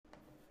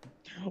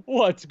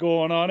What's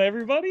going on,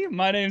 everybody?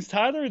 My name's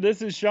Tyler.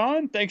 This is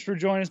Sean. Thanks for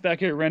joining us back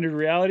here at Rendered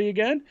Reality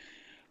again.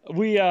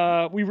 We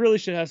really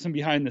should have some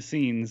behind the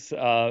scenes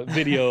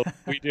video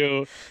we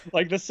do.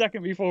 Like the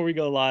second before we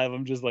go live,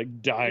 I'm just like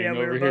Yeah, dying we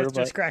were over here, both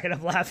but just cracking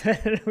up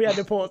laughing. We had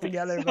to pull it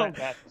together, so but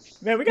bad.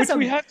 man, we got Which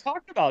we some. have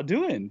talked about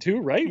doing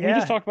too, right? We just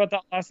Yeah, talked about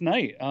that last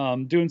night.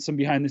 Doing some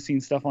behind the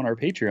scenes stuff on our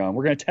Patreon.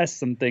 We're gonna test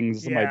some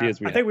things, some yeah. ideas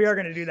we I have. think we are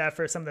going to do that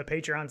for some of the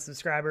Patreon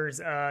subscribers.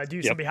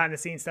 Do some Yep. behind the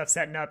scenes stuff,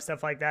 setting up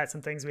stuff like that.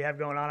 Some things we have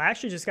going on. I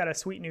actually just got a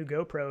sweet new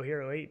GoPro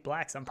Hero 8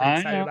 Black, so I'm pretty I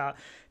excited know. about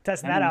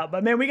testing I that know. out.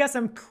 But man, we got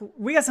some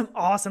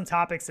awesome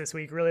topics this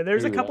week. Really,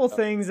 there's a Ooh, couple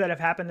things that have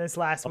happened this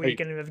last right. week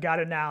and have got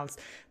announced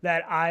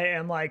that I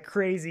am like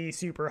crazy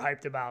super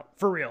hyped about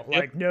for real. Yep.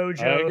 Like no I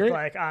joke. agree.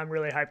 Like I'm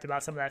really hyped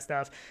about some of that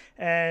stuff.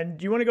 And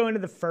do you want to go into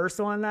the first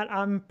one that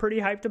I'm pretty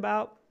hyped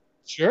about?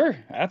 Sure.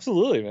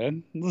 Absolutely,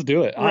 man. Let's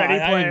do it. Ready I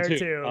am Player too.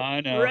 2.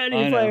 I know. Ready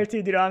I Player know.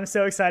 2, dude. I'm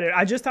so excited.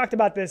 I just talked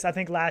about this, I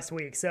think, last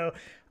week. So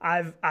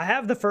I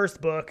have the first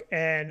book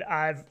and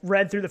I've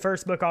read through the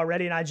first book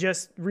already. And I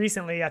just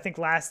recently, I think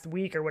last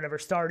week or whatever,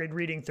 started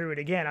reading through it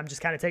again. I'm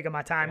just kind of taking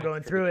my time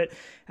going through it.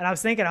 And I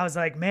was thinking, I was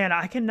like, man,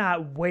 I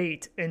cannot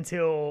wait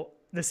until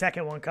the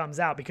second one comes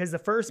out because the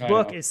first I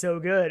book know. is so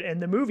good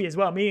and the movie as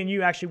well. Me and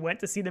you actually went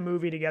to see the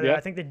movie together. I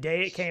Yep. think the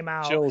day it came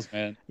out. Chills,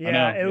 man. I Yeah,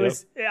 know. it Yep.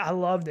 was. I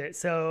loved it.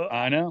 So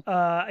I know.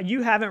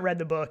 you haven't read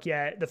the book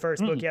yet, the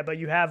first book Mm, yet, but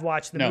you have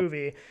watched the no.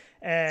 movie.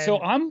 So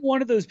And I'm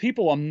one of those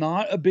people. I'm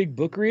not a big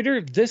book reader.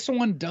 This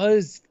one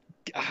does,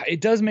 it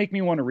does make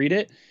me want to read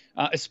it,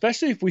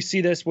 especially if we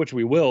see this, which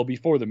we will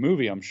before the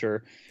movie, I'm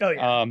sure. oh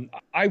yeah,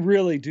 I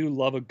really do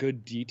love a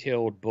good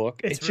detailed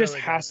book. It it's just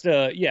really good. has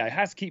to, yeah, it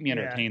has to keep me Yeah.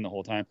 entertained the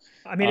whole time.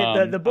 I mean,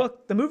 the I-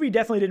 book, the movie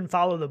definitely didn't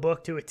follow the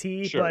book to a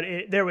T, sure. but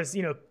there was,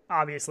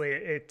 obviously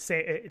it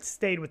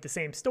stayed with the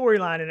same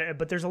storyline,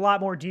 but there's a lot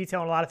more detail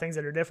and a lot of things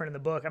that are different in the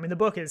book. I mean, the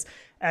book is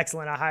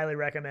excellent. I highly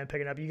recommend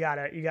picking it up. You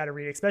gotta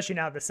read it, especially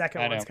now that the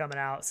second I one's know. coming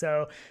out.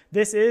 So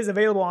this is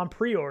available on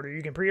pre-order.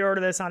 You can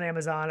pre-order this on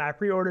Amazon. I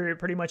pre-ordered it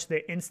pretty much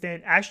the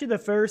instant. Actually, the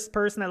first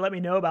person that let me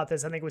know about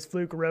this, I think, was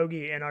Fluke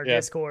Rogi in our Yeah.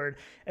 Discord.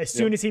 As Yep.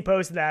 soon as he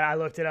posted that, I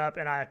looked it up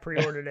and I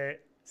pre-ordered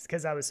it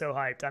because I was so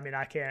hyped. I mean,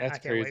 I can't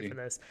That's wait for crazy.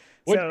 this.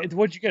 So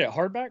What'd you get it?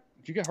 Hardback?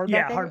 Did you get hardback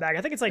yeah, of it? hardback.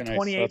 I think it's like Okay, nice.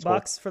 28 That's cool.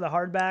 bucks for the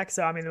hardback.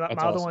 So I mean, my That's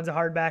other awesome. one's a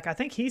hardback. I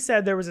think he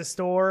said there was a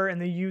store in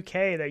the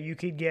UK that you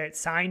could get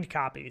signed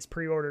copies,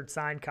 pre-ordered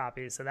signed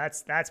copies. So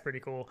that's pretty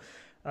cool.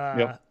 Uh,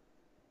 Yep.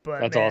 but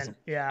That's man, awesome.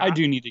 yeah, I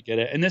do need to get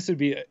it. And this would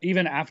be,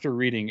 even after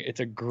reading, it's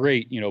a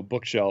great,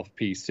 bookshelf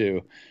piece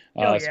too,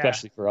 oh yeah,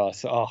 especially for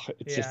us. Oh,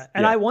 it's yeah. just,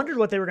 And yeah, I wondered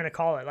what they were going to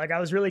call it. Like I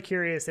was really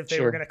curious if they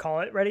were sure. going to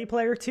call it Ready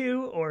Player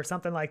 2 or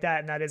something like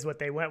that, and that is what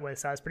they went with.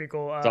 So that's pretty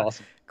cool. It's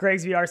awesome.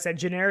 Greg's VR said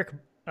generic.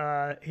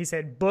 He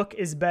said book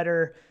is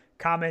better.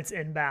 Comments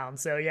inbound.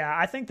 So yeah,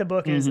 I think the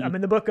book is. I Hmm.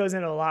 mean, the book goes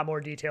into a lot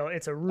more detail.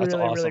 It's a That's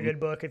really awesome. good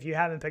book. If you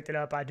haven't picked it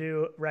up, I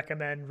do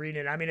recommend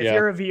reading it. I mean, if Yeah,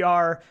 you're a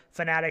VR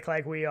fanatic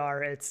like we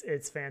are, it's I know.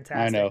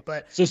 fantastic.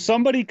 But So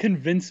somebody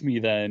convince me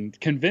then,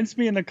 convince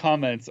me in the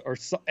comments or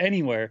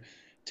anywhere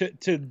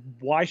to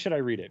why should I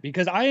read it?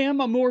 Because I am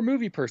a more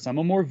movie person. I'm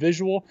a more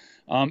visual,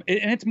 and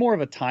it's more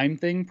of a time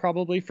thing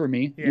probably for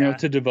me, yeah,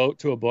 to devote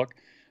to a book.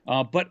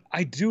 But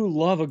I do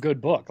love a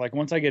good book. Like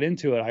once I get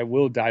into it, I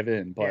will dive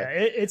in. yeah, But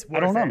it's I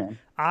don't worth know, it. man.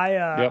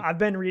 Yep. I've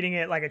been reading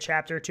it like a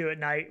chapter or two at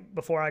night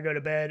before I go to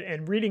bed,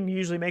 and reading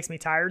usually makes me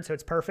tired, so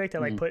it's perfect.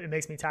 Mm, It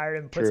makes me tired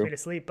and puts me true. to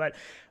sleep. But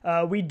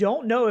we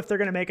don't know if they're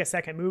gonna make a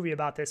second movie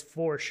about this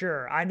for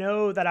sure. I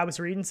know that I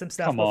was reading some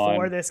stuff Come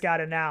before on. this got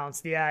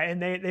announced, yeah,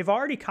 and they've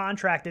already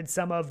contracted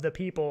some of the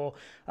people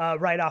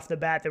right off the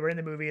bat that were in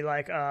the movie,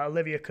 like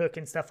Olivia Cook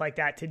and stuff like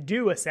that, to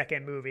do a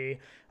second movie.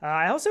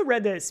 I also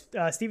read that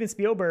Steven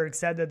Spielberg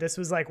said that this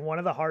was like one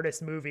of the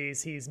hardest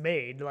movies he's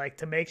made. Like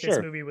to make this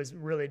Sure. movie was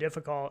really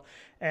difficult,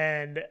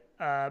 and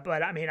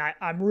but I mean,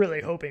 I'm really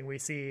hoping we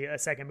see a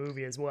second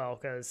movie as well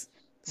because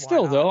why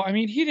Still not? though, I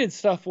mean, he did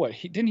stuff. What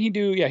didn't he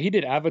do? Yeah, he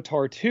did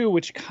Avatar 2,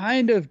 which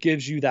kind of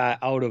gives you that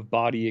out of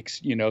body,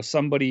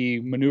 somebody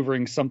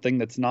maneuvering something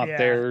that's not Yeah,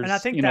 and I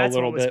theirs, think a that's what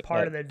little was bit.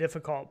 part But of the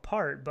difficult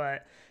part.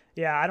 But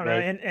yeah, I don't know.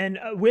 right, And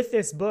with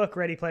this book,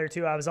 Ready Player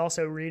Two, I was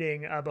also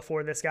reading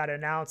before this got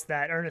announced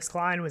that Ernest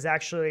Cline was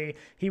actually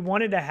he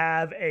wanted to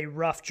have a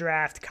rough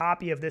draft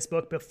copy of this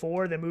book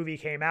before the movie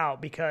came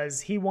out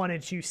because he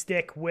wanted to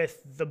stick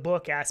with the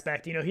book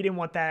aspect. He didn't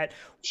want that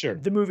sure,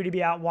 the movie to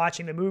be out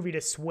watching the movie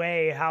to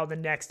sway how the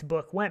next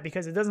book went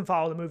because it doesn't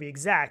follow the movie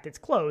exact. It's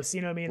close,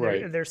 you know what I mean?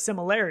 right. There's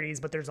similarities,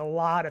 but there's a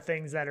lot of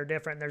things that are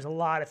different. There's a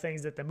lot of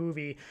things that the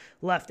movie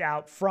left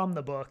out from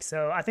the book.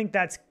 So I think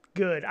that's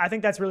good. I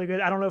think that's really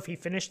good. I don't know if he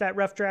finished that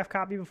rough draft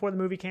copy before the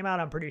movie came out.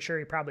 I'm pretty sure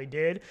he probably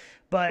did,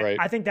 but Right.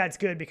 I think that's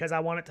good because I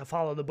want it to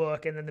follow the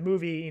book. And then the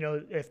movie,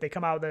 if they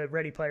come out with a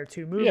Ready Player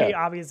 2 movie, Yeah,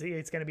 obviously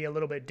it's going to be a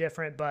little bit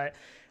different, but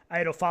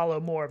it'll follow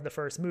more of the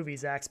first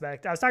movie's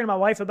aspect. I was talking to my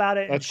wife about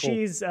it, and that's cool.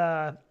 she's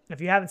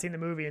if you haven't seen the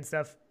movie and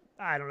stuff,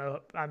 I don't know.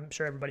 I'm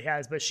sure everybody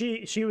has, but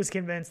she was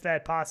convinced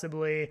that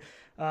possibly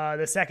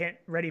the second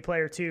Ready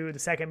Player 2, the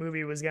second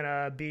movie was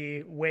gonna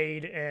be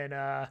Wade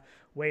and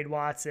Wade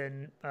Watts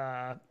and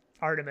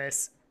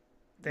Artemis,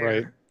 they're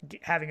Right.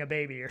 having a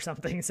baby or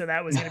something. So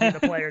that was going to be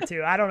the player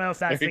too. I don't know if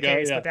that's There the you go,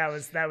 case, yeah. but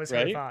that was her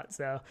Right? thought.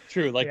 So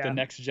True, like the yeah.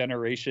 next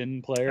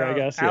generation player, I Oh,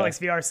 guess. Alex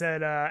VR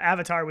said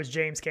Avatar was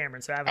James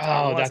Cameron, so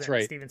Avatar Oh, that's wasn't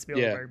right. Steven Yeah.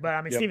 Spielberg. But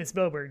I mean, Yep. Steven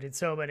Spielberg did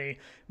so many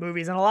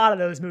movies, and a lot of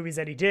those movies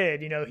that he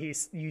did, you know,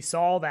 you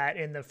saw that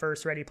in the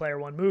first Ready Player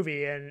One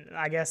movie. And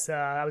I guess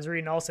I was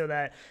reading also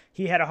that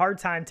he had a hard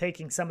time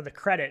taking some of the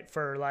credit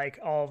for like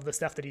all of the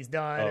stuff that he's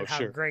done and how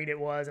sure. great it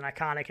was and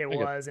iconic it get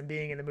was and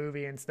being in the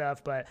movie and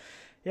stuff. But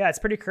yeah, it's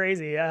pretty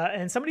crazy.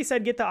 And somebody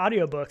said get the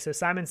audiobook. So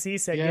Simon C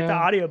said get the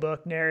Yeah.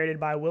 audiobook narrated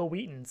by Will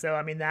Wheaton. So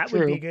I mean that would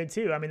True. be good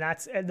too. I mean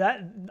that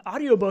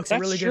audiobooks are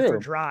That's really good for true.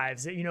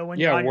 drives. You know, when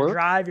Yeah, you're on your work.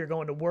 drive, you're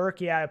going to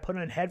work. Yeah, put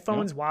on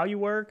headphones while you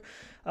work.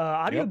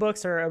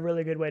 Audiobooks are a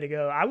really good way to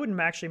go. I wouldn't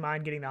actually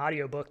mind getting the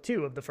audiobook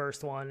too of the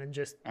first one and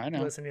just I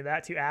know. listening to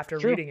that too after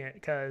True. reading it,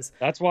 because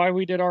That's why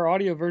we did our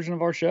audio version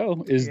of our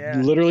show, is Yeah.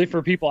 literally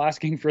for people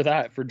asking for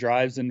that for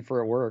drives and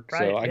for work.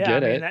 So I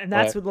get it. and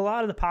that's but with a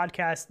lot of the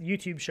podcast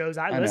YouTube shows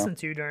I know. listen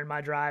to during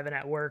my drive and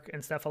at work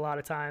and stuff a lot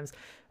of times.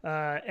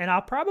 And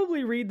I'll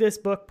probably read this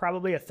book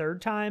probably a third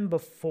time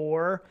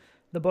before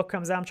the book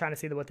comes out. I'm trying to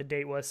see what the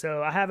date was.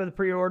 So I have a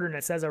pre-order and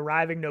it says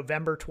arriving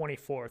November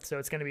 24th. So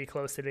it's going to be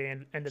close to the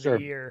end of Sure.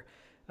 the year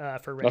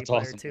for Ready That's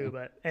Player awesome, 2.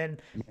 man.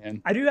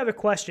 Man. I do have a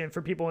question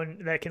for people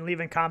that can leave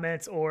in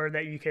comments or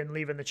that you can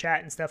leave in the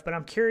chat and stuff, but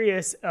I'm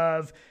curious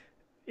of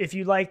if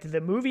you liked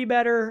the movie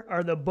better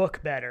or the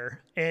book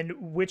better, and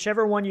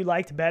whichever one you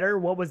liked better,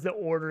 what was the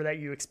order that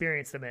you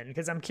experienced them in?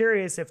 Because I'm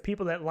curious if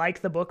people that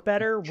like the book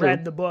better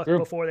read the book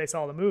before they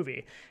saw the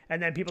movie,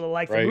 and then people that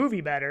like the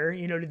movie better,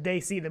 you know, did they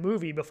see the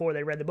movie before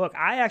they read the book?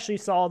 I actually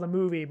saw the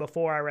movie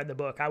before I read the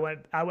book. I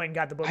went and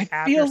got the book after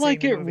I feel seeing like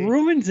the it movie.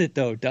 ruins it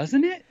though,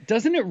 doesn't it?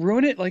 Doesn't it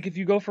ruin it like if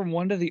you go from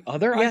one to the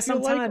other? Yeah, I feel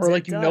like, sometimes or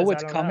like it you does. know I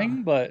what's don't coming,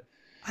 know. but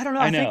I don't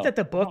know. I think that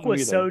the book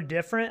was so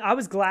different. I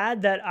was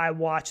glad that I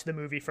watched the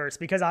movie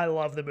first because I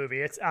love the movie.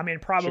 It's, I mean,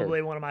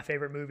 probably one of my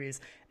favorite movies.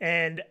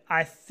 And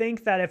I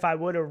think that if I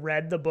would have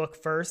read the book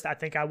first, I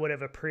think I would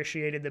have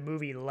appreciated the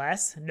movie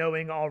less,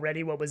 knowing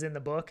already what was in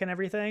the book and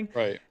everything.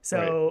 Right.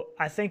 So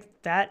I think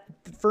that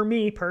for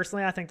me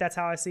personally, I think that's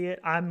how I see it.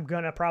 I'm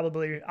going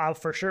to I'll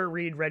for sure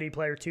read Ready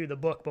Player 2, the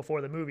book,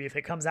 before the movie, if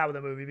it comes out with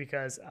a movie,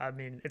 because I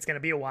mean, it's going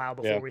to be a while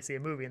before we see a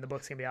movie and the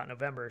book's going to be out in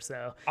November.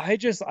 So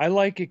I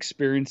like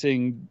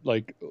experiencing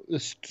like a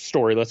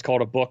story, let's call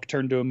it a book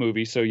turned to a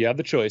movie. So you have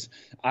the choice.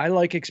 I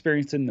like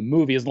experiencing the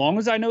movie as long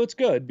as I know it's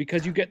good,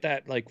 because you get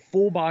that like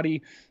full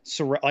body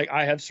like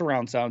I have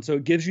surround sound. So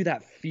it gives you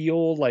that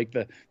feel, like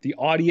the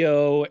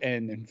audio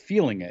and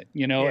feeling it,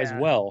 you know, as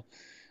well.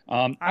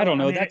 I don't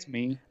know. mean, That's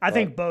me. I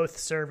think both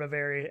serve a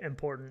very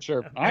important.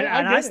 Sure.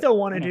 I still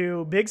want to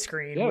do big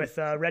screen with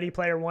Ready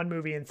Player One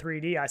movie in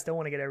 3D. I still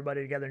want to get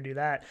everybody together and do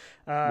that.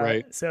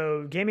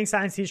 So Gaming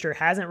Science Teacher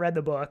hasn't read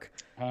the book.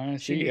 I'm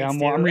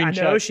I reading know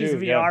chat she's too, a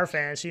VR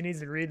fan. She needs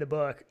to read the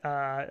book.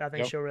 I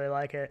think she'll really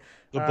like it.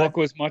 The book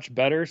was much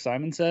better,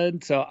 Simon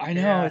said. So I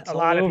know it's a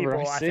lot of over.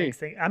 people. I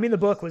think. I mean, the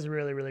book was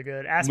really, really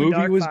good.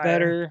 Movie was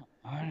better.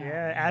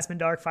 Yeah, Aspen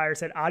Darkfire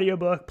said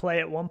audiobook play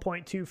at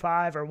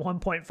 1.25 or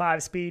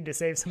 1.5 speed to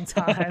save some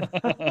time.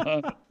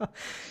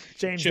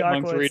 James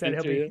Darkwood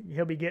said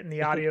he'll be getting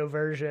the audio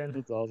version.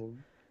 That's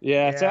awesome.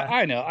 Yeah, so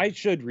I know I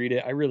should read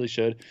it. I really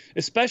should.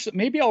 Especially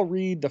maybe I'll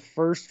read the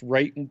first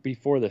right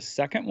before the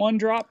second one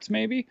drops.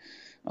 Maybe.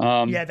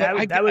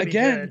 That would be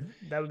good.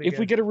 That would be if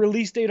we get a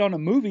release date on a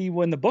movie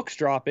when the book's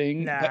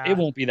dropping, it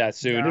won't be that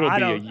soon. It'll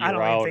be a year out. I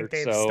don't think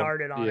they've so.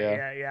 started on it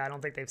yet. Yeah, I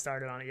don't think they've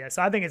started on it yet.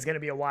 So I think it's going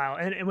to be a while.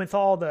 And with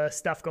all the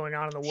stuff going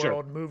on in the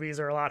world, movies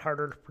are a lot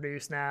harder to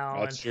produce now.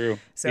 That's true.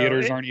 So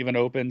theaters aren't even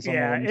open.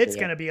 It's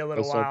going to be a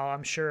little while,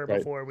 I'm sure,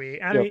 before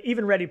we. I mean,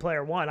 even Ready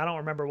Player One. I don't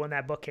remember when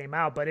that book came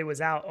out, but it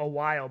was out a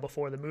while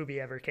before the movie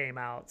ever came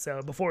out.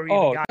 So before we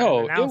even got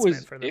an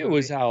announcement for the movie. It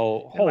was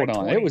out. Hold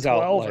on, it was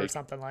out or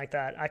something like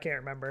that. I can't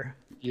remember.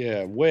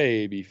 Yeah,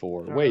 way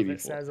before. Way before.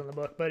 It says in the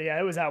book, but yeah,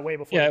 it was out way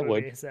before the movie.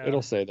 It would. So.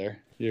 It'll say there.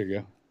 Here you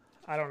go.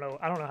 I don't know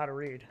how to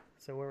read.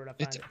 So where would I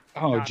find it?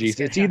 Oh, geez.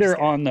 It's either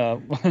on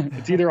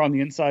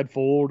the inside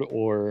fold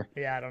or.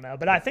 Yeah, I don't know.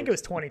 But I think it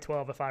was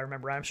 2012, if I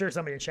remember. I'm sure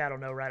somebody in chat will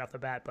know right off the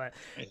bat. But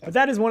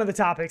that is one of the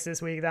topics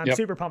this week that I'm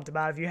super pumped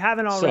about. If you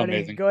haven't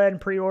already, go ahead and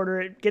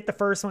pre-order it. Get the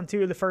first one,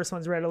 too. The first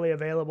one's readily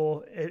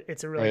available.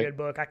 It's a really good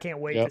book. I can't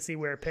wait to see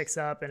where it picks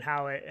up and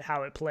how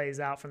it plays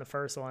out from the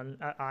first one.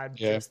 I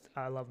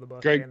love the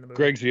book. And the movie.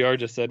 Greg's VR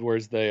just said,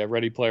 where's the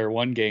Ready Player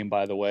One game,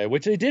 by the way,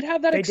 which they did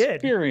have that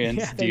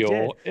experience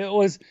deal. It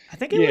was. I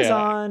think it was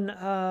on.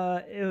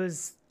 It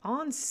was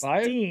on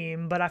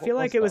Steam, but I feel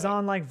like it was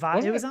on like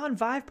Vive. It was on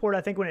Viveport,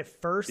 I think, when it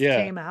first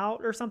came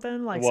out or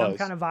something, like some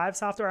kind of Vive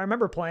software. I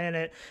remember playing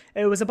it.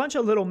 It was a bunch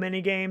of little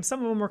mini games.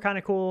 Some of them were kind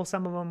of cool.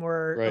 Some of them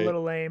were a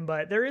little lame,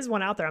 but there is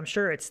one out there. I'm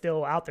sure it's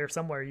still out there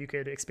somewhere. You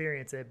could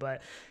experience it,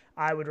 but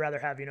I would rather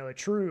have, a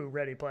true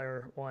Ready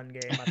Player One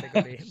game. I think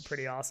would be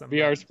pretty awesome.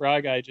 VR Spry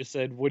guy just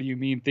said, what do you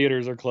mean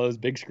theaters are closed?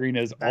 Big screen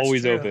is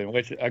always open,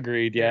 which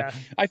agreed. Yeah.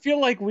 I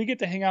feel like we get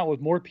to hang out with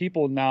more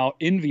people now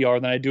in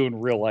VR than I do in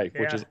real life,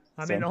 which is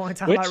I mean, So, the only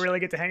time I which really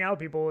get to hang out with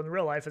people in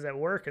real life is at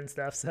work and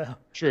stuff. So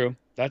true,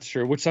 that's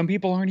true. Which some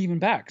people aren't even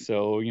back,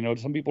 so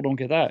some people don't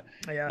get that.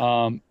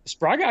 yeah,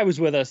 Spry Guy was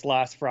with us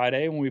last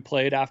Friday when we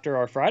played after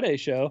our Friday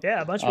show.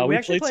 yeah, a bunch of we We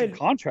actually played some played.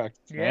 contracts,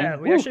 Yeah,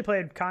 man. we Woo. actually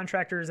played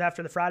Contractors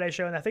after the Friday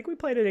show, and I think we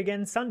played it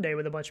again Sunday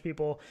with a bunch of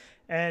people.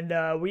 And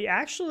we Okay.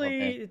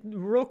 actually,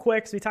 real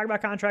quick, so we talk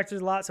about Contractors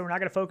a lot, so we're not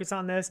going to focus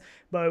on this,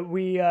 but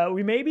we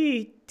may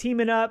be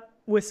teaming up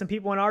with some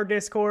people in our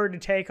Discord to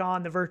take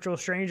on the Virtual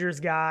Strangers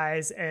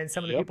guys and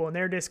some of the Yep. people in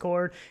their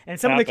Discord. And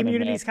some of the Happening, man.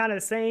 community's kind of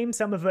the same.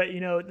 Some of it,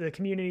 the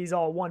community's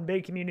all one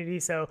big community.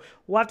 So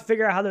we'll have to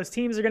figure out how those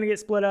teams are going to get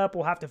split up.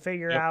 We'll have to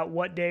figure Yep. out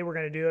what day we're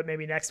going to do it,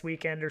 maybe next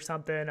weekend or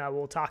something.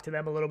 We'll talk to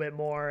them a little bit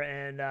more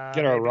and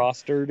Get our maybe,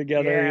 roster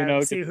together, yeah,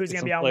 see get who's going to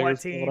some be on players what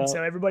filled team. out.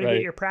 So everybody Right.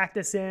 get your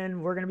practice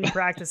in. We're going to be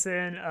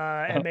practicing,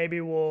 and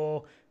maybe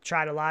we'll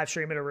try to live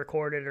stream it or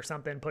record it or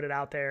something, put it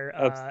out there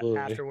Absolutely.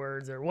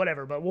 afterwards or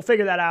whatever. But we'll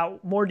figure that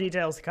out. More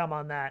details to come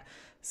on that.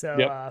 So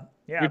Yep.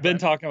 yeah, We've been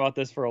talking about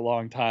this for a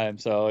long time,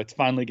 so it's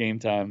finally game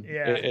time.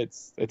 Yeah.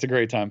 It's a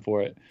great time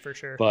for it. for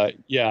sure. But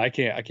yeah, I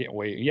can't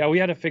wait. Yeah, we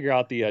had to figure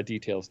out the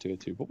details to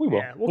it too, but we will.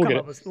 Yeah, we'll get come it.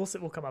 up with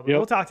we'll come up with it. Yep.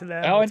 We'll talk to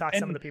them. Oh, We'll and- talk to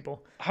some of and- the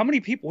people. How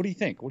many people? What do you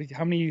think?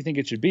 How many do you think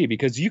it should be?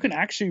 Because you can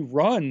actually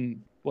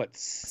run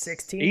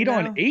 16 8 now?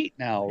 on 8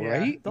 now, Yeah.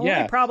 right? The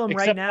only problem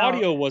right except now-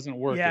 audio wasn't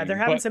working. Yeah, they're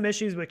having but- some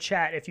issues with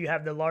chat if you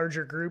have the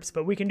larger groups,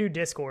 but we can do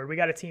Discord. We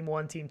got a team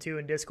 1, team 2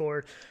 in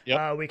Discord.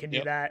 Yep, We can do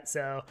yep. that.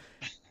 So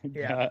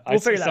yeah, I we'll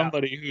see figure that out.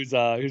 somebody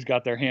who's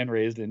got their hand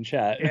raised in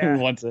chat Yeah. who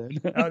wants in.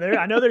 Oh,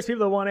 I know there's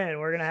people that want in.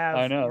 We're gonna have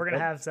I know. we're gonna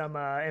Yep. have some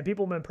and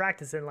people have been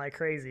practicing like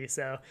crazy,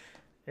 so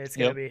it's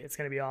Yep.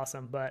 gonna be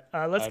awesome. But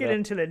let's I get know.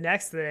 into the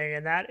next thing,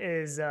 and that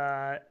is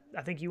I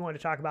think you wanted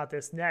to talk about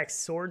this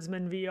next,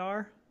 Swordsman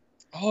VR.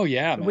 Oh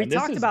yeah, man. We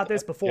talked about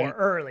this before yeah.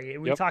 early.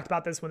 We Yep. talked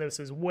about this when this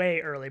was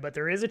way early, but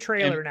there is a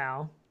trailer And-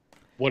 now.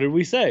 What did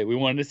we say? We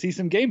wanted to see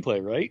some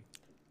gameplay, right?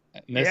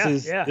 And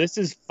this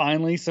is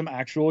finally some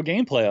actual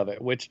gameplay of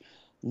it, which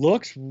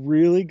looks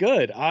really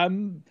good.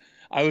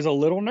 I was a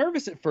little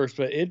nervous at first,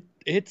 but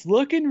it's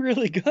looking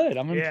really good.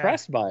 I'm Yeah.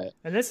 impressed by it.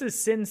 And this is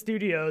Sin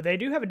Studio. They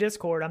do have a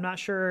Discord. I'm not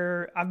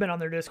sure. I've been on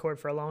their Discord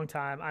for a long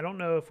time. I don't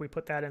know if we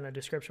put that in the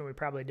description. We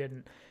probably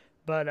didn't.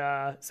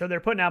 But so they're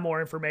putting out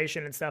more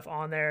information and stuff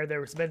on there.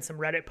 There's been some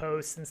Reddit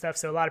posts and stuff.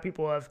 So a lot of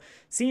people have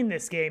seen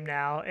this game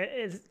now.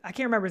 I can't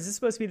remember. Is this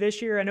supposed to be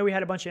this year? I know we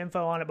had a bunch of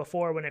info on it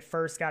before when it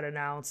first got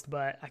announced,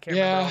 but I can't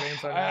remember all the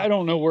info now. I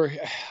don't know where.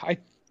 I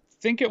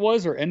think it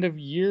was or end of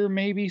year,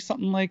 maybe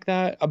something like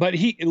that. But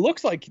it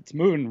looks like it's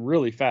moving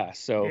really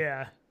fast. So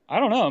Yeah. I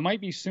don't know. It might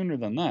be sooner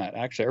than that,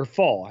 actually, or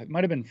fall. It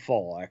might have been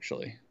fall,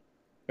 actually.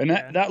 And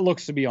that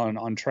looks to be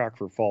on track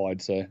for fall,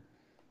 I'd say.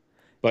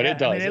 But Yeah, it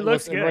does. I mean, it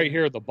looks and good. right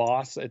here, the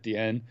boss at the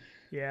end.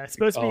 Yeah, it's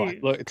supposed to Oh, be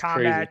it's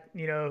combat,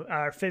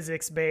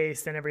 physics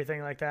based and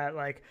everything like that.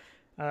 Like,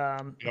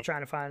 I'm Yep.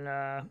 trying to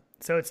find.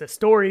 So it's a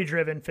story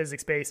driven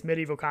physics based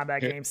medieval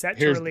combat game set to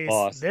here's the release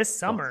boss. this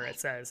summer. It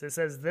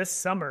says this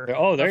summer.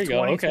 Oh, there of you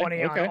go. Okay,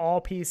 2020 okay. on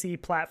all PC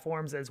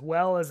platforms as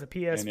well as the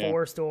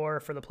PS4 store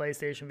for the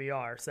PlayStation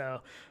VR.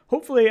 So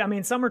hopefully, I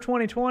mean, summer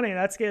 2020.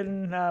 That's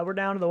getting we're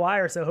down to the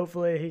wire. So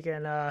hopefully he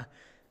can.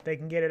 They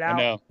can get it know.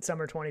 out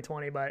summer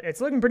 2020, but it's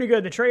looking pretty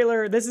good. The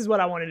trailer, this is what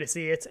I wanted to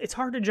see. It's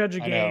hard to judge a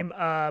game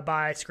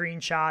by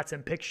screenshots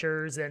and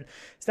pictures and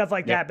stuff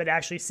like that, but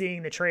actually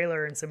seeing the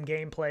trailer and some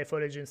gameplay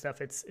footage and stuff,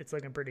 it's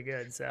looking pretty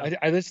good. So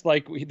I just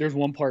like there's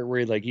one part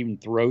where he like even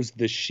throws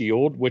the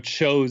shield, which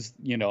shows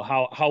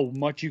how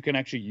much you can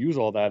actually use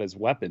all that as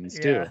weapons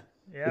too.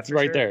 Yeah, It's for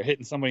right sure. there,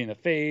 hitting somebody in the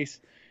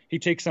face. He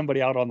takes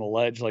somebody out on the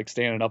ledge, like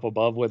standing up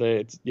above with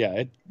it.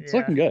 It's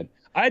looking good.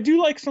 I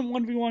do like some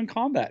 1v1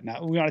 combat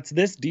now. When it's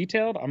this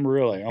detailed, I'm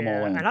all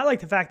in. And I like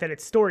the fact that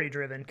it's story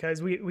driven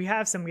because we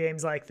have some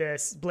games like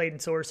this, Blade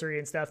and Sorcery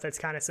and stuff that's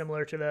kind of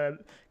similar to the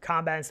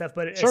combat and stuff.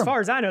 But as far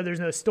as I know,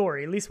 there's no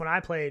story. At least when I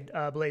played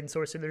Blade and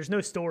Sorcery, there's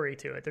no story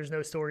to it. There's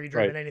no story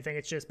driven anything.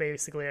 It's just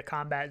basically a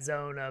combat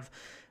zone of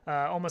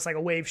almost like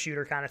a wave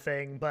shooter kind of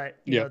thing. But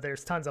you know,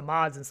 there's tons of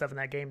mods and stuff in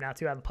that game now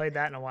too. I haven't played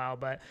that in a while,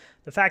 but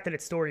the fact that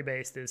it's story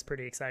based is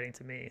pretty exciting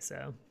to me.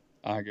 So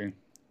I agree.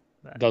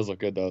 It does look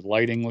good though. The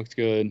lighting looks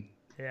good.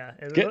 Yeah,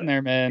 It's getting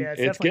there, man. Yeah,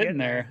 it's getting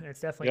there. It's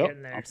definitely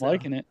getting there. I'm so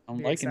liking it. I'm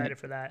be liking excited it.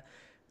 for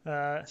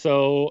that.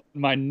 So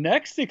my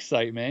next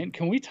excitement,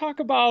 can we talk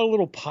about a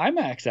little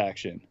Pimax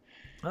action?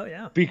 Oh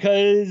yeah,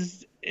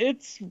 Because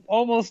it's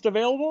almost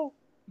available.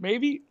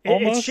 Maybe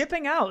it's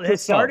shipping out. It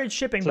started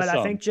shipping, but I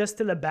some. think just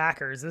to the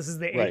backers. This is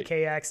the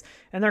 8KX,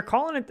 and they're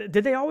calling it.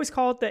 Did they always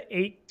call it the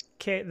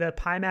 8K, the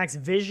Pimax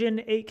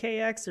Vision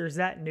 8KX, or is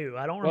that new?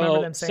 I don't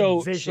remember them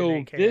saying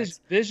Vision 8KX.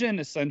 Vision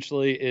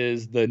essentially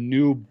is the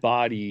new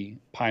body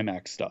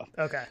Pimax stuff.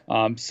 Okay.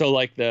 So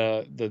like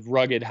the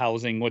rugged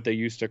housing, what they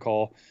used to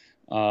call,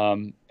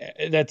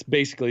 that's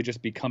basically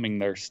just becoming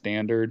their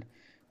standard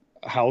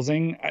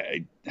housing.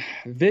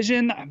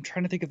 Vision, I'm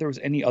trying to think if there was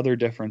any other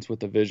difference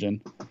with the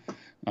Vision.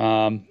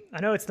 I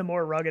know it's the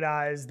more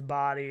ruggedized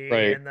body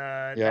Right. and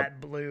that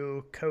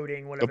blue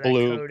coating, whatever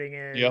blue. that coating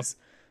is. Yep.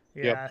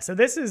 Yep. Yeah. So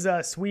this is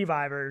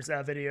Sweevivor's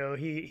video.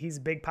 He's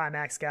a big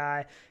Pimax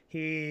guy.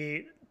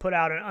 He put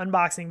out an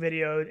unboxing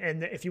video,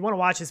 and if you want to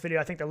watch this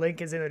video, I think the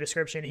link is in the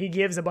description. He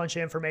gives a bunch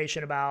of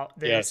information about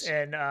this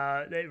and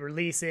the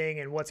releasing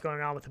and what's going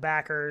on with the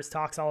backers,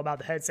 talks all about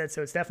the headset.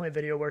 So it's definitely a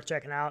video worth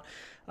checking out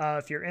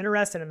if you're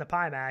interested in the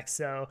Pimax.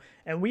 So,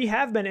 and we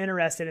have been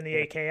interested in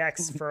the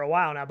AKX for a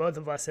while now. Both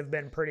of us have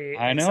been pretty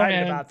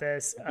excited about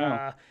this.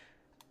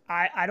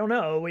 I don't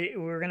know.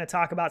 We're going to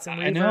talk about some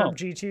Reverb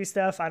G2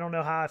 stuff. I don't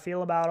know how I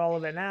feel about all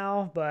of it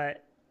now,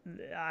 but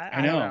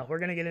I don't know. We're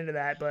going to get into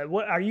that. But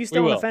what are you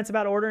still on the fence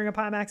about ordering a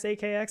Pimax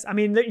AKX? I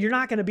mean, you're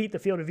not going to beat the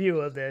field of view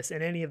of this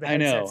in any of the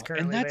headsets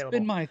currently available. And that's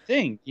been my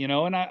thing, you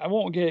know, and I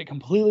won't get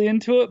completely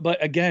into it.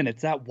 But again,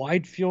 it's that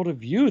wide field of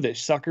view that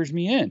suckers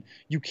me in.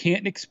 You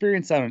can't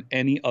experience that on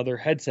any other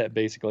headset,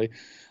 basically.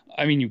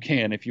 I mean, you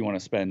can if you want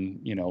to spend,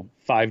 you know,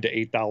 $5,000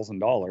 to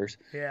 $8,000.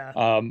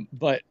 Yeah.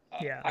 But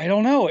I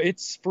don't know.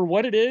 It's for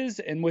what it is,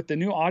 and with the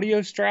new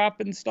audio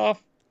strap and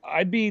stuff,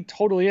 I'd be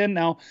totally in.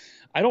 Now,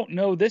 I don't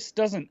know. This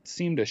doesn't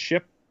seem to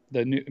ship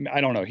the new. I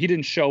don't know. He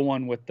didn't show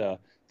one with the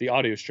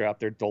audio strap.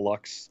 Their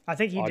deluxe. I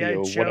think he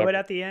did show it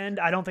at the end.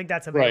 I don't think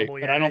that's available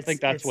yet. But I don't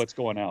think that's what's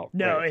going out.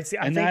 No, I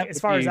think as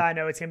far as I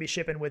know, it's gonna be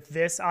shipping with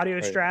this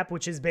audio strap,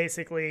 which is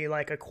basically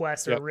like a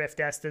Quest or Rift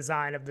S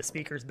design of the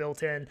speakers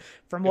built in.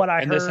 From what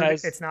I heard,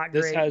 it's not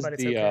great, but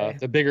it's okay.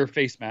 The bigger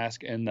face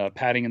mask and the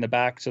padding in the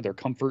back, so their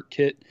comfort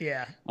kit.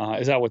 Yeah.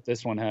 Is that what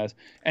this one has?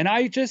 And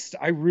I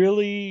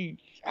really.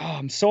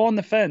 I'm so on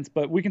the fence,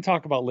 but we can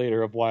talk about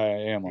later of why I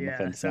am on the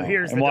fence. So now,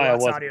 here's the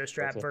deluxe audio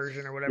strap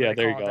version or whatever. Yeah,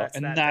 there you go.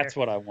 That's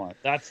what I want.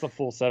 That's the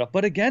full setup.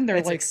 But again,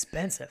 they're like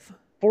expensive.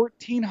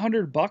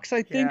 $1,400,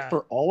 I think,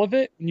 for all of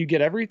it, and you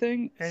get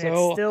everything. And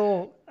it's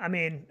still, I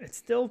mean, it's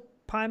still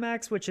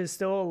Pimax, which is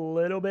still a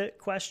little bit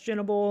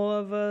questionable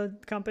of a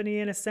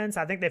company in a sense.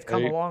 I think they've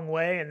come a long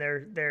way, and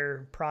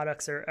their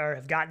products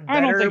have gotten better.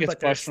 I don't think it's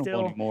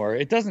questionable anymore.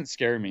 It doesn't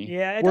scare me.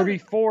 Yeah. Where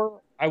before,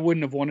 I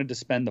wouldn't have wanted to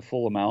spend the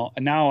full amount,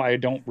 and now I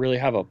don't really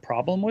have a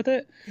problem with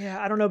it.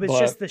 Yeah, I don't know, but it's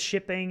just the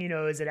shipping. You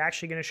know, is it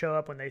actually going to show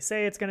up when they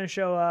say it's going to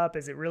show up?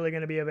 Is it really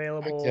going to be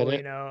available? I get it.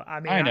 You know,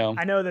 I mean,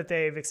 I know that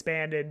they've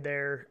expanded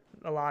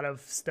a lot of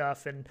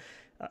stuff, and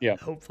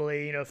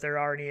hopefully, you know, if there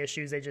are any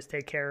issues, they just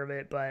take care of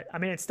it. But I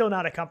mean, it's still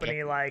not a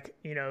company like,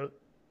 you know,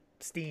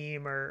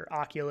 Steam or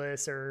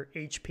Oculus or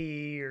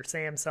HP or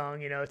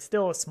Samsung. You know, it's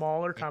still a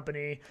smaller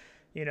company.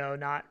 You know,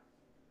 not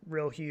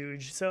real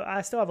huge. So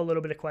I still have a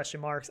little bit of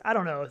question marks. I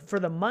don't know. For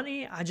the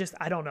money, I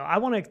don't know. I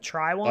want to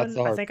try one.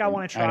 I think I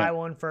want to try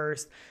one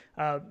first.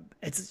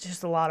 It's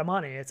just a lot of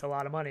money. It's a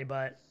lot of money,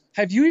 but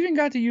have you even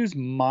got to use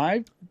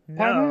my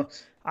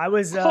Pimax? I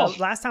was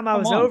last time I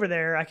was over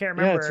there. I can't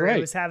remember. Yeah, that's right.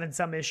 It was having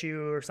some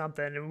issue or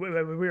something. And we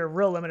were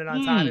real limited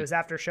on time. It was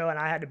after show, and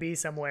I had to be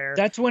somewhere.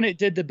 That's when it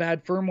did the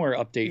bad firmware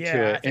update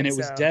to it, and it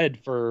was dead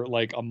for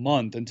like a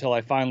month until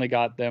I finally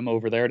got them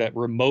over there to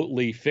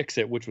remotely fix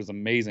it, which was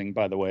amazing,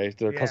 by the way.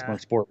 Their customer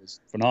support was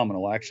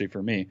phenomenal, actually,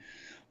 for me.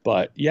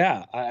 But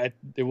yeah,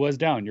 it was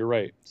down. You're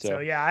right. So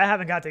yeah, I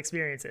haven't got to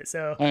experience it.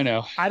 So I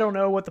know. I don't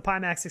know what the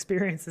Pimax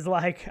experience is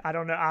like. I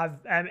don't know.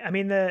 I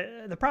mean,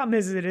 the problem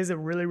is it is a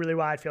really, really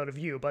wide field of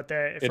view. But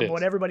from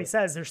what everybody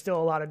says, there's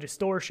still a lot of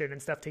distortion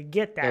and stuff to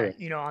get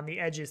that, you know, on the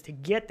edges to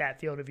get that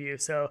field of view.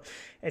 So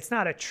it's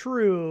not a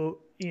true,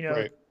 you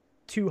know,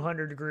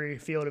 200-degree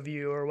field of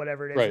view or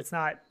whatever it is. It's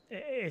not.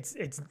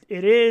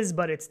 It is,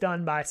 but it's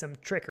done by some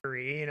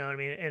trickery, you know what I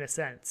mean, in a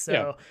sense.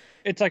 So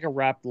it's like a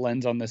wrapped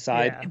lens on the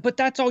side, but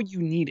that's all you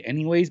need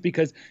anyways,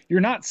 because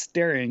you're not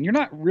staring, you're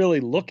not really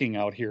looking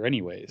out here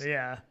anyways.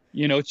 Yeah.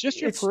 You know, it's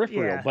just your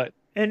peripheral, but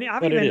and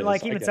I've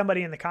even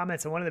somebody in the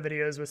comments in one of the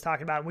videos was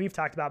talking about, and we've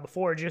talked about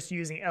before, just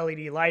using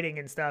LED lighting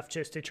and stuff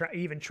just to try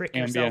even trick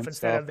yourself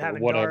instead of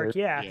having dark.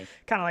 Yeah.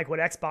 Kind of like what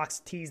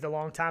Xbox teased a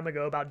long time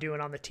ago about doing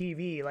on the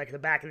TV, like the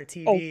back of the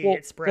TV,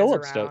 it spreads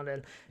Philips around.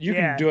 And you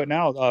can do it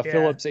now.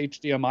 Philips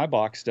HDMI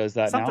box does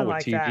that something now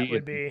with like TV that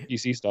would be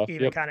PC stuff.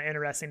 Even kind of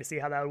interesting to see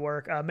how that would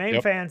work.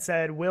 Fan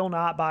said will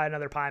not buy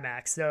another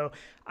Pimax. So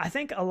I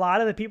think a lot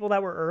of the people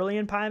that were early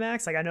in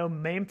Pimax, like I know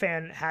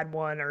Fan had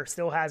one or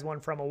still has one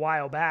from a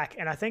while back,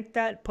 and I think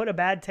that put a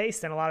bad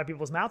taste in a lot of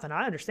people's mouth, and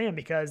I understand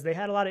because they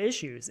had a lot of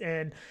issues.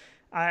 And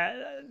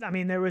I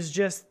mean, there was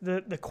just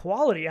the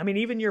quality. I mean,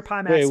 even your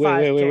Pimax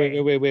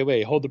 5K.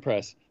 Wait. Hold the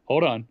press.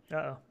 Hold on.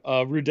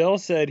 Uh-oh. Rudell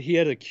said he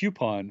had a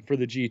coupon for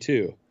the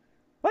G2.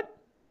 What?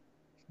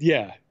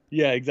 Yeah,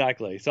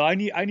 exactly. So I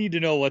need to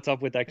know what's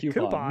up with that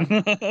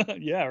coupon.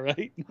 Yeah,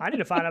 right. I need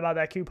to find out about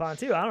that coupon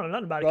too. I don't know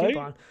nothing about a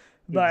coupon.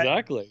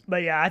 Exactly.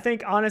 But yeah, I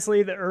think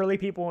honestly, the early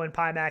people in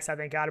Pimax, I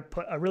think, got to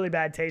put a really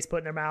bad taste put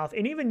in their mouth.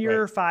 And even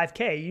your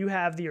 5K, you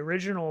have the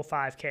original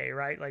 5K,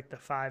 right? Like the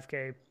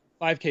 5K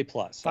 5K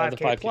plus. I have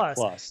the 5K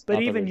plus.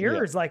 But even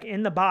yours, like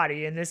in the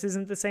body, and this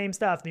isn't the same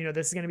stuff. You know,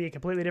 this is going to be a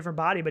completely different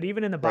body. But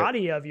even in the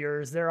body of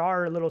yours, there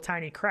are little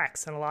tiny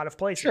cracks in a lot of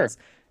places. Sure.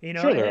 You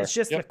know, it's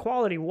just the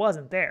quality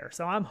wasn't there.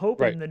 So I'm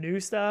hoping the new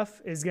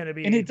stuff is going to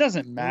be. And it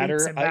doesn't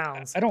matter.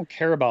 I don't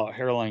care about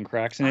hairline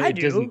cracks, and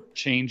it doesn't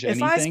change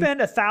anything. If I spend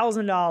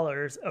 $1,000,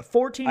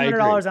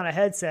 $1,400 on a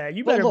headset,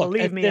 you better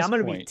believe me, I'm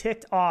going to be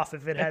ticked off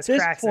if it has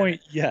cracks. At this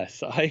point,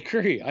 yes, I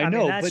agree. I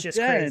know, that's but just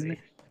then. crazy.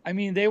 I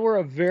mean, they were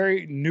a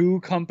very new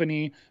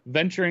company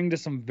venturing to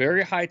some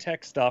very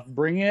high-tech stuff,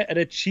 bringing it at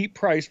a cheap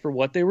price for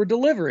what they were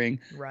delivering.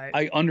 Right.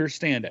 I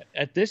understand it.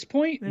 At this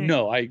point,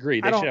 no, I agree.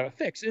 They should have it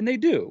fixed, and they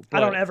do. I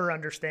don't ever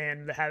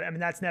understand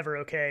that's never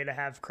okay to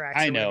have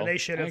cracks. I know. They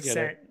should have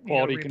sent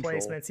quality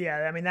replacements. Control.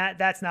 Yeah, I mean,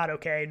 that's not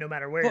okay no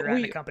matter where you're at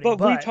in the company. But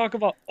we talk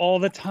about all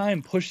the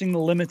time pushing the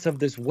limits of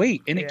this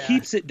weight, and it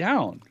keeps it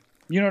down.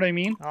 You know what I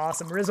mean?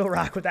 Awesome. Rizzle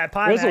rock with that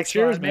Pimax. Rizzle,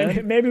 cheers,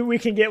 man. Maybe we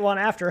can get one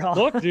after all.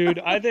 Look, dude,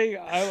 I think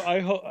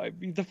I hope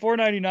the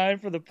 $4.99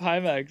 for the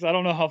Pimax. I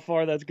don't know how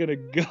far that's gonna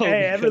go.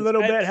 Hey, every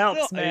little bit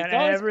helps, man.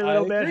 Every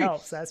little bit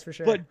helps. That's for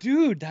sure. But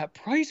dude, that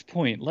price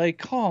point, like,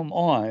 come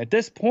on. At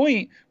this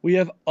point, we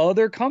have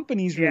other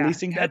companies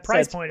releasing headsets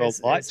price point a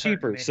lot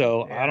cheaper.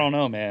 So I don't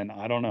know, man.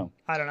 I don't know.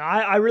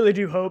 I really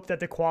do hope that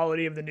the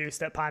quality of the new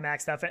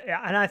Pimax stuff,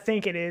 and I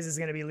think it is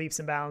going to be leaps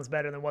and bounds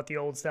better than what the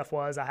old stuff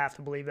was. I have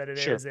to believe that it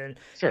is, and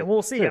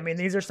we'll see. I mean,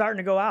 these are starting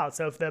to go out.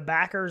 So if the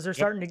backers are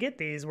starting to get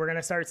these, we're going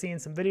to start seeing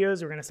some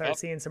videos. We're going to start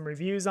seeing some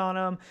reviews on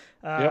them.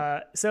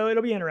 So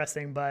it'll be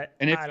interesting. But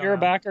if you're a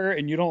backer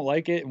and you don't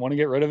like it and want to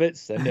get rid of it,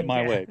 send it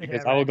my way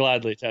because I will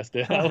gladly test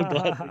it. I will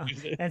gladly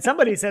use it. And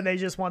somebody said they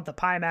just want the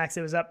Pimax.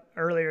 It was up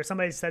earlier.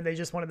 Somebody said they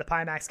just wanted the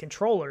Pimax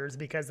controllers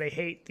because they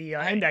hate the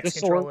index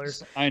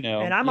controllers. I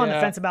know. And I'm on the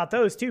fence about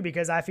those too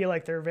because I feel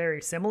like they're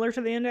very similar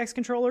to the index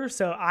controllers.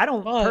 So I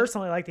don't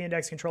personally like the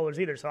index controllers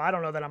either. So I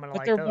don't know that I'm going to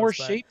like those. But they're more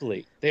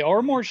shapely. They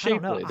are more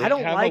shapely. I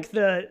don't like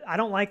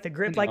the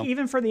grip. Like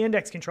even for the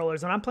index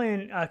controllers, when I'm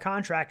playing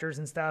contractors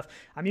and stuff,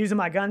 I'm using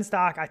my gun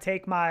stock. I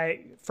take my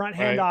front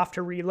hand off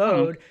to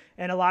reload.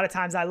 And a lot of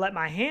times I let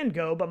my hand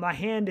go, but my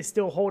hand is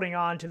still holding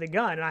on to the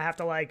gun. And I have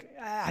to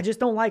I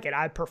just don't like it.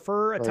 I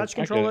prefer a touch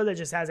controller that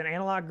just has an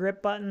analog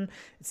grip button.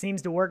 It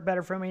seems to work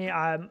better for me.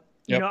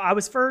 You know, I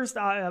was first,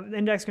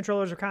 index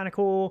controllers are kind of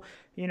cool,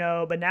 you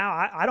know, but now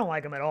I don't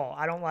like them at all.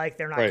 I don't like,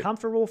 they're not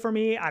comfortable for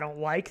me. I don't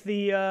like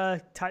the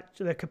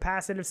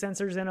capacitive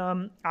sensors in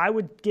them. I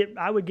would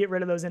get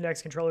rid of those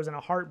index controllers in a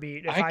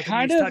heartbeat if I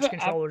could use touch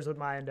controllers with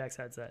my index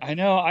headset. I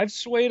know. I've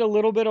swayed a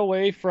little bit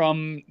away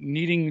from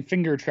needing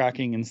finger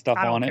tracking and stuff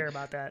on it. I don't care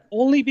about that.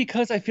 Only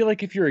because I feel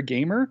like if you're a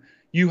gamer,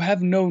 you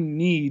have no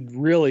need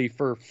really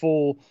for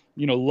full,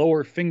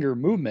 lower finger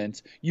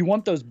movements. You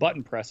want those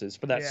button presses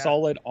for that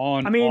solid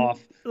on off.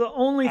 The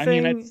only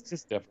thing it's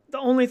just different. The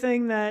only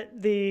thing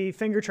that the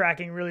finger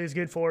tracking really is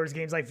good for is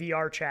games like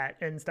VR chat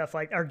and stuff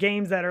or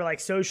games that are like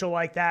social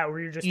like that, where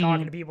you're just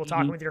talking to people,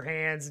 talking with your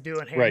hands,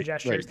 doing hand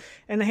gestures.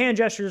 And the hand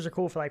gestures are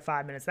cool for like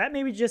 5 minutes. That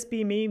may just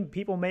be me.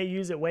 People may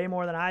use it way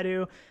more than I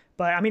do.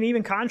 But I mean,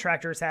 even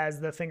Contractors has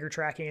the finger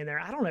tracking in there.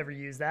 I don't ever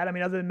use that. I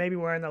mean, other than maybe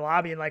we're in the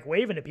lobby and like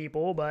waving to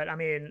people. But I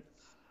mean,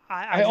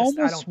 I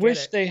almost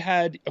wish they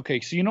had. Okay,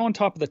 so on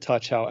top of the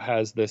touch, how it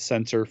has the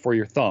sensor for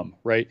your thumb,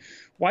 right?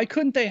 Why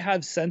couldn't they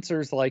have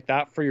sensors like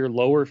that for your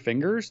lower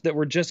fingers that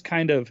were just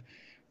kind of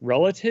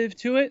relative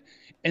to it,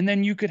 and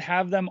then you could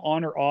have them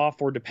on or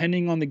off, or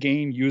depending on the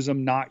game, use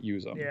them, not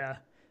use them. Yeah.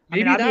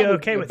 Maybe I'd be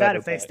okay with that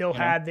if they still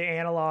had the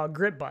analog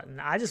grip button.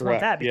 I just want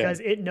that because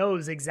it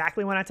knows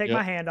exactly when I take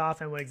my hand off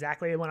and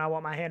exactly when I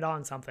want my hand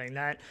on something.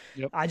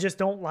 I just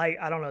don't like.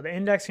 I don't know. The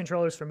index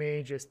controllers for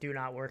me just do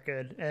not work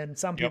good. And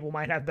some people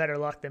might have better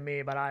luck than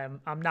me, but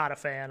I'm not a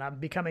fan. I'm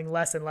becoming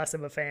less and less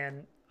of a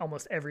fan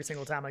almost every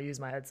single time I use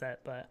my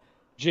headset. But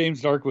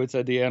James Darkwood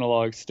said the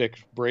analog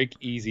sticks break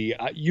easy.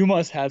 You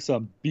must have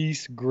some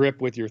beast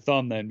grip with your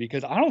thumb then,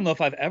 because I don't know if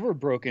I've ever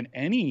broken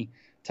any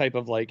type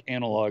of like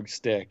analog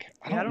stick.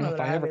 I don't know if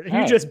I ever have.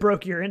 You just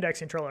broke your index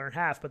controller in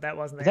half, but that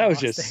wasn't the that was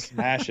just stick.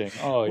 Smashing.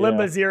 Oh yeah.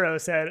 Limba Zero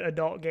said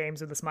adult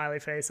games with a smiley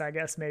face. I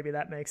guess maybe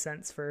that makes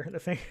sense for the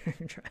finger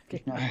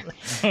tracking.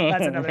 That's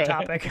another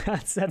topic.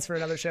 That's for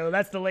another show.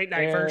 That's the late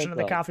night version of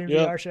the Coffee and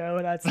VR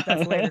show. That's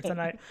later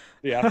tonight.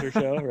 The after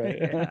show,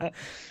 right?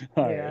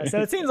 Yeah.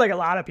 So it seems like a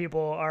lot of people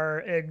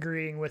are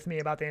agreeing with me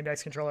about the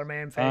index controller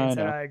main fans,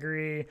 and I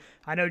agree.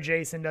 I know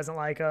Jason doesn't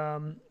like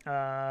them.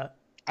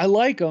 I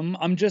like them.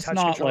 I'm just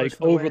not like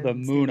over the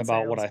moon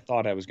about what I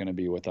thought I was going to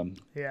be with them.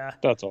 Yeah.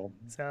 That's all.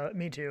 So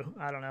me too.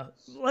 I don't know.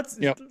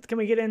 Can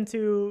we get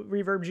into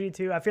Reverb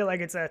G2? I feel like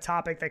it's a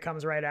topic that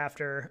comes right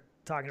after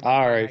talking about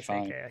all right,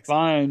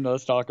 fine.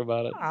 Let's talk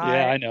about it.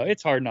 I know.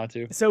 It's hard not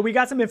to. So we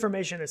got some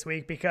information this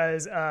week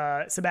because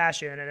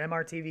Sebastian at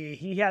MRTV,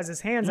 he has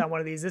his hands on one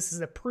of these. This is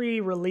a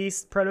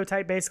pre-released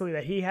prototype basically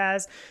that he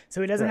has.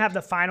 So he doesn't have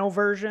the final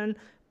version.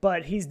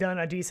 but he's done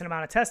a decent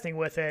amount of testing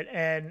with it.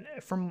 And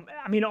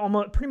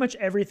almost pretty much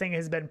everything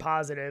has been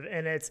positive.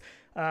 And it's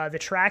the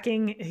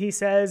tracking, he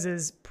says,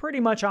 is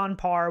pretty much on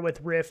par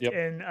with Rift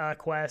and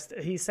Quest.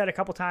 He said a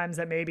couple times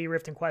that maybe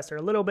Rift and Quest are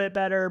a little bit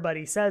better, but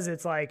he says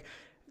it's like,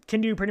 can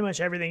do pretty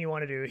much everything you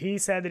want to do. He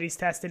said that he's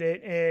tested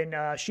it in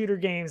shooter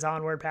games,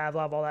 Onward,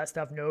 Pavlov, all that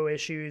stuff, no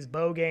issues.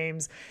 Bow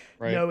games,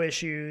 no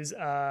issues.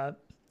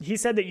 He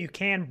said that you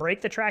can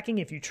break the tracking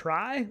if you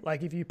try,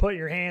 like if you put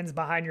your hands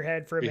behind your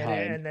head for a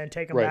minute and then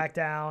take them back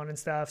down and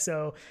stuff.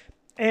 So,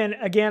 and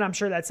again, I'm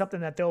sure that's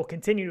something that they'll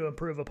continue to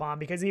improve upon,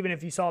 because even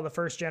if you saw the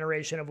first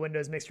generation of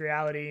Windows Mixed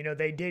Reality, you know,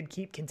 they did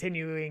keep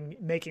continuing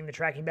making the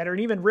tracking better. And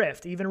even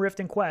Rift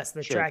and Quest,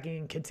 the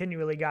tracking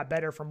continually got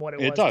better from what it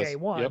was day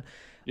one.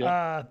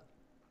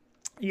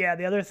 Yeah,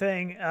 the other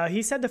thing,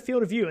 he said the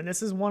field of view, and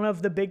this is one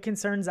of the big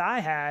concerns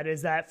I had,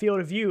 is that field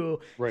of view,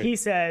 he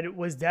said,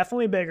 was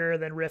definitely bigger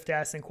than Rift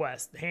S and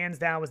Quest. Hands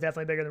down, was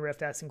definitely bigger than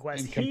Rift S and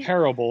Quest. And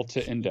comparable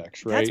to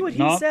Index, right? That's what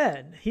he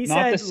said. He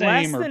said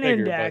less than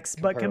Index,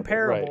 but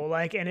comparable.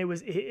 Like, and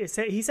he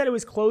said it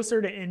was closer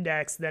to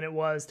Index than it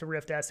was to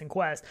Rift S and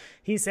Quest.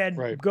 He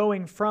said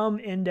going from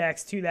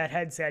Index to that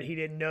headset, he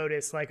didn't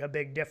notice like a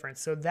big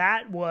difference. So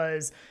that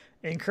was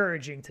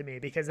encouraging to me,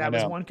 because that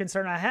was one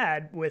concern I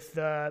had with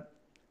the,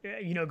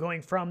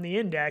 going from the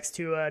Index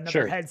to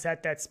another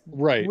headset that's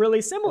really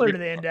similar to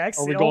the Index.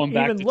 Are we going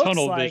back to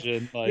tunnel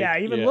vision?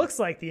 Looks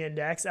like the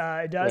Index.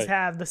 It does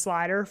have the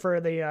slider for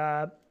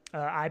the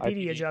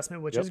IPD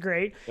adjustment, which is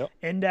great.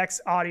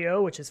 Index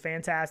audio, which is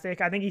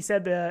fantastic. I think he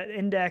said the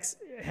Index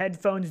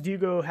headphones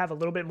do have a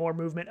little bit more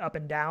movement up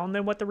and down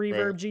than what the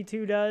Reverb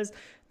G2 does.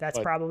 That's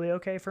probably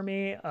okay for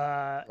me.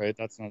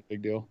 That's not a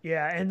big deal.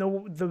 Yeah, and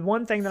the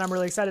one thing that I'm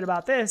really excited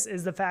about this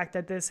is the fact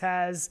that this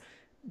has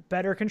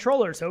better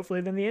controllers, hopefully,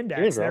 than the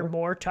Index. They're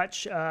more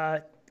touch.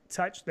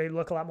 They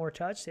look a lot more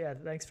touch. Yeah,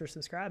 thanks for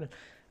subscribing.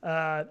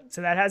 So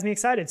that has me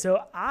excited.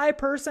 So I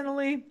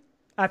pre-ordered.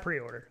 I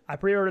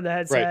pre-ordered the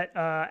headset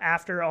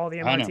after all the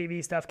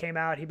MRTV stuff came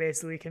out. He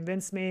basically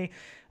convinced me.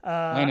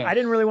 I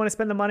didn't really want to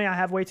spend the money. I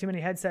have way too many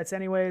headsets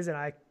anyways, and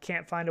I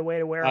can't find a way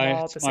to wear them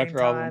all at the same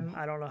time.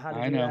 I don't know how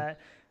to do that.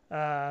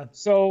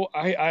 So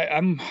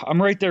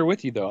I'm right there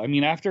with you, though. I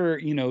mean,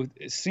 after,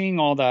 seeing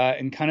all that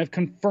and kind of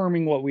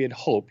confirming what we had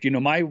hoped,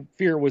 my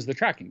fear was the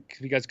tracking,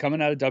 because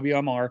coming out of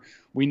WMR,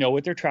 we know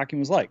what their tracking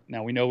was like.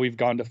 Now we know we've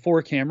gone to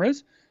 4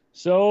 cameras,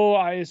 so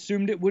I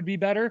assumed it would be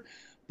better,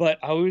 but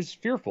I was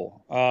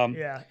fearful. And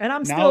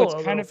I'm still now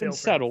it's kind of been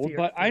settled,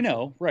 but I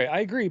know,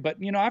 I agree.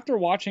 But, after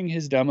watching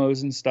his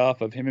demos and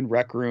stuff of him in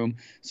Rec Room,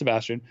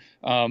 Sebastian,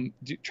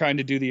 trying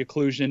to do the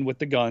occlusion with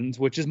the guns,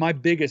 which is my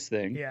biggest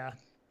thing. Yeah.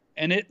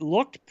 And it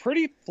looked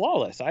pretty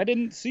flawless. I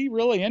didn't see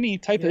really any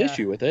type of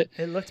issue with it.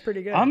 It looked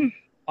pretty good.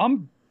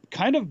 I'm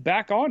kind of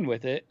back on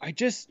with it. I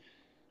just,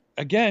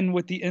 again,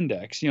 with the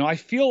Index, I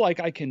feel like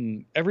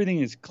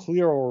everything is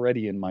clear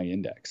already in my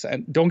Index.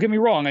 And don't get me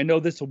wrong, I know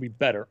this will be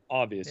better,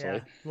 obviously. Yeah.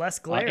 Less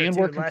glare, and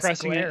we're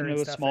compressing it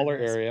into a smaller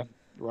area,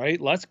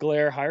 right? Less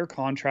glare, higher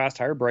contrast,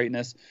 higher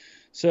brightness.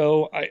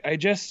 So I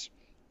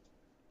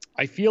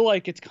feel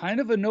like it's kind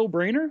of a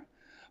no-brainer,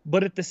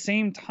 but at the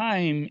same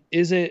time,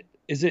 is it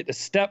a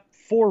step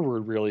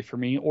forward really for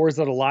me, or is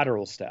it a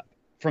lateral step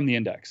from the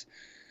Index?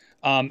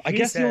 I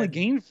guess the only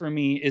gain for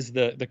me is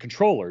the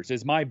controllers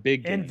is my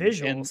big gain. And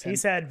visuals. He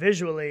said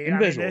visually.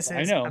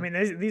 I know. I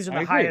mean, these are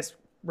the highest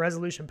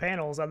resolution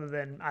panels, other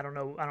than I don't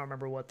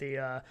remember what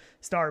the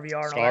Star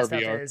VR and all that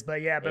stuff is,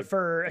 but but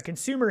for a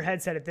consumer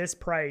headset at this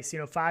price,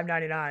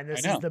 $599,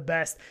 this is the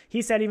best.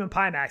 He said even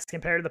Pimax,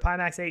 compared to the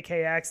Pimax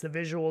 8KX, the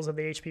visuals of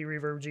the HP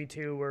Reverb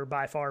G2 were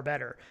by far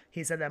better.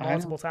 He said that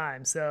multiple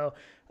times. So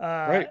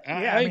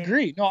I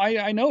agree. No,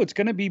 I know it's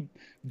going to be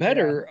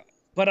better.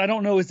 But I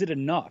don't know, is it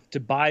enough to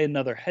buy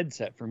another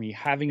headset for me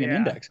having an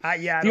Index?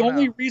 The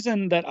only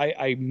reason that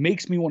I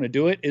makes me want to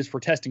do it is for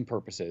testing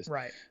purposes.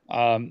 Right.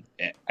 And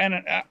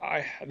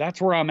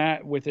that's where I'm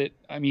at with it.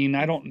 I mean,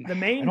 the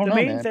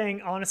main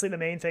thing, honestly, the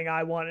main thing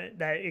I want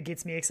that it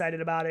gets me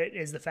excited about it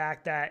is the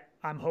fact that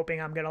I'm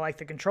hoping I'm going to like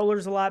the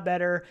controllers a lot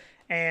better.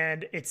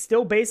 And it's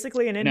still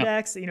basically an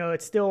Index.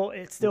 It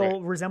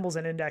still resembles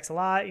an Index a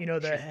lot.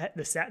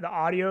 The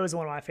audio is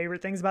one of my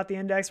favorite things about the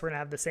Index. We're gonna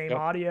have the same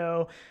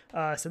audio,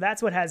 so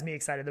that's what has me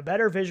excited. The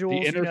better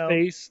visuals. The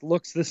interface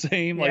looks the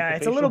same. Yeah,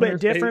 it's a little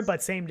bit different,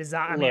 but same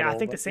design. I mean, I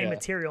think the same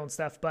material and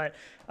stuff. But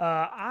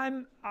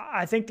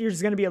I think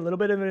there's going to be a little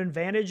bit of an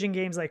advantage in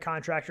games like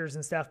Contractors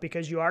and stuff,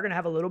 because you are going to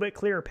have a little bit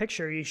clearer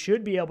picture. You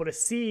should be able to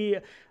see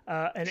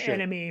an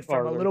enemy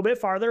from a little bit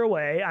farther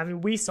away. I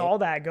mean, we saw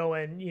that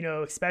going,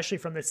 especially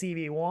from the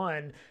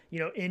CV1,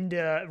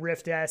 into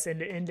Rift S,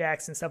 into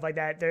Index and stuff like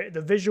that.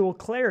 The visual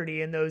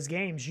clarity in those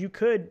games, you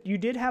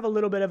did have a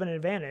little bit of an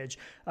advantage.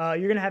 You're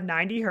going to have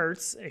 90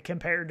 hertz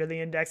compared to the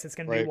Index. It's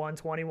going to be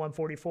 120,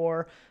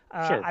 144.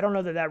 I don't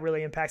know that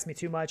really impacts me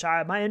too much.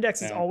 My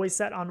Index is always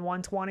set on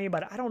 120,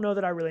 but I don't know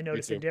that I really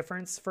notice a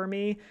difference for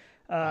me.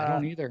 I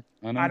don't either.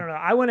 I don't know.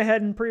 I went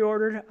ahead and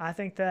pre-ordered. I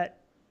think that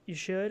You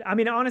should. I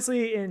mean,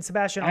 honestly, and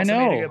Sebastian I also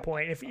made a know. good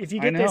point. If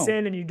you I get this know.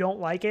 in and you don't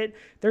like it,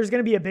 there's going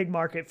to be a big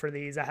market for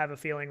these. I have a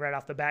feeling right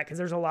off the bat because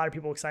there's a lot of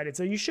people excited.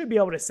 So you should be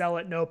able to sell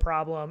it, no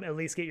problem. At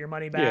least get your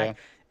money Yeah. back.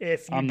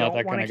 If you I'm not don't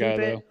that want kind to of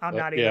keep guy it, though. I'm But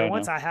not yeah, either. I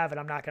Once know. I have it,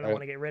 I'm not going to Right.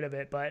 want to get rid of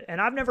it. And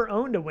I've never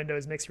owned a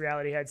Windows mixed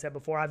reality headset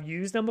before. I've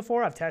used them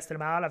before. I've tested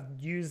them out. I've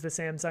used the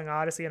Samsung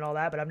Odyssey and all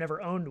that, but I've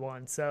never owned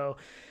one. So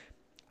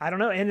I don't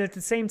know. And at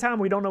the same time,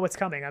 we don't know what's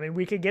coming. I mean,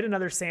 we could get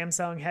another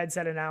Samsung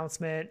headset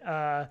announcement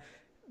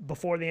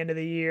before the end of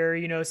the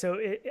year, so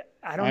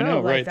I don't I know.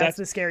 know, Like, right? that's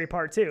the scary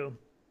part too.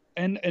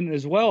 And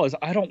as well as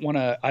I don't want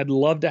to, I'd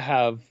love to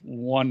have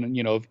one,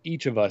 of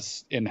each of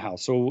us in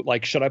house. So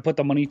like, should I put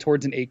the money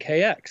towards an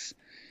 8KX,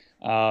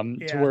 to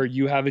Yeah. where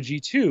you have a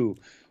G2,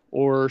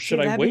 or See,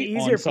 should I that'd be wait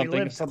easier on if we something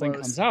if lived something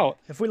close. comes out?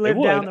 If we It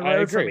lived down would. the I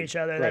road from agree. each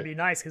other, that'd Right. be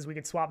nice because we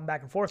could swap them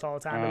back and forth all the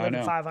time. But I living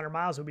know. 500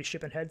 miles, we'd be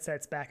shipping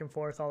headsets back and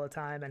forth all the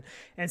time.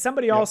 And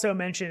somebody also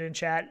mentioned in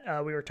chat,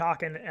 we were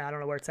talking, I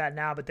don't know where it's at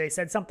now, but they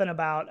said something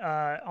about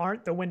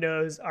aren't the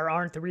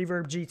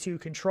Reverb G2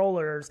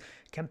 controllers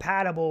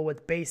compatible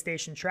with base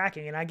station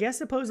tracking? And I guess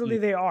supposedly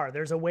they are.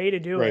 There's a way to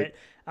do Right. it.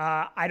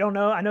 I don't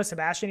know. I know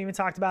Sebastian even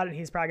talked about it, and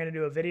he's probably going to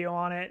do a video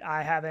on it.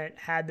 I haven't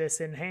had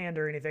this in hand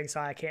or anything, so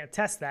I can't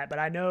test that. But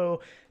I know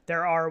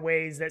there are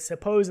ways that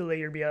supposedly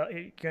you're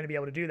going to be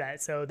able to do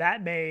that. So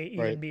that may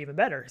even be even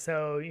better.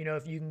 So,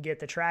 if you can get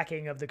the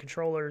tracking of the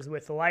controllers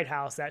with the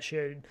Lighthouse, that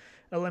should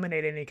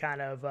eliminate any kind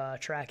of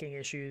tracking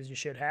issues you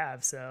should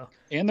have. So,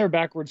 And they're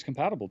backwards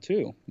compatible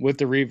too with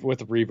the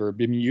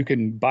Reverb. I mean, you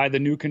can buy the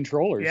new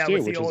controllers yeah, too,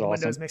 with which the is old awesome.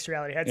 Windows mixed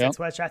reality headsets,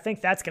 which I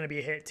think that's going to be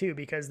a hit too,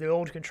 because the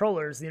old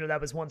controllers, that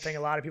was one thing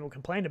a lot of people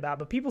complained about,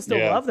 but people still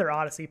love their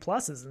Odyssey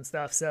Pluses and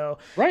stuff. So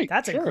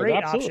that's a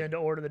great option to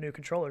order the new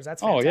controllers.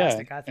 That's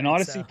fantastic. I think, an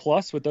Odyssey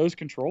Plus with those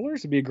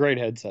controllers would be a great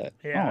headset.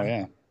 Yeah. Oh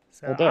yeah.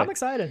 So I'm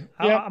excited.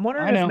 Yeah, I'm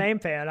wondering I know.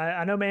 if MameFan,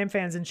 I know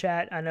MameFan's in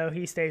chat. I know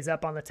he stays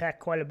up on the tech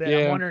quite a bit. Yeah.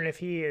 I'm wondering if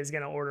he is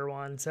going to order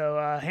one.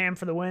 So Ham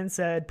for the Win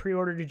said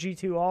pre-order to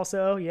G2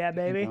 also. Yeah,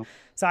 baby.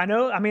 So I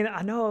know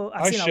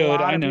I've seen a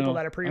lot of people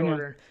that are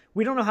pre-ordering.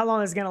 We don't know how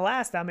long it's going to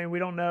last. I mean, we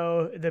don't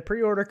know. The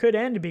pre-order could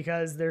end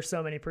because there's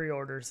so many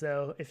pre-orders.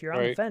 So if you're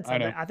on the fence,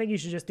 I think you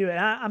should just do it.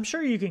 I'm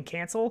sure you can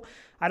cancel.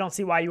 I don't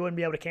see why you wouldn't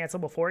be able to cancel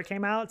before it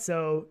came out.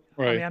 So,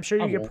 I mean, I'm sure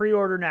you can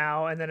pre-order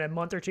now, and then a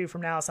month or two from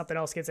now, something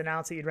else gets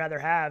announced that you'd rather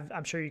have.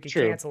 I'm sure you can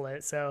cancel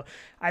it. So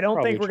I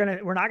don't think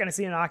we're not going to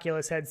see an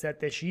Oculus headset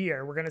this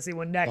year. We're going to see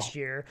one next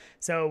year.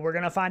 So we're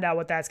going to find out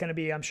what that's going to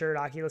be, I'm sure,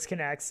 at Oculus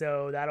Connect.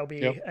 So that'll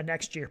be a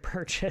next year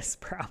purchase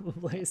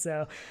probably.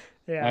 So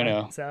yeah, I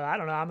know. So I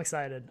don't know. I'm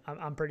excited.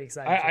 I'm pretty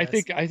excited. I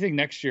think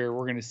next year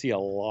we're going to see a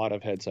lot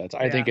of headsets.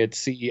 I think at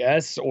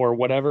CES or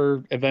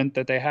whatever event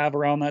that they have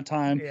around that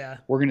time,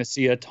 we're going to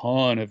see a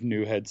ton of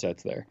new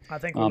headsets there. I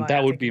think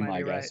that would be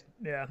my guess.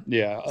 Right.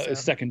 Yeah,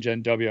 second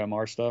gen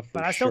WMR stuff.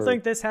 But I still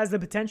think this has the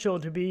potential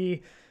to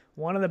be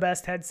one of the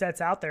best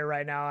headsets out there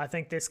right now. I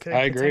think this could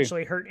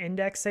potentially hurt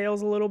index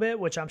sales a little bit,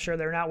 which I'm sure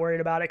they're not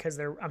worried about it because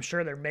I'm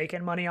sure they're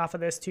making money off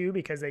of this too,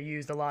 because they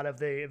used a lot of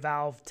the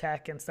Valve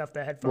tech and stuff,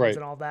 the headphones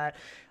and all that.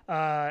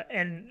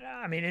 And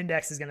I mean,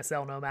 index is going to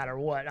sell no matter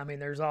what. I mean,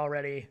 there's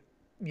already,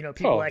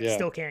 people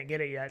still can't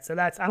get it yet. So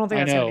I don't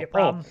think that's going to be a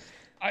problem.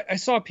 I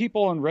saw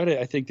people on Reddit,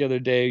 I think the other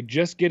day,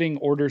 just getting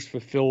orders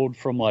fulfilled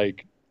from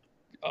like,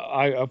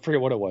 I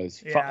forget what it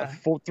was.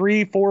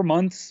 3, 4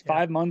 months,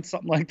 5 months,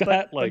 something like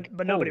that.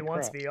 But nobody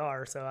wants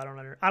VR, so I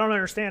don't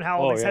understand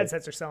how all these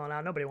headsets are selling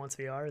out. Nobody wants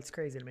VR. It's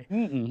crazy to me.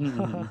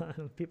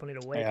 People need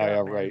to wake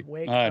up. Man.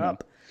 Wake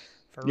up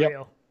for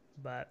real.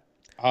 But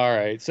all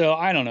right, so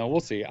I don't know. We'll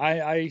see.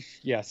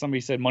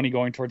 Somebody said money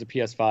going towards a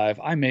PS5.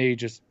 I may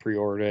just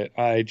pre-order it.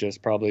 I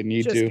just probably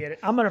need to get it.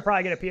 I'm gonna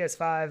probably get a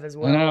PS5 as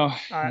well.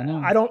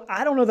 I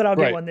don't know that I'll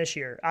get one this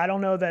year. I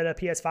don't know that a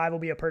PS5 will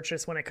be a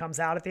purchase when it comes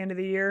out at the end of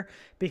the year,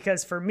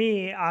 because for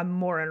me, I'm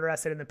more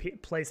interested in the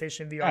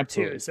PlayStation VR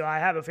 2. So I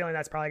have a feeling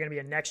that's probably gonna be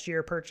a next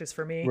year purchase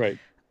for me. Right.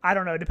 I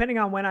don't know. Depending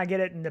on when I get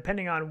it and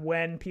depending on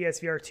when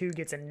PSVR 2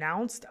 gets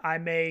announced, I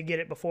may get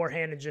it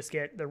beforehand and just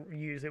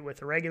use it with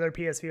the regular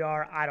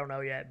PSVR. I don't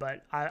know yet,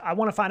 but I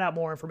want to find out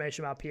more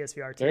information about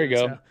PSVR 2. There you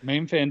go. So.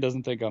 MameFan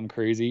doesn't think I'm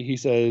crazy. He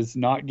says,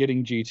 not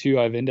getting G2.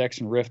 I have Index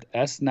and Rift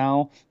S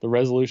now. The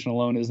resolution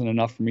alone isn't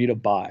enough for me to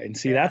buy. And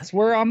see, that's right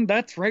where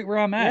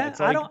I'm at. Yeah, it's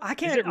like, I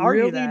can't is it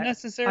argue really that.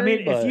 necessary? I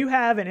mean, if you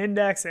have an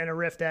Index and a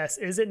Rift S,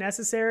 is it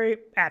necessary?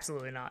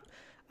 Absolutely not.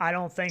 I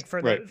don't think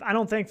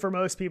for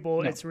most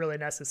people it's really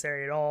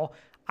necessary at all.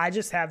 I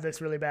just have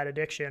this really bad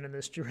addiction and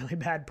this really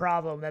bad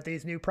problem that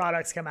these new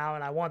products come out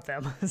and I want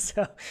them.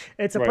 So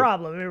it's a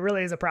problem. It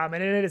really is a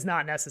problem, and it is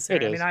not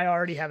necessary. I mean, I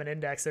already have an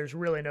Index. There's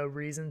really no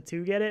reason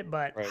to get it,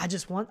 but I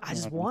just want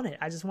it.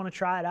 I just want to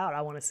try it out.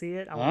 I want to see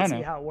it. I want to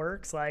see how it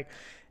works.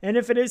 And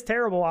if it is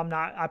terrible,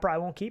 I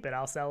probably won't keep it.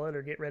 I'll sell it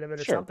or get rid of it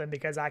or something,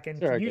 because I can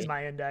use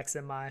my Index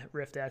and my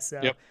Rift S.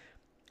 So yeah,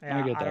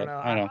 I don't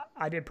know.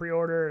 I did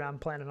pre-order, and I'm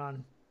planning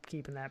on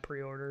keeping that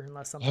pre-order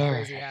unless something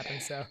crazy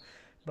happens. So,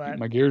 but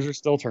my gears are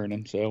still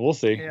turning, so we'll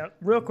see. Yeah,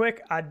 real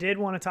quick, I did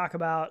want to talk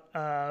about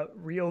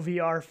Real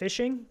VR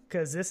fishing,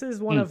 because this is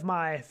one of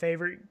my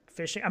favorite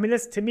fishing. I mean,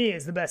 this to me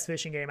is the best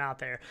fishing game out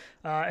there.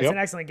 It's an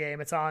excellent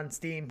game. It's on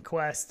Steam,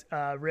 Quest,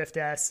 Rift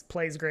S,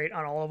 plays great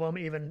on all of them,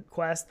 even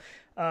Quest.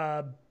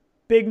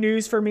 Big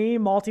news for me,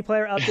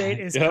 multiplayer update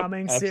is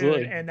coming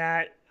soon, and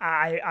that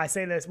I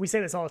say this, we say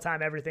this all the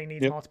time, everything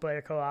needs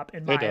multiplayer co-op,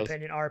 in my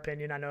opinion, our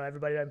opinion. I know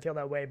everybody doesn't feel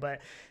that way,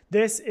 but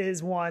this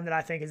is one that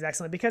I think is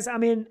excellent because, I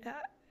mean,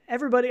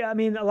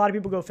 a lot of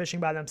people go fishing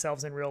by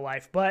themselves in real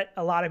life, but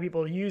a lot of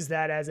people use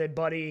that as a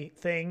buddy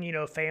thing,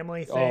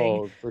 family thing.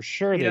 Oh, for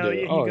sure they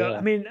do. I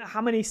mean,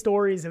 how many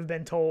stories have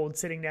been told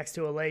sitting next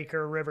to a lake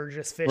or a river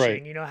just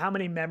fishing? Right. How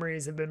many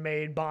memories have been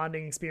made,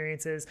 bonding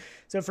experiences.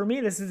 So for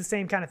me, this is the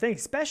same kind of thing,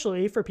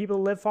 especially for people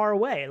who live far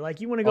away. Like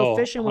you want to go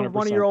fishing 100%. With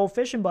one of your old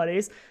fishing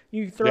buddies,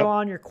 you throw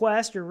on your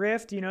Quest, your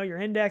Rift, your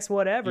Index,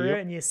 whatever,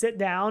 and you sit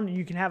down and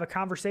you can have a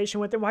conversation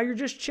with them while you're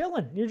just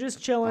chilling. You're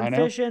just chilling,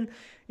 fishing,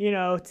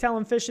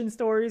 telling fishing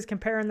stories,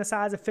 comparing the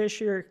size of fish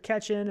you're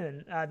catching,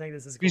 and I think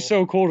this is cool. It'd be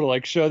so cool to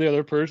like show the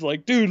other person,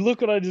 like, dude, look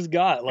what I just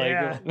got.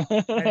 Like,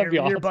 and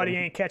your buddy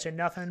ain't catching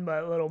nothing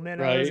but little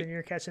minnows, and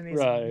you're catching these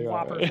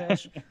whopper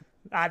fish.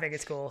 I think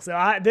it's cool.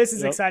 So this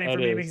is exciting for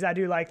me because I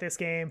do like this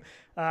game.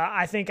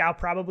 I think I'll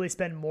probably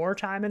spend more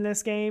time in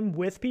this game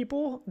with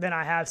people than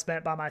I have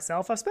spent by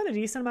myself. I've spent a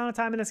decent amount of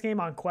time in this game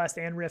on Quest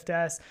and Rift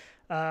S,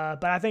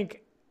 but I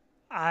think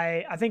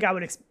I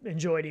would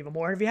enjoy it even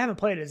more. And if you haven't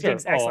played it, this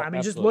game's excellent. I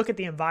mean, just look at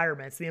the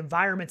environments. The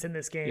environments in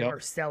this game are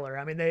stellar.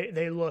 I mean,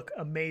 they look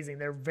amazing.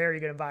 They're very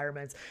good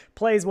environments.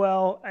 Plays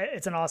well.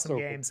 It's an awesome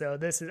game.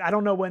 Cool. So I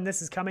don't know when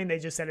this is coming. They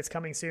just said it's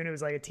coming soon. It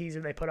was like a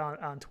teaser they put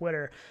on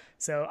Twitter.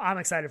 So I'm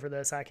excited for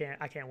this. I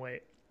can't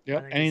wait.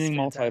 Yep. Anything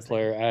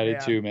multiplayer added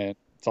too, man.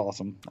 It's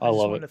awesome. I love it. I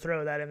just wanted to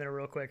throw that in there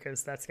real quick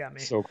because that's got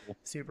me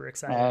super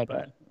excited.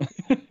 But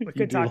we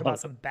could talk about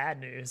some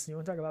bad news. You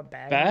want to talk about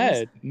bad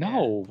news?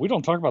 No, we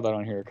don't talk about that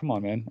on here. Come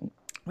on, man.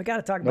 We got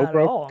to talk about it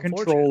all.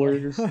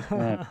 Controllers.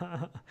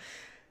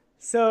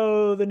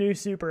 So the new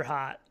Super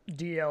Hot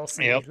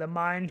DLC, the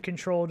Mind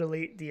Control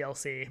Delete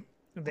DLC.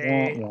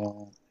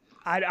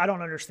 I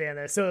don't understand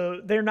this.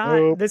 So they're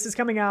not. This is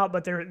coming out,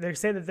 but they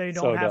say that they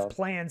don't have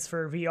plans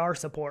for VR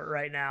support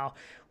right now,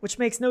 which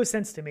makes no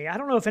sense to me. I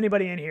don't know if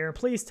anybody in here.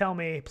 Please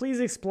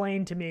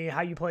explain to me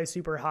how you play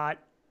Super Hot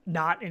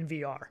not in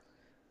VR.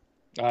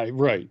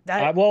 Right.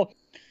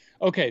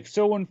 Okay.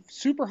 So when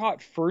Super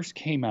Hot first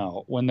came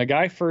out, when the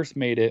guy first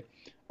made it,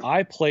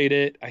 I played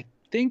it. I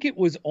think it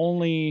was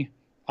only,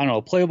 I don't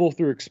know, playable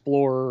through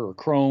Explorer or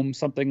Chrome,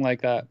 something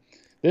like that.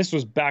 This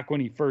was back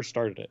when he first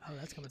started it. Oh,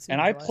 that's coming soon.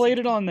 And I played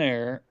it on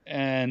there,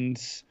 and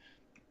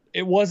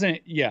it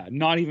wasn't,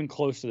 not even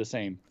close to the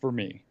same for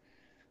me.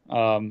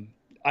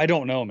 I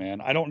don't know,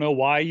 man. I don't know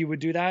why you would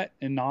do that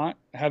and not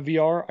have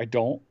VR. I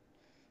don't.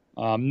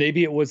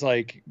 Maybe it was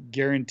like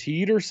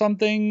guaranteed or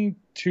something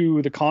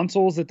to the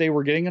consoles that they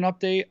were getting an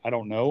update. I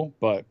don't know,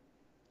 but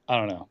I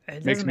don't know.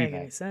 It doesn't make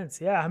any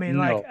sense. Yeah, I mean,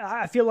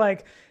 I feel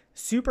like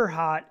Super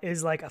Hot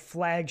is like a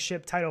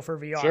flagship title for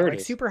VR. Sure,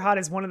 like Super Hot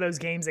is one of those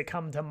games that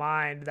come to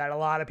mind that a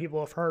lot of people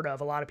have heard of,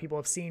 a lot of people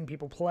have seen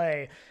people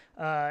play.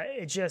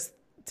 It just,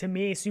 to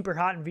me, Super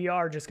Hot and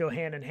VR just go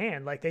hand in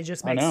hand. Like they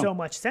just make so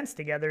much sense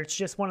together. It's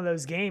just one of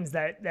those games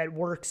that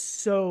works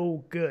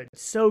so good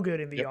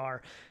in VR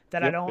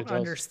that I don't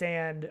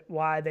understand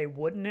why they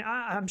wouldn't.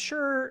 I'm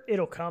sure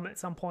it'll come at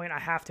some point. I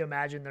have to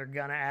imagine they're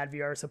gonna add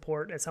VR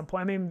support at some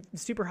point. I mean,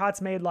 Super Hot's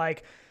made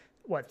like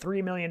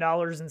 $3 million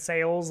in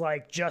sales,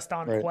 like just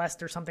on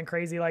Quest or something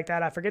crazy like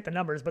that. I forget the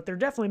numbers, but they're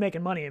definitely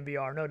making money in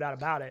VR, no doubt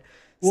about it.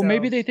 Well,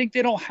 maybe they think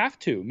they don't have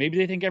to. Maybe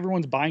they think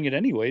everyone's buying it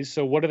anyways.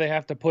 So what do they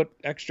have to put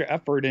extra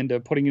effort into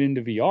putting it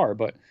into VR?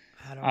 But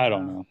I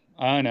don't know.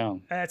 I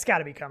know. It's got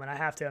to be coming. I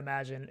have to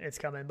imagine it's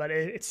coming. But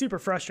it's super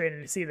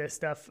frustrating to see this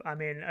stuff. I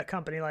mean, a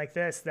company like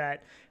this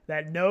that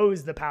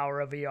knows the power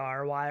of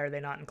VR, why are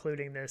they not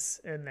including this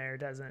in there?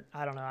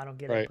 I don't know. I don't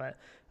get it. But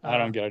I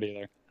don't get it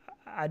either.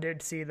 I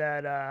did see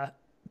that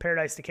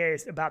Paradise Decay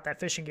about that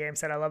fishing game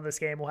said, I love this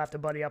game. We'll have to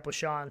buddy up with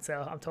Sean.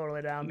 So I'm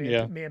totally down.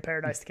 Me and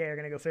Paradise Decay are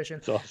going to go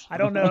fishing. I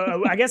don't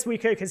know. I guess we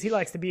could, because he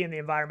likes to be in the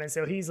environment.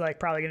 So he's like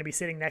probably going to be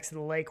sitting next to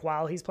the lake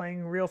while he's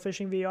playing real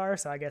fishing VR.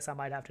 So I guess I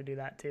might have to do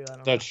that too. I don't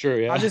know. That's true.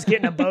 Yeah. I'll just get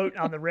in a boat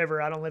on the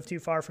river. I don't live too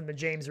far from the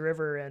James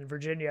River in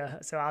Virginia.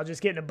 So I'll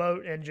just get in a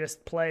boat and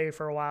just play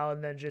for a while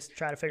and then just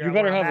try to figure out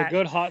where I'm at. You better have a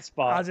good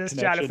hotspot. I'll just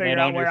try to figure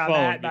out where I'm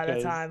at by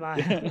the time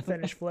I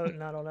finish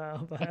floating. I don't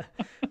know. But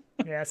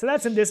yeah, so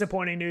that's some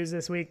disappointing news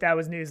this week. That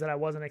was news that I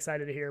wasn't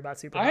excited to hear about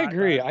Super Hot. I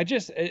agree.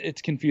 It's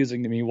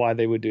confusing to me why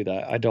they would do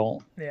that. I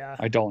don't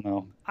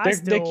know.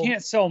 They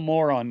can't sell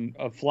more on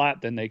a flat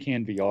than they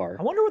can VR.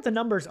 I wonder what the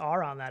numbers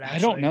are on that, actually. I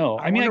don't know.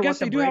 I mean, I guess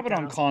they do have it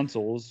on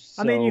consoles.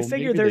 So I mean, you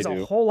figure there's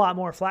a whole lot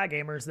more flat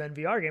gamers than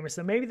VR gamers,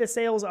 so maybe the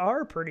sales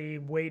are pretty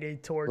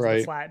weighted towards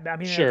the flat. I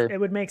mean, it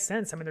would make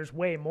sense. I mean, there's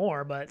way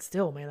more, but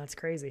still, man, that's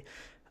crazy.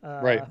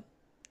 Right.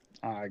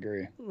 I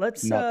agree.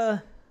 Let's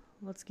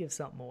give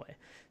something away.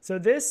 So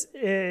this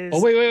is...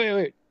 Oh,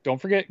 wait. don't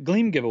forget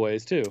Gleam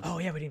giveaways too. Oh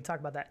yeah, we didn't even talk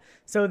about that.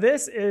 So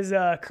this is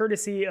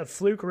courtesy of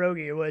Fluke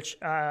Rogi, which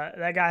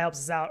that guy helps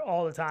us out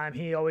all the time.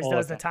 He always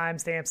does the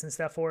timestamps and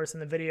stuff for us in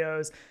the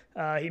videos.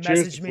 He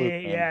messaged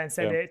me, and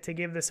said to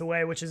give this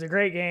away, which is a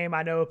great game.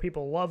 I know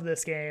people love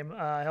this game.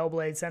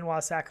 Hellblade: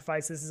 Senua's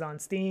Sacrifice. This is on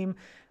Steam.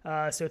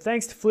 So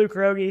thanks to Fluke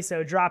Rogi.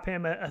 So drop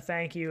him a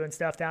thank you and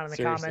stuff down in the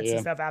comments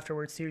and stuff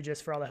afterwards too,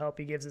 just for all the help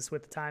he gives us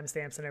with the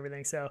timestamps and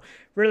everything. So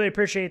really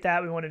appreciate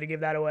that. We wanted to give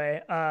that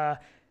away.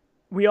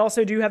 We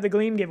also do have the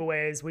Gleam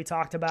giveaways we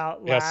talked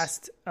about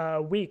last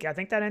week. I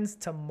think that ends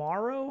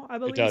tomorrow, I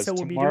believe. It does. So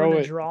we'll tomorrow be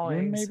doing the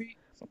drawings. Maybe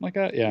something like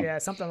that. Yeah. Yeah,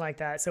 something like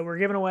that. So we're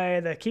giving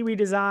away the Kiwi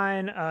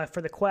design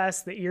for the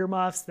Quest, the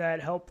earmuffs that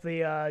help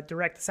the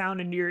direct the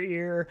sound into your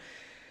ear,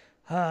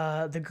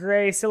 the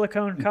gray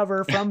silicone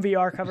cover from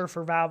VR cover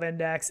for Valve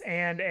Index,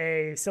 and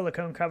a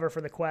silicone cover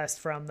for the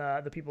Quest from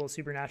the people of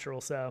Supernatural.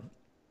 So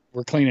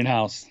we're cleaning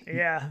house.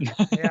 Yeah.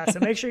 So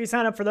make sure you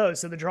sign up for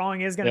those. So the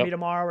drawing is going to be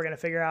tomorrow. We're going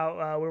to figure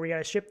out where we got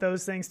to ship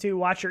those things to.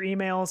 Watch your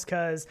emails,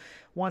 because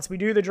once we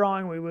do the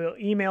drawing, we will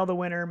email the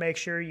winner. Make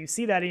sure you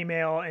see that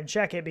email and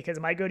check it, because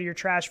it might go to your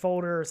trash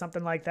folder or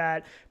something like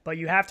that. But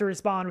you have to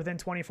respond within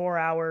 24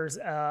 hours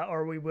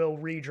or we will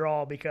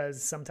redraw,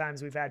 because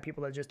sometimes we've had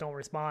people that just don't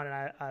respond,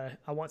 and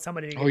I want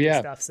somebody to get this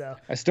stuff. So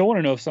I still want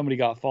to know if somebody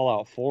got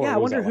Fallout 4. Yeah, I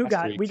wonder who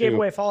got. We gave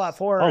away Fallout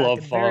 4 at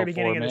the very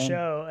beginning of the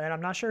show, and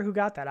I'm not sure who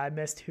got that. I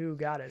missed who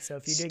got it. So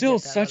if you did still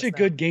get that, such a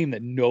good game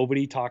that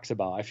nobody talks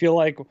about. I feel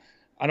like,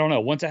 I don't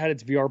know, once it had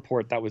its VR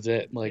port, that was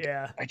it. Like,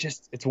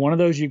 it's one of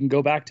those you can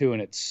go back to,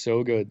 and it's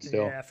so good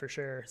still. Yeah, for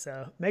sure.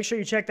 So make sure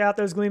you check out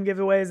those Gleam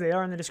giveaways. They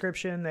are in the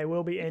description. They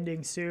will be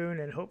ending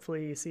soon, and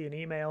hopefully you see an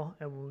email,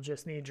 and we'll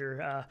just need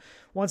your,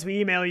 once we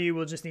email you,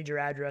 we'll just need your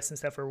address and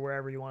stuff, or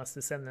wherever you want us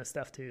to send this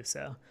stuff to.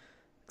 So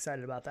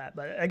excited about that.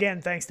 But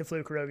again, thanks to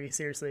Fluke Rogi.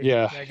 Seriously.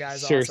 Yeah, that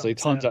guy's seriously,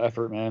 awesome. tons of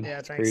effort, man. Yeah,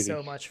 it's thanks crazy.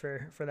 so much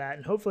for that.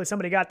 And hopefully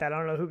somebody got that. I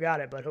don't know who got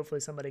it, but hopefully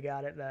somebody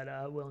got it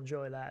that will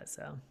enjoy that.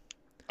 So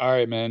all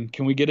right, man.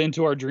 Can we get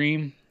into our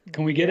dream?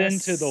 Can we get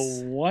into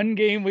the one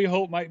game we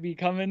hope might be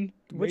coming?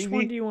 Which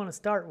one do you want to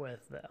start with,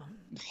 though?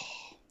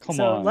 Come on.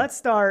 So let's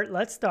start.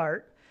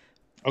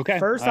 Okay.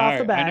 First off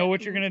the bat. I know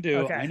what you're going to do.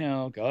 Okay. I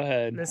know. Go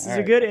ahead. This is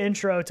a good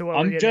intro to what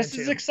we're getting into. I'm just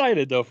as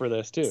excited, though, for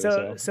this, too.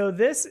 So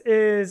this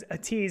is a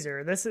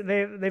teaser.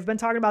 They've been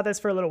talking about this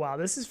for a little while.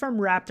 This is from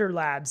Raptor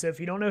Labs. So if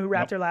you don't know who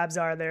Raptor Labs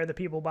are, they're the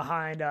people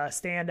behind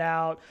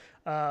Standout.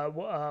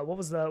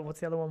 What's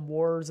the other one?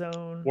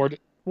 Warzone?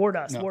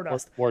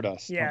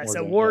 Wardust. Yeah,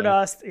 so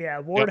Wardust.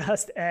 Yeah,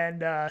 Wardust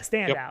and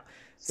Standout.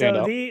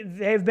 So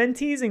they've been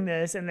teasing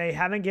this, and they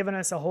haven't given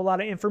us a whole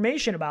lot of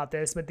information about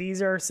this, but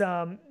these are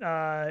some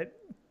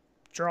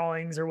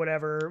drawings or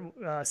whatever,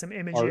 some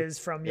images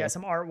from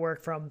some artwork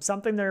from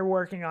something they're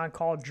working on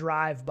called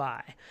Drive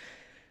By.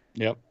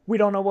 Yep. We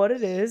don't know what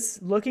it is.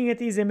 Looking at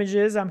these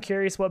images, I'm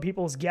curious what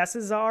people's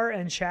guesses are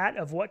in chat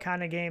of what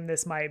kind of game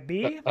this might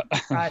be.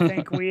 I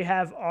think we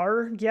have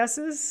our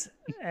guesses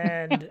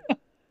and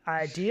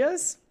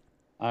ideas.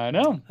 I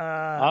know.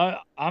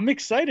 I'm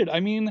excited.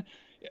 I mean,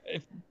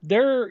 if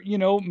their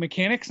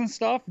mechanics and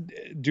stuff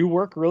do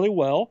work really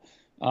well.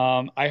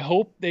 I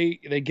hope they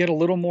get a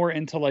little more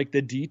into like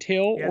the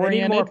detail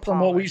oriented from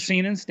what we've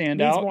seen in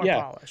Standout. More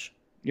polish.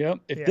 Yep.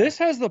 If this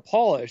has the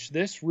polish,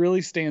 this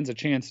really stands a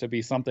chance to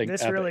be something.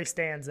 This epic. Really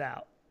stands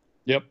out.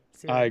 Yep.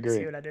 I agree.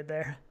 See what I did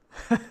there?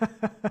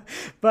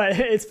 But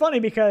it's funny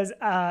because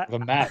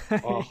the map.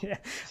 Oh,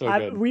 so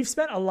good. We've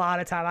spent a lot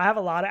of time. I have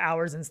a lot of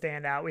hours in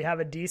Standout. We have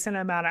a decent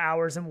amount of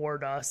hours in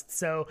Wardust.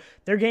 So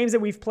they're games that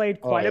we've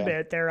played quite a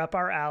bit. They're up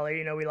our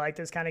alley. We like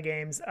those kind of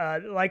games.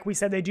 Like we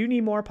said, they do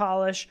need more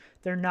polish.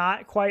 They're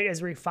not quite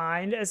as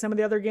refined as some of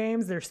the other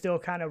games. They're still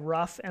kind of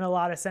rough in a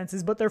lot of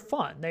senses, but they're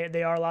fun.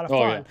 They are a lot of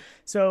fun.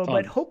 So,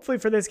 but hopefully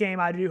for this game,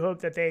 I do hope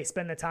that they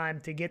spend the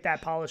time to get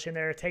that polish in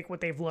there, take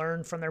what they've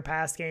learned from their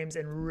past games,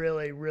 and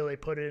really, really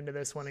put it into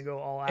this one and go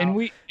all out. And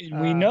we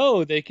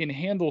know they can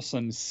handle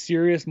some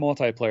serious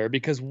multiplayer,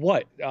 because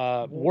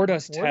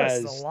Wardust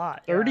has a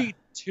lot,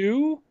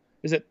 32.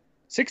 Is it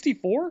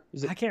 64?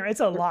 Is it? I can't.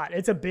 It's a lot.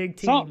 It's a big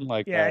team. Something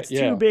like that. It's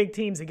two big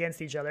teams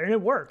against each other, and it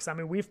works. I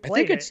mean, we've played.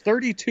 I think it's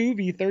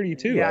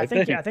 32v32. Yeah, I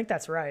think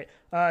that's right.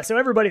 So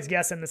everybody's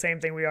guessing the same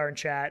thing we are in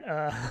chat.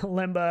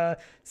 Limba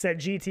said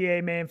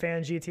GTA, main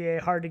fan,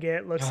 GTA, hard to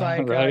get. Looks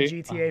like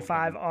GTA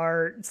 5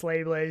 art,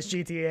 Slay Blaze,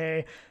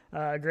 GTA.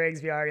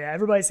 Greg's VR,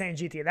 everybody's saying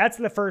GTA. That's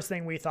the first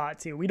thing we thought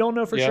too. We don't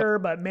know for sure,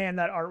 but man,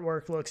 that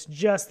artwork looks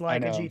just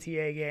like a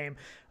GTA game.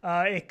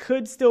 It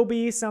could still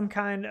be some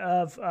kind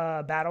of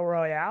battle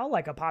royale,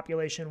 like a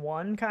Population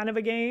 1 kind of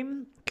a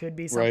game. Could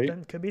be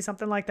something. Could be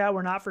something like that.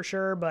 We're not for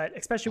sure, but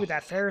especially with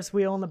that Ferris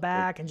wheel in the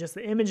back and just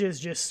the images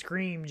just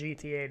scream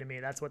GTA to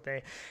me. That's what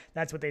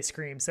they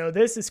scream. So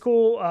this is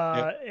cool.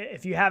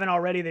 If you haven't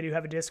already, they do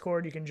have a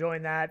Discord. You can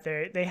join that.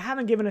 They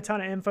haven't given a ton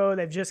of info.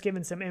 They've just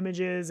given some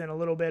images and a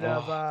little bit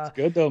of it's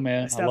good though,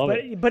 man. stuff. I love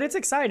it. But it's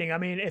exciting. I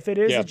mean, if it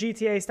is a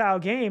GTA style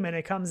game and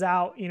it comes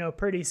out,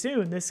 pretty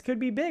soon, this could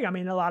be big. I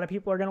mean, a lot of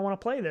people are going to want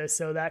to play this,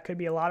 so that could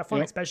be a lot of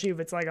fun, especially if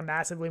it's like a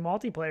massively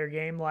multiplayer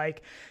game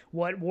like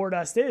what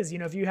Wardust is. You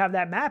know, if you have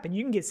that map and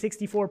you can get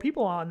 64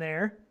 people on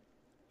there,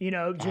 you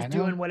know, just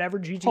doing whatever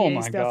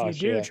GTA stuff you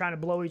do, trying to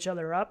blow each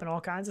other up and all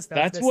kinds of stuff.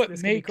 That's what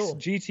makes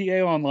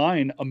GTA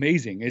Online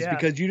amazing, is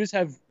because you just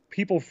have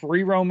people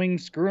free roaming,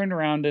 screwing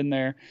around in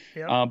there.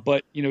 Yep.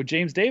 But, you know,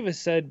 James Davis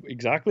said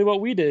exactly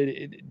what we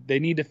did. They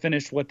need to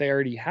finish what they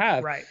already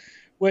have, right?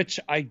 Which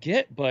I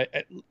get, but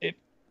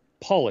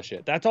polish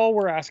it. That's all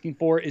we're asking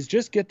for, is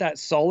just get that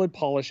solid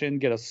polish in,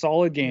 get a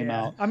solid game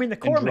out. I mean, the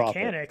core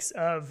mechanics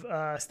of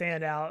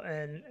Standout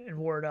and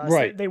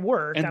Wardust, they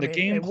work. And the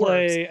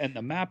gameplay and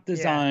the map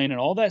design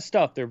and all that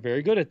stuff, they're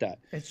very good at that.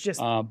 It's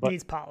just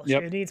needs polish.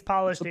 Yep. It needs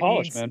polish.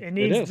 It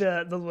needs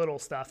the little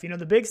stuff. You know,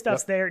 the big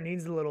stuff's there. It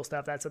needs the little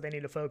stuff. That's what they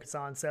need to focus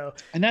on. So,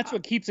 and that's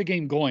what keeps a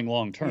game going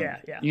long term.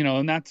 You know,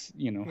 and that's,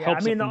 you know,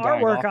 helps. I mean, the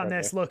artwork on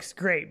this looks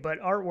great, but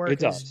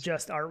artwork is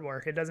just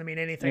artwork. It doesn't mean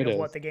anything of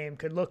what the game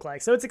could look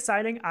like. So it's exciting.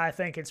 I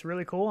think it's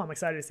really cool. I'm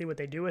excited to see what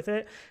they do with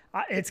it.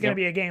 It's going to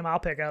be a game I'll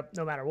pick up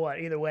no matter what.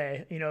 Either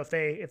way, you know, if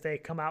they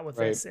come out with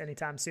this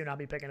anytime soon, I'll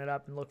be picking it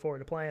up and look forward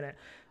to playing it.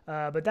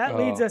 But that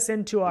leads us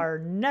into our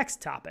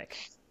next topic.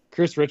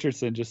 Chris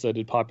Richardson just said,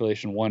 "Did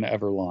Population 1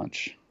 ever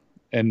launch?"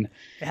 And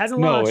it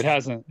hasn't launched. No, it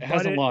hasn't. It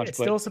hasn't launched. It's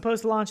still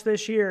supposed to launch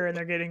this year, and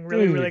they're getting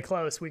really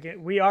close.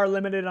 We are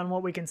limited on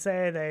what we can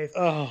say.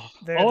 All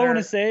I want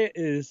to say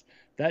is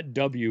that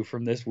W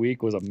from this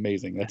week was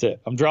amazing. That's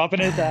it. I'm dropping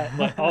it.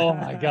 Oh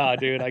my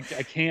God, dude. I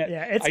can't.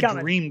 Yeah, it's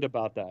coming. Dreamed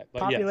about that. But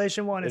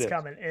Population 1 is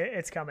coming.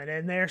 It's coming.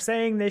 And they're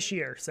saying this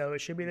year. So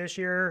it should be this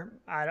year.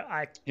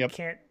 I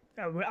can't.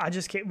 I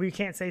just can't. We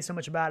can't say so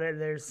much about it.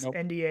 There's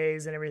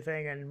NDAs and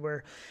everything, and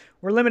we're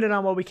limited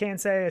on what we can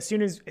say. As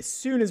soon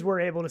as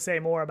we're able to say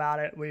more about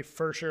it, we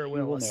for sure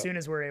will. As soon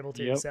as we're able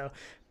to. So,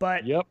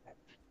 but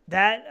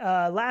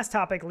that last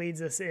topic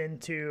leads us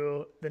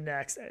into the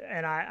next,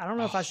 and I don't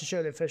know if I should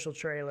show the official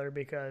trailer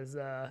because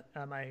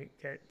I might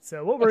get.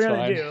 So what we're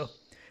gonna do,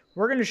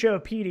 we're gonna show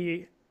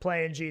Petey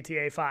playing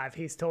GTA 5.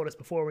 He's told us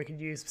before we could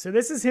use. So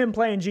this is him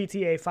playing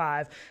GTA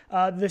 5.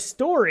 The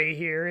story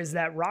here is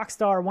that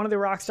Rockstar, one of the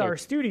Rockstar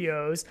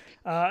studios,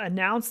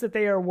 announced that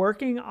they are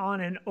working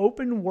on an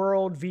open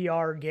world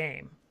VR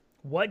game.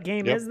 What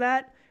game is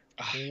that?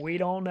 We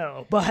don't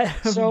know, but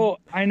so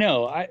I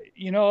know I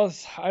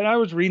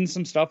was reading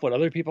some stuff what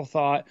other people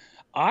thought.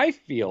 I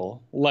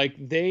feel like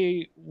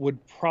they would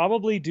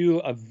probably do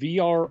a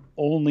VR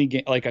only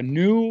game, like a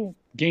new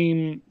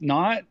game,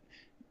 not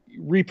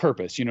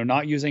repurposed, you know,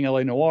 not using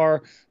LA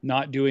Noire,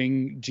 not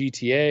doing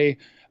GTA.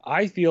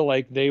 I feel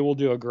like they will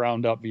do a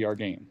ground up VR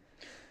game.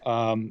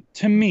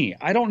 To me,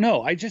 I don't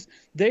know.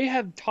 They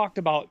have talked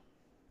about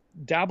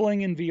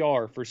dabbling in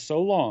VR for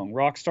so long,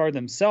 Rockstar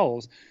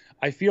themselves.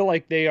 I feel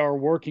like they are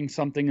working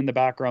something in the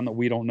background that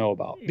we don't know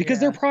about,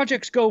 because their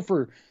projects go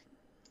for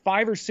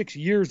 5 or 6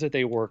 years that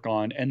they work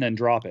on and then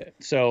drop it.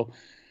 So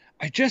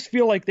I just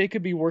feel like they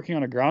could be working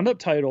on a ground up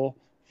title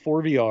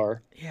for VR.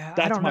 Yeah,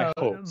 that's I don't know.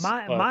 Hopes,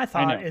 my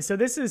thought is,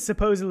 this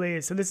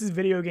is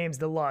Video Games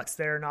Deluxe.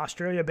 They're an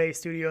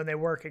Australia-based studio, and they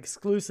work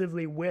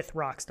exclusively with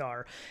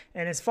Rockstar.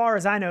 And as far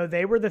as I know,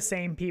 they were the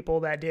same people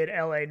that did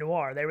LA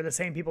Noire. They were the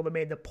same people that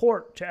made the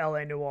port to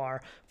LA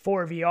Noire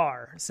for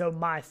VR. So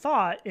my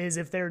thought is,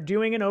 if they're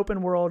doing an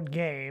open world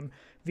game,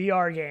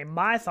 VR game,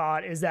 my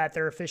thought is that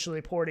they're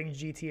officially porting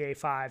GTA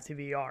 5 to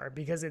VR,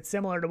 because it's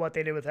similar to what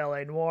they did with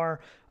LA Noire.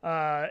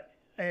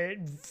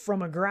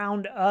 From a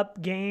ground up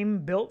game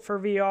built for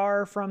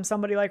VR from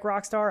somebody like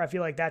Rockstar, I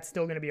feel like that's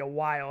still going to be a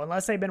while.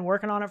 Unless they've been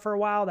working on it for a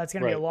while, that's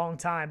going to be a long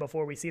time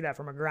before we see that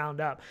from a ground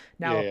up.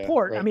 Now, a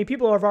port, I mean,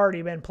 people have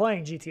already been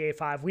playing GTA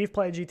 5. We've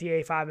played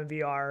GTA 5 in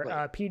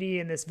VR. PD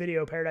in this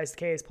video, Paradise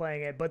Decay, is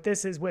playing it, but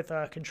this is with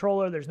a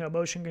controller. There's no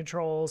motion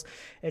controls.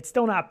 It's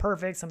still not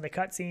perfect. Some of the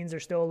cutscenes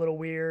are still a little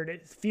weird.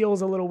 It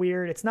feels a little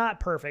weird. It's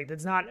not perfect.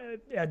 It's not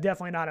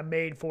definitely not a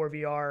made for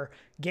VR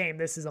game.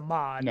 This is a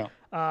mod.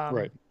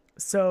 No,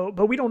 So,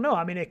 but we don't know.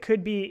 I mean, it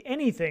could be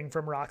anything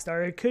from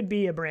Rockstar. It could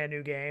be a brand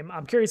new game.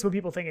 I'm curious what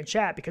people think in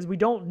chat, because we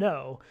don't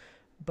know.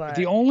 But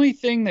the only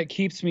thing that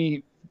keeps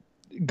me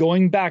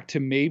going back to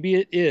maybe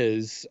it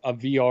is a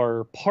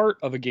VR part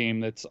of a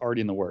game that's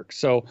already in the works.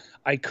 So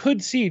I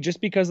could see,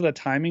 just because of the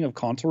timing of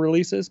console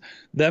releases,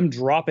 them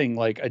dropping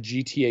like a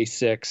GTA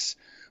 6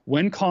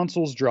 when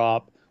consoles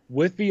drop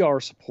with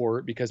VR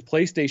support, because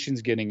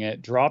PlayStation's getting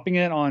it, dropping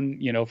it on,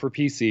 for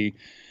PC.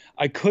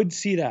 I could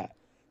see that.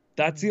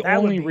 That's the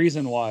only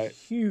reason why.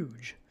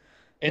 Huge.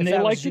 And they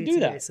like to do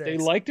that. 6. They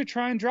like to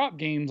try and drop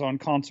games on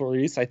console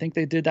release. I think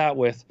they did that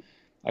with,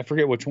 I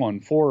forget which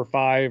one, 4 or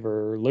 5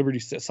 or Liberty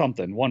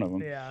something, one of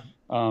them. Yeah.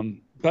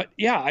 But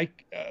yeah,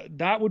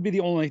 that would be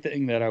the only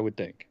thing that I would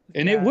think.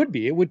 And it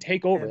would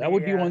take over. That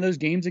would be one of those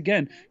games,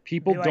 again,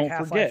 people like don't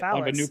Half-Life forget Alyx,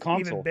 on a new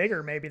console. Even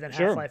bigger maybe than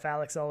Half-Life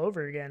Alyx all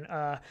over again.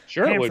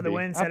 Sure, it would for the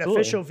win said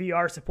official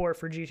VR support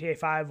for GTA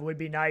 5 would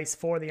be nice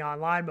for the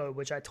online mode,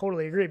 which I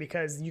totally agree,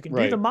 because you can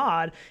do the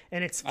mod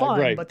and it's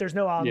fun, but there's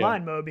no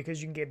online mode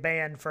because you can get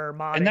banned for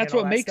modding. And that's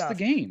what makes stuff.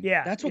 the game.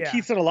 Yeah, that's what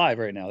keeps it alive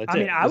right now. That's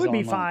I would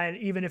be fine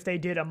even if they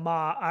did a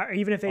mod, or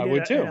even if they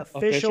did an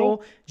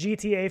official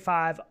GTA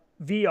 5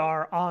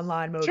 VR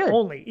online mode Sure.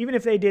 only. Even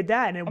if they did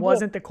that and it Well,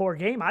 wasn't the core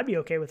game, I'd be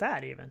okay with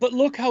that even. but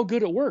look how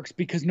good it works,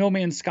 because No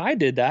Man's Sky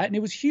did that and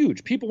it was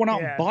huge. People went out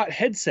and Yeah. bought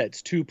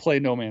headsets to play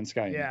No Man's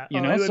Sky. Yeah. You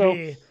Oh, know, it would so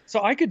be-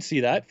 so I could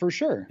see that for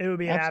sure. It would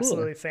be an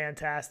Absolutely. absolutely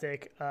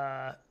fantastic,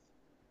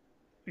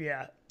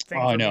 thing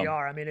Oh, I for know.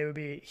 VR. I mean, it would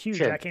be huge.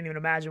 Sure. I can't even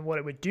imagine what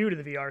it would do to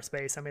the VR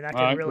space. I mean, that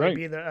could really Right.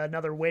 be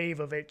another wave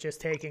of it just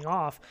taking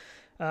off.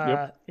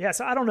 Yep. Yeah,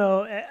 so I don't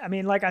know. I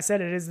mean, like I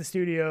said, it is the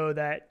studio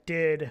that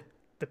did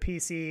the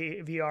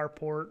PC VR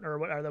port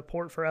or the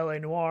port for LA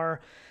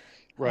Noire.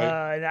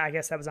 Right. And I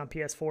guess that was on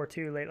PS4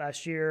 too, late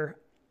last year.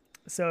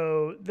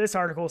 So this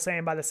article is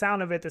saying, by the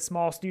sound of it, the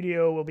small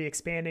studio will be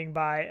expanding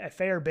by a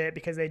fair bit,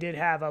 because they did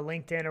have a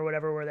LinkedIn or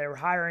whatever where they were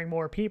hiring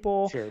more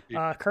people. Sure.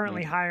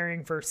 Currently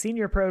hiring for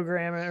senior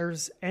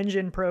programmers,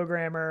 engine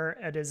programmer,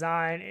 a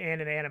design,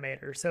 and an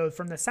animator. So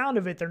from the sound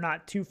of it, they're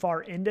not too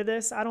far into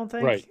this, I don't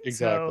think. Right, So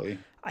exactly.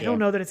 I don't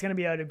know that it's going to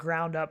be a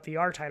ground up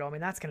VR title. I mean,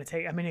 that's going to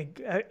take, I mean,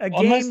 a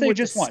game Unless they with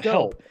just the want scope.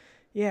 help.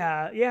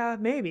 Yeah,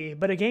 maybe.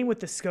 But a game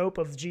with the scope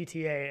of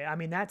GTA, I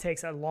mean, that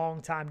takes a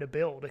long time to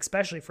build,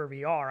 especially for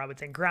VR, I would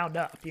think, ground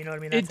up. You know what I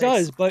mean? It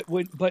does, but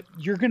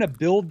you're gonna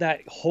build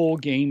that whole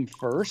game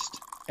first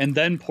and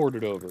then port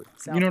it over.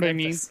 South You know what I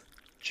mean? Memphis.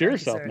 Cheers, Thank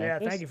you, South sir. Yeah,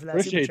 Memphis. thank you for that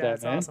Appreciate super chat.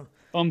 that, man. That's awesome.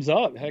 Thumbs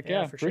up. Heck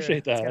yeah, for sure.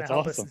 appreciate that. It's gonna That's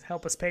help awesome.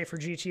 help us pay for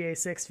GTA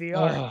 6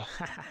 VR.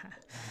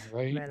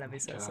 Right? Man, that'd be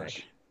so Gosh.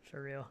 sick.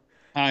 For real.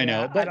 I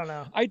know, Yeah, but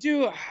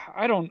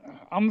I don't know.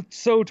 I'm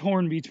so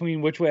torn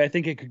between which way I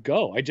think it could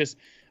go.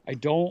 I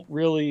don't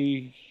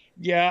really.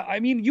 Yeah, I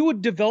mean, you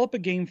would develop a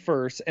game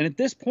first, and at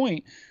this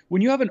point,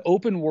 when you have an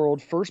open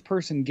world first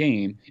person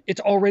game, it's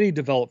already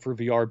developed for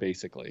VR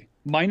basically,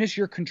 minus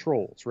your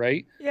controls,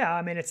 right? Yeah,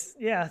 I mean, it's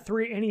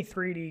any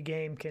 3D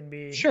game can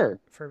be Sure.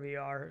 for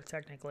VR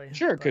technically.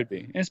 Sure, it could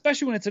be, and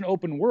especially when it's an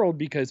open world,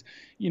 because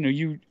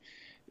you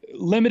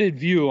limited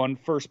view on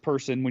first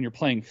person when you're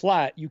playing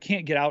flat, you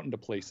can't get out into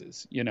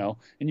places, and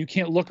you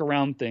can't look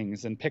around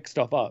things and pick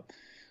stuff up.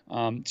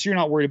 So you're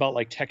not worried about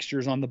like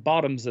textures on the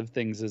bottoms of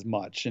things as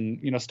much,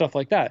 and stuff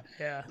like that.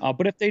 Yeah.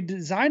 But if they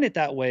design it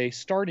that way,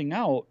 starting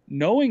out,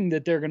 knowing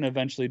that they're going to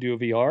eventually do a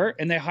VR,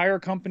 and they hire a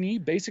company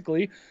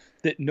basically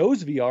that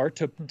knows VR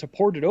to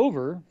port it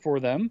over for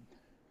them,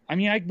 I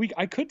mean,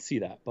 I could see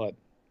that, but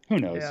who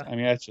knows? Yeah. I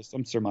mean,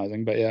 I'm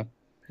surmising, but yeah.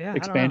 Yeah,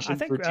 Expansion I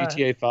think, for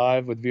GTA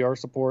 5 with VR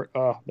support.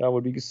 Oh, that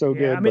would be so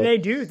good. Yeah, I mean,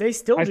 but they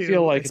still do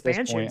feel like at this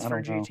expansions point, I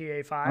for don't know.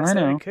 GTA 5, I so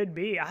know. it could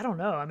be. I don't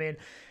know.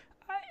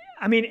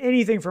 I mean,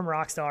 anything from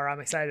Rockstar,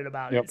 I'm excited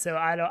about Yep. it. So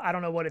I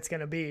don't know what it's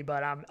going to be,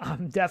 but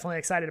I'm definitely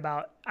excited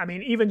about. I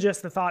mean, even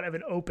just the thought of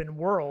an open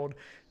world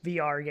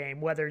VR game,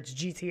 whether it's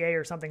GTA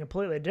or something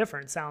completely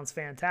different, sounds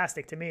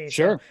fantastic to me.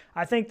 Sure. So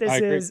I think this I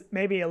agree. is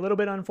maybe a little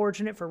bit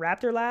unfortunate for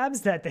Raptor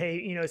Labs that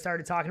they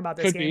started talking about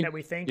this Could game be. that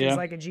we think Yeah. is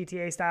like a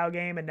GTA style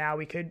game, and now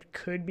we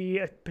could be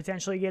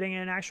potentially getting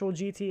an actual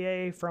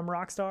GTA from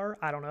Rockstar.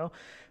 I don't know.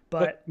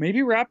 But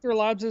maybe Raptor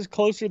Labs is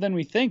closer than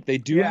we think. They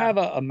do Yeah. have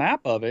a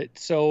map of it,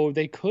 so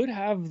they could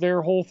have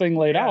their whole thing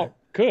laid Yeah. out.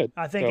 Could.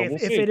 I think So if, we'll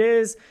if see. it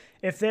is,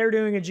 if they're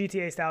doing a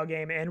GTA style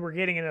game and we're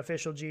getting an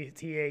official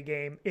GTA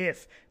game,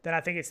 then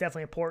I think it's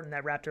definitely important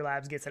that Raptor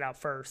Labs gets it out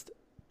first.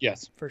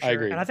 Yes, For sure. I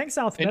agree. And I think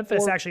South And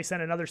Memphis for- actually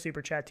sent another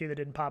super chat too that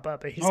didn't pop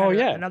up. He Oh, sent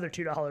yeah. another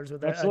 $2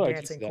 with a Absolutely, I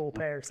dancing see that cool now.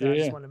 pair. So Yeah, I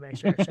just yeah. wanted to make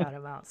sure to shout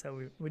him out.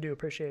 So we do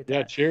appreciate that.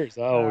 Yeah, cheers.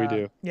 Oh, we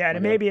do. Yeah, and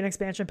it Okay. may be an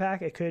expansion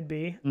pack. It could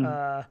be.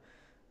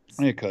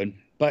 It could,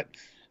 but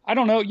I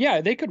don't know.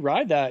 Yeah, they could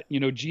ride that,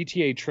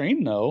 GTA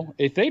train though.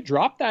 If they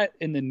drop that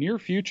in the near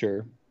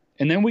future,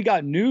 and then we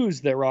got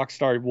news that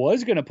Rockstar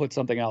was going to put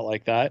something out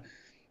like that,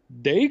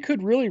 they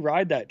could really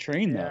ride that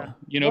train Yeah.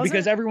 though. Because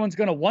Wasn't- everyone's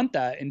going to want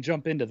that and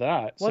jump into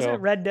that. Wasn't so, it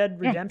Red Dead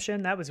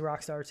Redemption? That was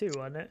Rockstar too,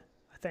 wasn't it?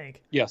 I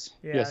think. Yes.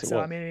 Yeah, Yes, it so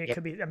was. I mean, it Yep.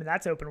 could be. I mean,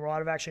 that's open world.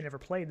 I've actually never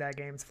played that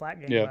game. It's a flat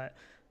game, Yeah.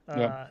 but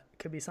Yeah. it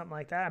could be something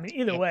like that. I mean,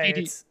 either Yeah, way,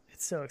 PD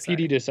it's so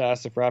exciting. PD just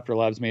asked if Raptor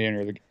Labs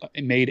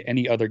made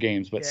any other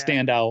games, but Yeah.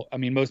 Standout. I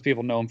mean, most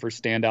people know them for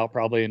Standout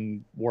probably,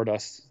 and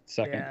Wardust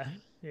second. Yeah,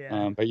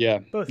 yeah. But yeah,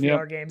 Both Yep.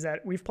 VR games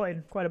that we've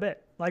played quite a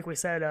bit. Like we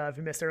said, if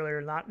you missed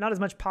earlier, not as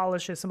much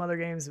polish as some other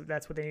games.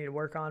 That's what they need to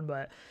work on,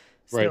 but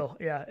still,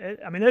 yeah.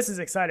 I mean, this is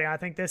exciting. I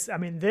think this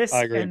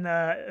I agree. and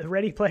the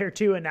Ready Player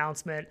 2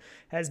 announcement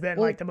has been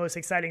like the most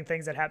exciting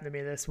things that happened to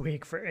me this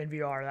week in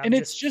VR. I'm And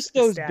it's just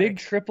those ecstatic. big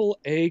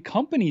AAA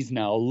companies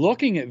now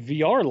looking at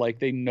VR like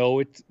they know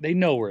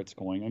where it's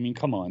going. I mean,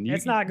 come on.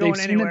 It's not they've going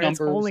seen the anywhere. It's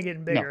numbers. only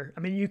getting No. bigger.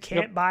 I mean, you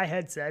can't buy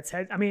headsets.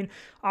 I mean,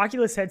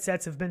 Oculus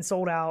headsets have been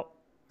sold out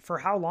for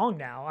how long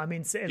now? I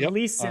mean, at Yep,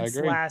 least I since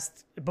agree.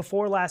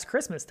 before last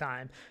Christmas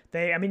time.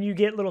 I mean, you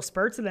get little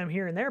spurts of them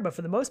here and there, but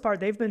for the most part,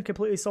 they've been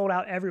completely sold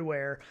out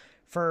everywhere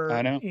for,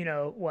 I know.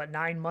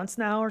 9 months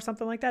now or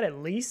something like that, at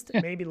least,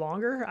 maybe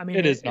longer. I mean,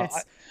 It is not.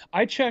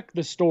 I check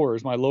the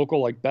stores, my local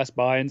like Best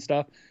Buy and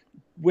stuff.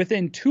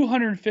 Within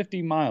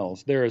 250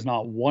 miles, there is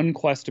not one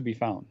Quest to be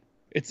found.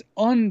 It's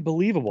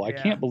unbelievable. I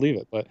Yeah. can't believe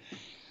it, but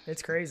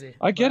It's crazy.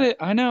 I get it.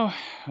 I know.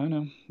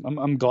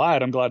 I'm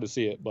glad. I'm glad to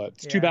see it, but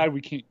it's too Yeah. bad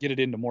we can't get it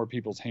into more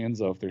people's hands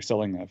though if they're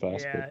selling that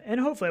fast. Yeah, But and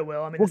hopefully it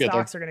will. I mean, we'll the get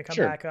there. stocks are going to come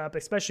Sure. back up,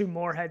 especially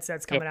more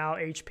headsets coming out.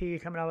 HP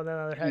coming out with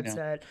another I know.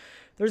 headset.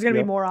 There's going to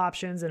be Yep. more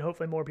options, and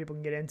hopefully more people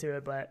can get into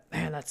it. But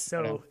man, that's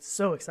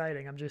so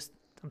exciting. I'm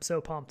so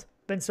pumped.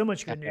 Been so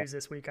much good news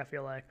this week. I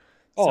feel like.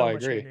 Oh, So I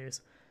much agree. good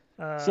news.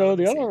 So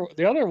let's see.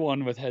 the other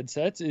one with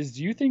headsets is,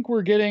 do you think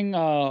we're getting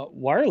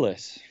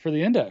wireless for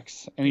the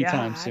Index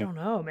anytime Yeah, I soon? don't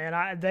know,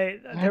 man. There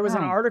I was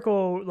an know.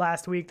 article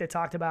last week that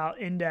talked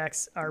about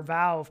Index or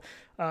Valve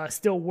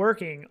still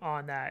working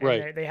on that,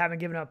 Right. and they haven't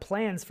given up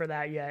plans for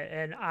that yet.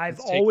 And I've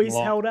It's taking always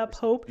long held for up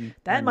hope something.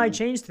 that might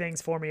change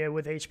things for me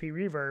with HP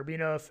Reverb. You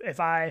know, if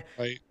I,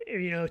 Right.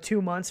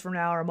 2 months from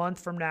now or a month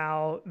from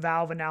now,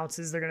 Valve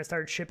announces they're going to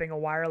start shipping a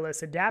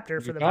wireless adapter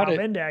for You the got Valve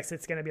it. Index,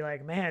 it's going to be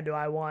like, man, do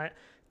I want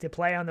to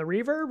play on the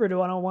Reverb or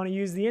do I want to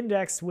use the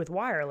Index with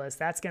wireless?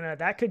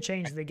 That could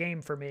change the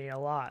game for me a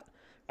lot.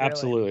 Really.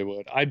 Absolutely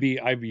would. I'd be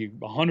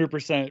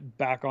 100%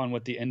 back on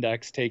with the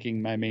Index taking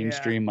my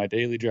mainstream, my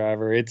daily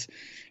driver. If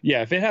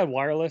it had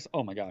wireless,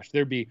 oh my gosh,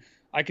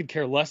 I could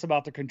care less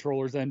about the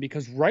controllers then,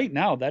 because right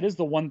now that is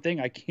the one thing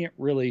I can't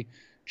really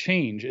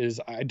change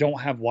is I don't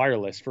have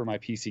wireless for my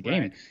PC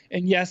gaming. Right.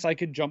 And yes, I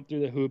could jump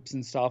through the hoops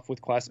and stuff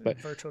with Quest, but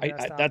Virtual I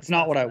desktop that's and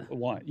not what I stuff,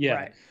 want. Yeah.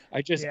 Right.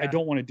 I Yeah.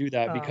 don't want to do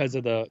that because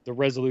of the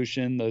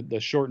resolution, the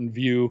shortened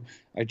view.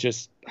 I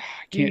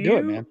can't do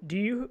it, man. Do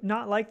you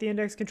not like the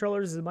Index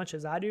controllers as much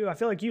as I do? I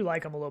feel like you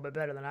like them a little bit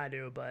better than I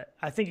do, but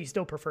I think you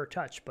still prefer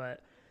touch.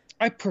 But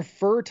I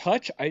prefer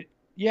touch. I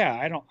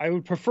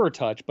would prefer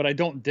touch, but I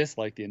don't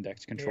dislike the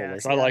Index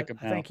controllers. I like them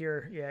I now. think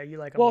you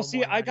like them. Well, a little see,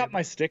 more than I do, got my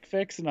but- stick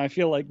fix, and I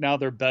feel like now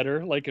they're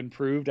better, like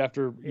improved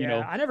after,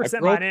 I never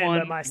sent broke mine in, one,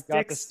 but my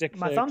got the sticks, stick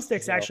my fix,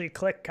 thumbsticks so actually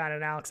click kind of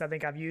now because I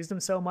think I've used them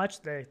so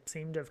much they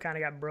seem to have kind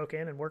of gotten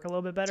broken and work a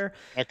little bit better.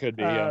 that could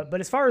be, yeah. But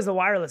as far as the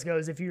wireless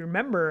goes, if you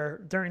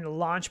remember during the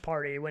launch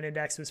party when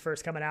Index was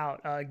first coming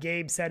out,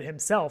 Gabe said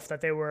himself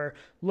that they were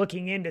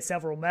looking into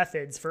several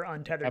methods for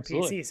untethered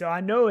Absolutely. PC. So I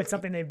know it's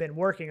something they've been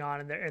working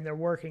on and they're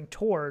working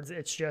towards.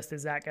 It's just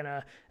is that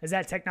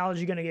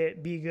technology going to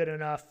be good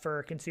enough for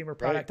a consumer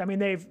product? Right. I mean,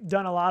 they've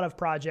done a lot of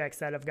projects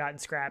that have gotten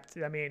scrapped.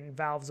 I mean,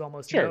 Valve's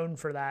almost Sure. known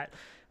for that.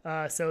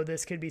 So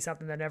this could be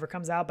something that never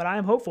comes out, but I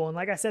am hopeful. And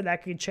like I said,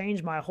 that could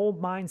change my whole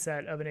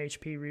mindset of an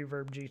HP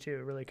Reverb G2. It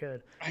really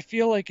could. I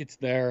feel like it's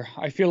there.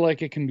 I feel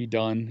like it can be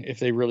done if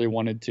they really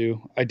wanted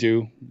to. I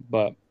do,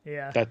 but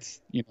Yeah.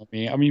 that's,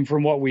 me. I mean,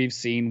 from what we've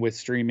seen with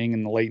streaming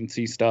and the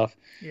latency stuff,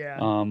 Yeah.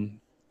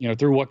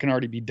 through what can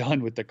already be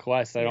done with the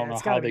Quest, I don't know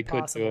it's how gotta they be could do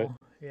it possible.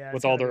 Yeah, it's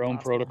with all gotta their be own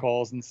possible.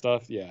 protocols and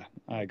stuff. Yeah,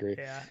 I agree.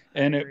 Yeah.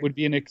 And it would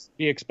be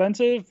be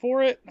expensive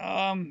for it.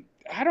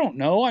 I don't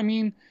know. I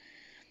mean,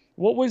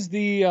 what was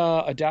the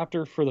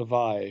adapter for the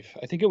Vive?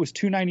 I think it was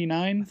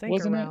 $299, I think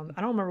wasn't around, it?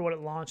 I don't remember what it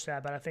launched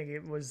at, but I think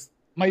it was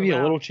Might be a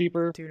around little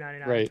cheaper.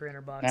 $299, Right.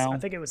 $300. Now, I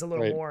think it was a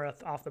little right. more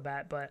off the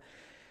bat, but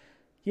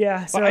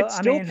yeah. So But I'd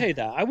still I mean, pay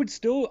that. I would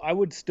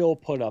still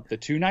put up the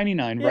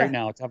 $299 Yeah. right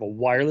now to have a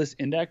wireless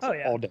Index Oh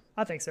yeah, all day.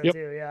 I think so Yep.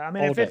 too. Yeah, I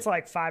mean, All if day. it's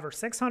like 500 or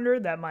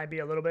 600, that might be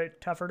a little bit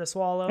tougher to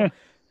swallow.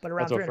 But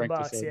around That's what $300, Frank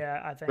just said.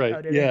 yeah, I think. Right,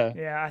 Oh, did yeah.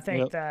 he? Yeah, I think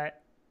Yep.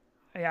 that.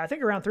 Yeah, I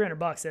think around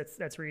 $300,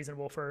 that's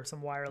reasonable for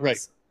some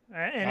wireless.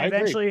 And I agree.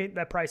 eventually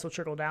that price will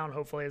trickle down,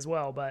 hopefully as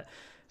well. But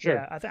Sure.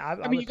 yeah, I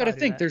I mean, you got to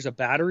think there's a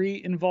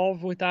battery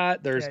involved with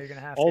that. There's you're gonna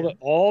have all to.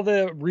 all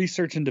the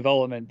research and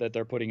development that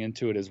they're putting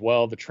into it as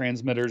well. The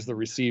transmitters, the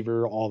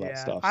receiver, all that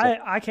stuff. So,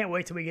 I can't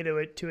wait till we get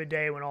to a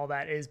day when all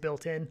that is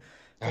built in,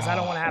 because I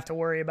don't want to have to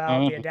worry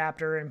about the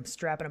adapter and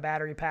strapping a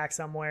battery pack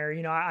somewhere.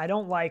 I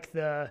don't like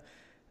the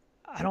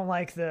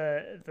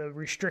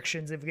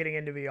restrictions of getting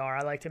into VR.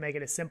 I like to make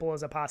it as simple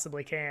as I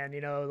possibly can.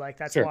 Like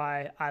that's Sure.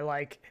 why I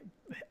like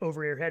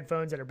over-ear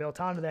headphones that are built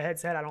onto the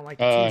headset. I don't like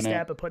the No.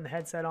 two-step of putting the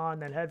headset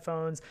on, then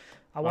headphones.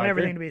 I want I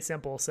everything agree. to be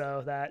simple.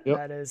 So Yep.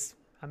 that is.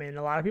 I mean,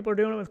 a lot of people are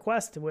doing it with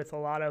Quest.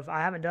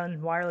 I haven't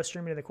done wireless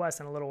streaming to the Quest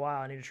in a little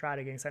while. I need to try it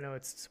again because I know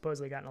it's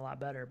supposedly gotten a lot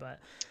better. But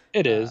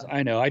it is.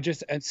 I know.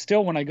 And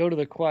still when I go to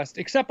the Quest,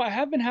 except I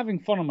have been having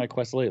fun on my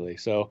Quest lately,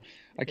 so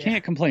I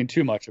can't complain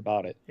too much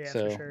about it. Yeah,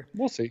 so for sure.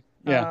 we'll see.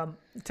 Yeah.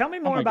 Tell me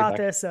more might get about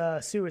back.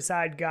 this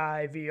Suicide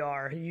Guy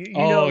VR. You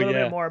know a little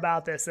yeah. bit more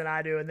about this than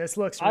I do, and this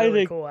looks I really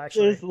think cool,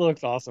 actually. this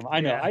looks awesome. I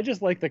know. Yeah. I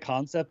just like the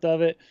concept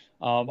of it.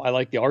 I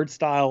like the art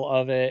style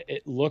of it.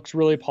 It looks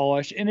really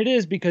polished, and it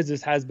is because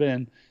this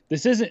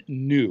isn't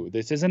new.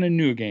 This isn't a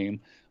new game,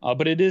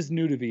 but it is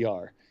new to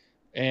VR.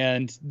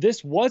 And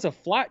this was a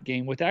flat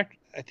game with I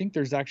think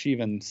there's actually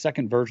even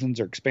second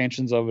versions or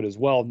expansions of it as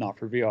well, not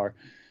for VR.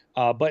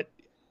 But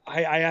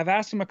I have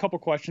asked him a couple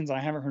questions. I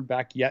haven't heard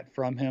back yet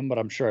from him, but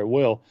I'm sure I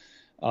will,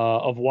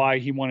 of why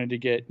he wanted to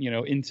get,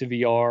 into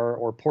VR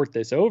or port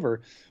this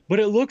over. But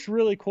it looks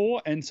really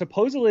cool. And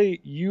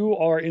supposedly you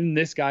are in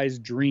this guy's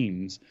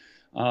dreams,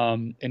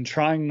 and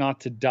trying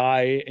not to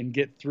die and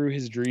get through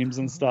his dreams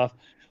and stuff.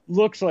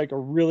 Looks like a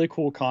really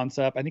cool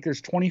concept. I think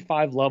there's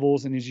 25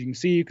 levels, and as you can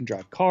see, you can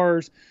drive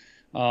cars,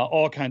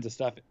 all kinds of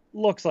stuff.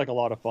 looks like a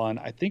lot of fun.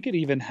 I think it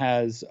even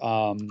has,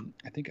 I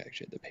think I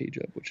actually had the page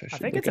up, which I I should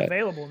think look it's at.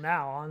 available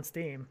now on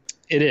Steam.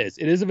 It is.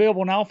 It is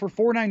available now for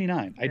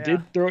 $4.99. I Yeah.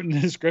 did throw it in the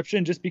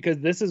description just because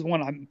this is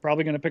one I'm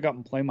probably going to pick up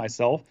and play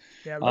myself.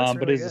 Yeah, it looks But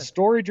really it's a good.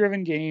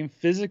 story-driven game,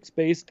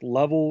 physics-based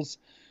levels,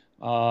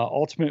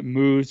 ultimate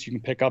moves. You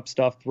can pick up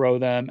stuff, throw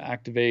them,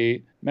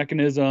 activate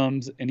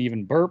mechanisms, and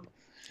even burp.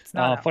 It's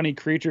not out. Funny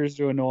creatures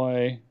to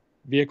annoy,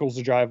 vehicles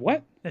to drive.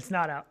 What? It's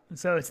not out.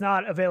 So it's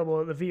not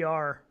available. The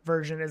VR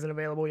version isn't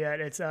available yet.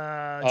 It's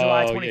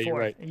July 24th. Yeah, you're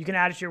right. You can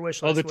add it to your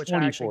wish Oh, list, the which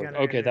I actually 24th.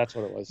 gonna Okay, do. that's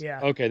what it was.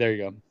 Yeah. Okay, there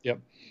you go. Yep.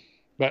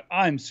 But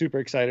I'm super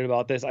excited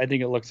about this. I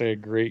think it looks like a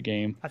great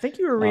game. I think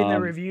you were reading the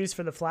reviews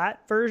for the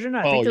flat version.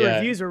 I think the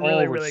reviews were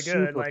really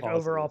good, like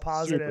overall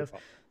positive.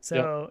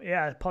 So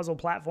yeah, puzzle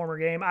platformer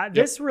game.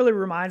 This really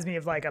reminds me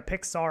of like a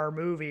Pixar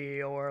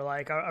movie or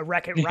like a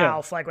Wreck-It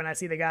Ralph. Like when I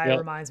see the guy, it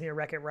reminds me of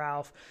Wreck-It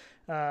Ralph.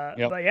 But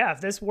yeah,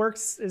 if this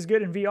works as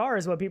good in VR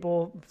as what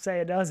people say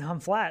it does on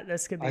flat,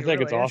 this could be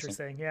really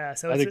interesting. Yeah,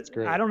 so I think it's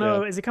great. I don't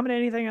know. Is it coming to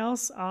anything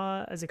else?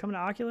 Is it coming to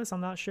Oculus?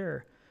 I'm not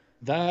sure.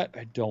 That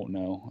I don't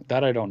know.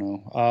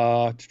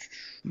 I'm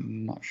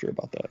not sure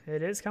about that.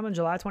 It is coming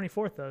July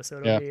 24th though, so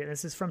it'll be.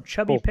 This is from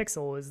Chubby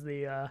Pixel. Is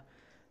the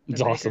it's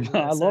awesome.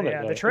 I love it.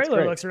 Yeah, the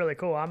trailer looks really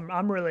cool.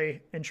 I'm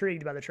really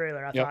intrigued by the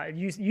trailer. I thought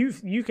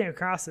you came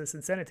across this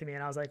and sent it to me,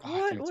 and I was like,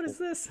 what is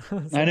this?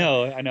 So, I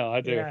know,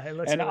 I do. Yeah, it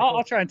looks and really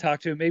I'll try and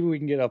talk to him. Maybe we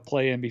can get a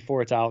play in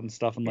before it's out and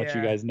stuff, and let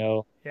you guys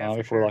know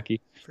if we're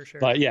lucky. For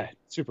sure. But yeah,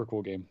 super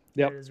cool game.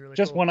 Yep. It is really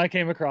just cool. one I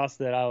came across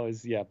that I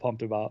was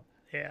pumped about.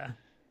 Yeah.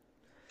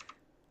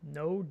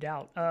 No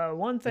doubt.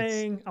 One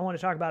thing I want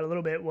to talk about a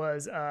little bit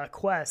was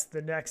Quest.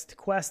 The next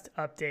Quest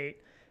update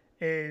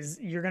is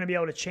you're going to be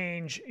able to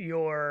change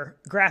your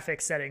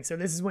graphics settings. So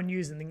this is when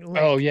using the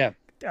link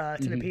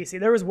to the PC.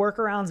 There was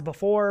workarounds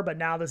before, but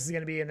now this is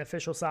going to be in the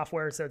official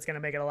software, so it's going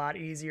to make it a lot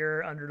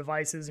easier under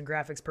devices and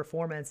graphics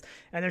performance.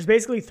 And there's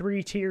basically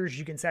 3 tiers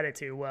you can set it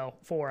to. Well,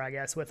 4, I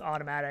guess, with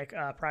automatic,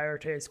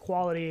 prioritize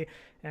quality,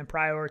 and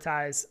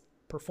prioritize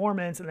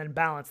performance, and then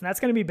balance. And that's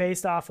going to be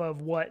based off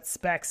of what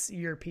specs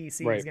your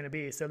PC is going to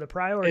be. So the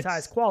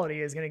prioritized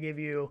quality is going to give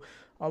you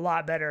a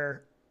lot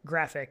better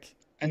graphic.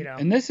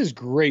 And this is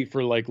great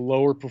for like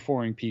lower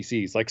performing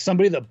PCs. Like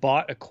somebody that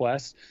bought a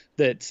Quest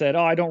that said,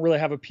 "Oh, I don't really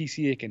have a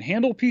PC that can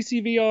handle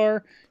PC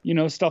VR,"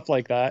 stuff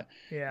like that.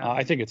 Yeah,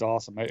 I think it's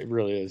awesome. It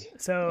really is.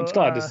 So I'm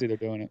glad to see they're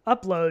doing it.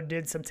 Upload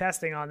did some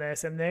testing on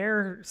this, and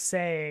they're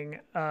saying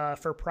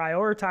for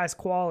prioritized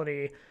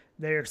quality,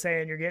 they're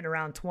saying you're getting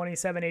around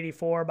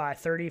 2784 by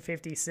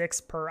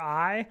 3056 per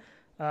eye.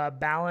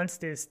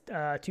 Balanced is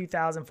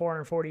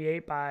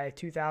 2448 by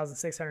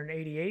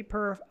 2688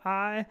 per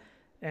eye.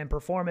 And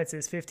performance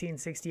is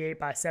 1568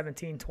 by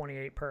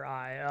 1728 per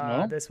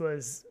eye. This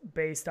was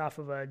based off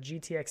of a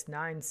GTX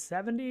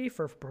 970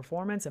 for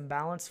performance and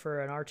balance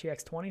for an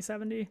RTX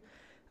 2070.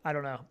 I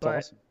don't know, but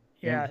awesome.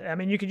 I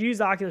mean, you could use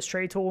the Oculus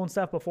Tray tool and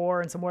stuff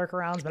before and some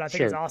workarounds, but I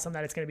think it's awesome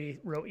that it's going to be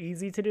real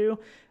easy to do.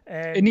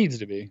 And it needs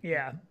to be.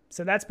 Yeah,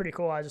 so that's pretty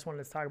cool. I just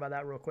wanted to talk about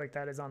that real quick.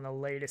 That is on the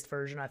latest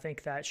version. I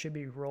think that should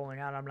be rolling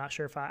out. I'm not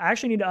sure if I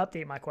actually need to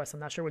update my Quest. I'm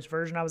not sure which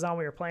version I was on.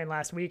 We were playing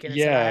last week, and it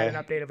said I had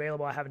an update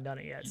available. I haven't done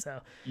it yet. So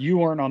you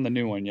weren't on the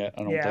new one yet,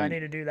 I don't think. I need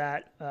to do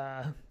that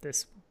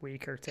this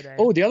week or today.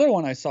 Oh, the other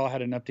one I saw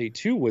had an update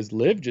too was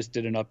Live just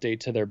did an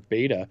update to their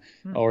beta,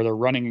 or they're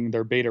running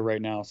their beta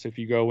right now. So if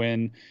you go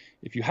in,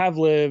 if you have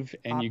Live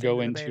and you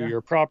go into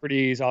your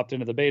properties, opt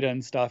into the beta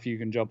and stuff, you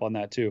can jump on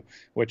that too.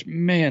 Which,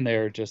 man,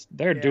 they're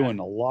doing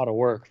a lot of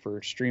work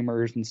for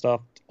streamers and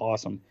stuff. It's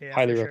awesome.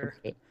 Highly recommend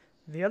it.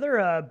 The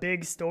other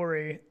big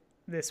story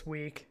this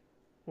week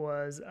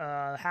was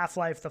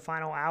Half-Life: The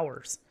Final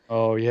Hours.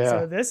 Oh yeah.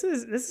 So this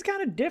is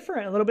kind of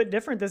different, a little bit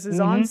different. This is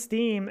on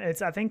Steam.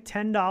 It's I think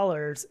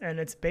 $10, and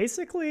it's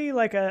basically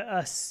like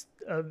a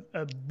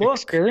book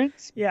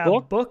experience. Yeah,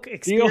 book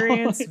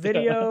experience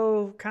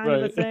video kind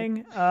of a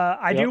thing.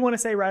 I do want to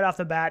say right off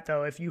the bat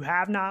though, if you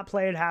have not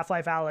played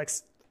Half-Life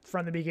Alyx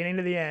from the beginning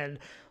to the end,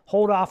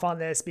 hold off on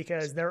this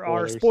because there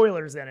are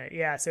spoilers in it.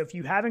 Yeah, so if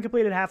you haven't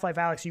completed Half-Life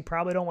Alyx, you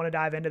probably don't want to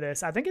dive into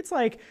this. I think it's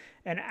like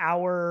an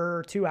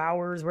hour, 2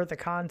 hours worth of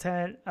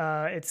content.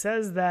 It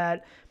says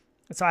that,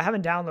 so I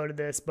haven't downloaded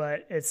this,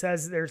 but it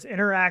says there's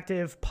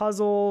interactive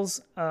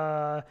puzzles,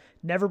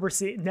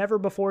 never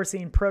before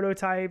seen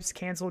prototypes,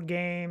 canceled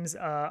games,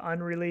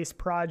 unreleased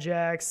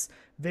projects,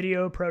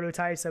 video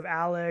prototypes of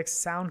Alyx,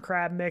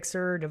 Soundcrab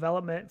mixer,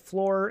 development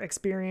floor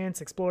experience,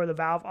 explore the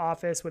Valve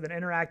office with an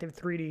interactive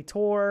 3D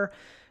tour,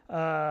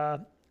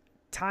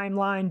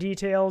 timeline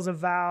details of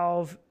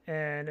Valve,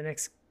 and an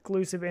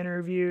exclusive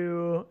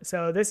interview.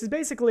 So this is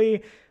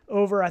basically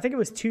over, I think it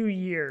was 2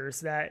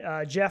 years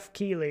that Jeff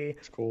Keighley.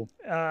 That's cool.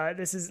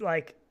 This is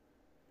like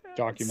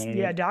documented.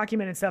 Yeah,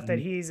 documented stuff that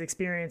he's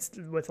experienced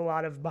with a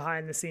lot of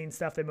behind the scenes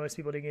stuff that most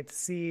people didn't get to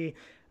see.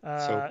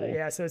 So cool.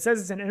 Yeah, so it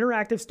says it's an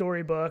interactive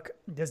storybook,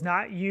 does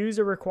not use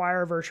or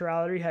require a virtual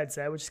reality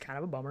headset, which is kind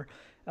of a bummer.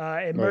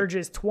 It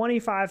merges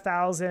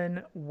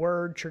 25,000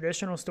 word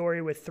traditional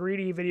story with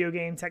 3D video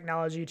game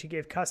technology to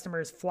give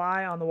customers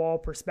fly on the wall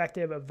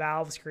perspective of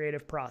Valve's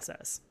creative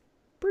process.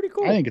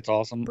 cool. I think it's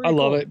awesome. Pretty I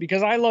love cool. it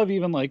because I love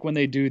even like when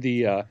they do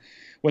the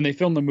when they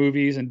film the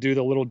movies and do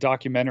the little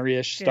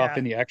documentary-ish stuff Yeah.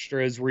 in the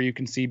extras where you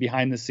can see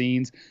behind the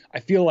scenes. I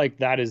feel like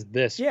that is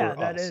this Yeah,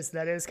 for us.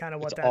 that is kind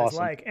of what It's that is awesome.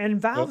 like.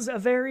 And Valve's a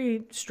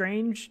very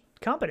strange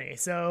company.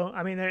 So,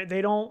 I mean,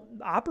 they don't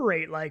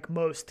operate like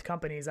most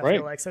companies, I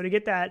feel like. So to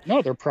get that,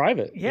 No, they're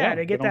private. yeah, to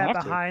they get don't that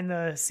have to. behind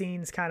the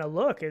scenes kind of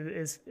look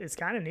is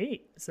kind of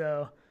neat.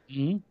 So,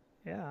 Mhm.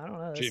 yeah, I don't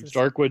know. James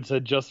Darkwood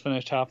had just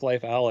finished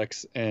Half-Life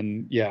Alyx,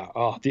 and yeah,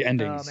 the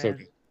ending is so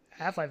good.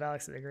 Half-Life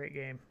Alyx is a great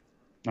game.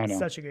 I know.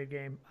 Such a good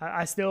game.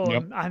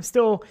 I'm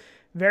still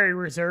very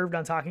reserved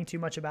on talking too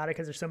much about it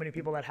because there's so many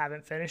people that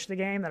haven't finished the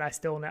game that I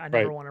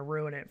never want to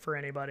ruin it for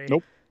anybody.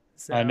 Nope.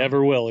 So, I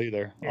never will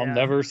either. Yeah. I'll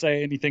never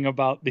say anything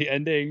about the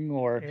ending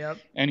or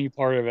any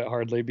part of it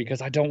hardly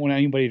because I don't want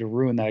anybody to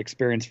ruin that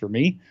experience for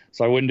me.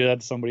 So I wouldn't do that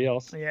to somebody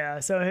else.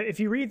 Yeah. So if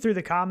you read through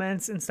the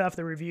comments and stuff,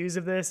 the reviews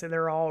of this,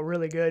 they're all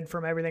really good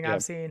from everything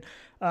I've seen.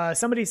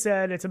 Somebody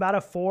said it's about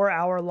a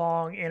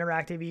 4-hour-long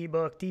interactive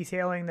ebook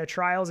detailing the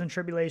trials and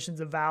tribulations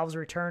of Valve's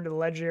return to the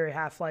legendary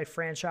Half-Life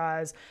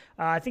franchise.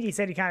 I think he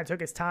said he kind of took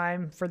his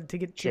time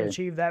to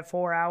achieve that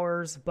 4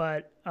 hours,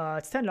 but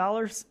it's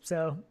 $10.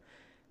 So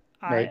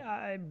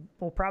I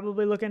will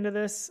probably look into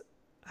this.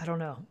 I don't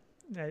know.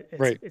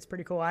 It's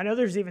pretty cool. I know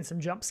there's even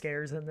some jump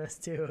scares in this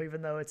too,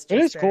 even though it's just,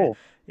 it is cool.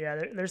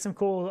 Yeah, there's some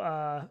cool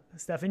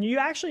stuff, and you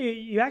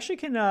actually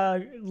can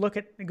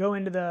go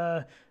into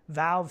the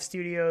Valve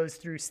Studios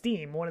through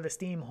Steam, one of the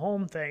Steam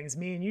Home things.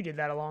 Me and you did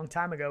that a long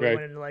time ago. We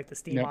went into like the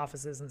Steam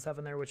offices and stuff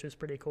in there, which was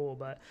pretty cool.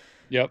 But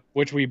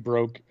which we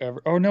broke.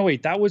 Oh no,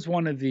 wait, that was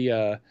one of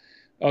the.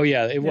 Oh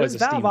yeah, it was a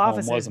Valve Steam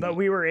offices, home, wasn't but it?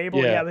 we were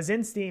able. Yeah, it was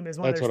in Steam as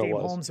one of their Steam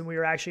homes, and we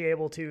were actually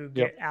able to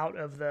get out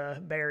of the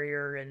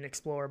barrier and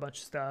explore a bunch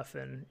of stuff.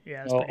 And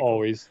yeah, it's pretty cool.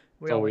 Always.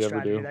 We always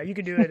try to do that. You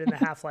could do it in the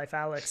Half-Life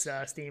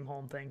Alyx Steam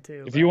home thing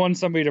too. If you want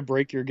somebody to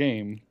break your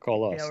game,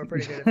 call us. Yeah, we're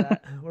pretty good at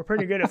that. We're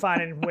pretty good at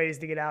finding ways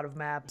to get out of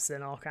maps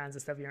and all kinds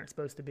of stuff you aren't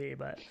supposed to be.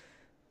 But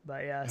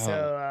yeah,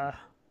 so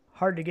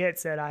Hard to Get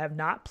said I have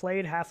not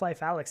played Half-Life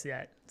Alyx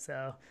yet,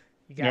 so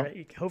you got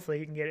it. Hopefully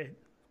you can get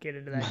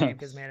into that game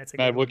because man, it's a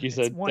good one. Wookie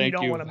said, one "Thank you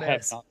don't you. want to Have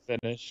miss." not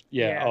finished.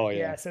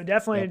 Yeah. So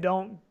definitely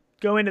don't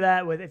go into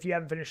that if you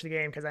haven't finished the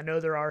game because I know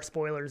there are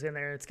spoilers in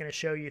there. It's going to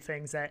show you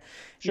things that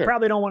you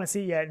probably don't want to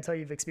see yet until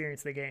you've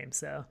experienced the game.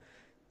 So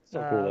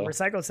cool,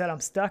 Recycled said,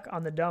 "I'm stuck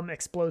on the dumb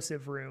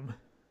explosive room."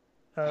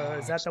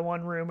 Is that the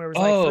one room where it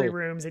was like 3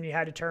 rooms and you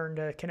had to turn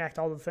to connect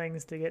all the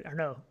things to get? Or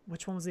no,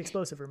 which one was the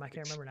explosive room? I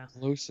can't remember now.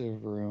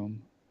 Explosive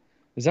room.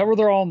 Is that where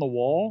they're all on the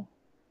wall?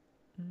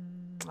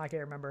 I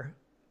can't remember.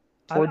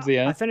 Towards the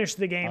end? I finished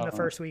the game the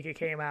first week it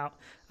came out.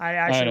 I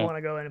actually want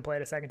to go in and play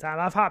it a second time.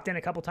 I've hopped in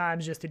a couple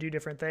times just to do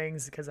different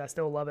things because I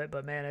still love it.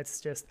 But man,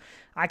 it's just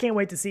I can't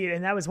wait to see it.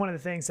 And that was one of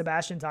the things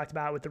Sebastian talked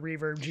about with the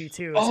Reverb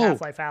G2 is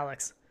Half-Life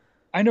Alyx.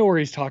 I know where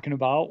he's talking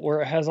about,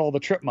 where it has all the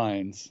trip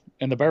mines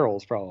and the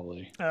barrels,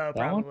 probably. Oh,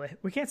 probably.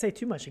 We can't say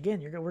too much again.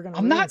 We're gonna.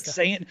 I'm not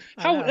saying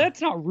how.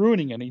 That's not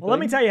ruining anything. Well, let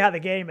me tell you how the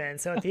game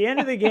ends. So at the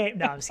end of the game,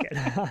 no, I'm just kidding.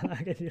 I'm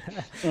not gonna do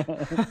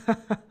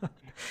that.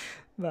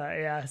 But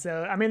yeah,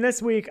 so I mean,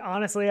 this week,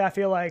 honestly, I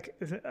feel like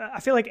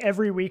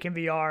every week in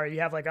VR, you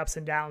have like ups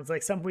and downs.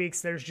 Like some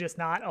weeks, there's just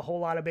not a whole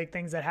lot of big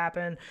things that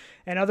happen,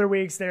 and other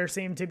weeks there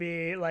seem to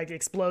be like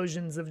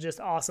explosions of just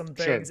awesome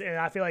things. And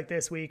I feel like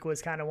this week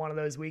was kind of one of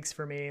those weeks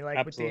for me,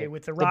 like with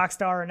the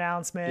Rockstar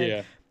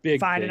announcement,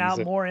 finding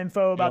out more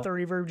info about the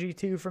Reverb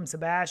G2 from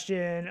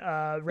Sebastian,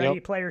 Ready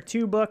Player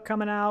 2 book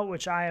coming out,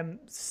 which I am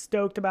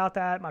stoked about.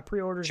 That my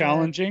pre-orders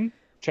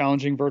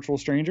challenging virtual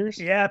strangers.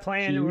 Yeah,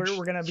 playing. We're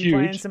going to be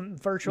playing some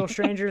virtual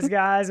strangers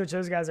guys, which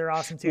those guys are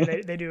awesome too.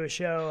 They do a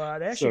show.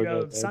 They actually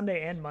go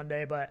Sunday and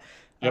Monday, but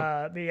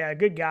yeah,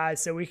 good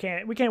guys. So we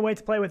can't wait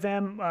to play with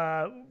them.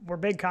 We're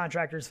big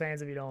Contractors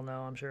fans, if you don't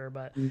know, I'm sure.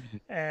 But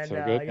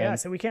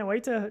so we can't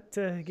wait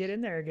to get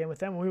in there again with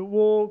them.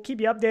 We'll keep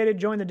you updated.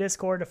 Join the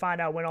Discord to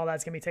find out when all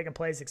that's going to be taking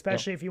place.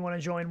 Especially if you want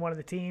to join one of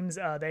the teams,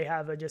 they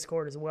have a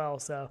Discord as well.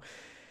 So.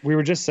 We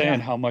were just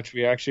saying how much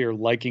we actually are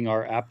liking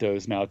our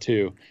Aptos now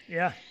too.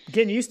 Yeah,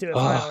 getting used to it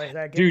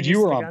finally. Dude, you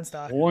were on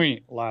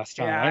point last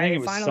time. Yeah, I think it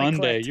was Sunday.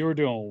 Clicked. You were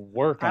doing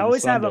work on I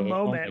always Sunday. have a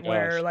moment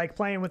where, like,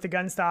 playing with the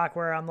gun stock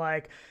where I'm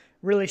like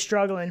really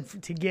struggling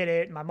to get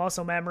it. My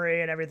muscle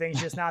memory and everything's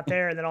just not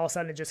there, and then all of a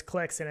sudden it just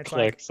clicks and it's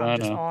like I'm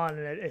just on, and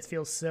it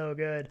feels so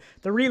good.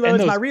 The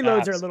reloads, my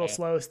reloads are a little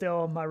slow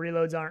still. My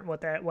reloads aren't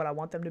what I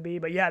want them to be,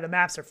 but yeah, the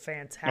maps are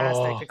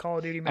fantastic. The Call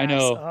of Duty maps. I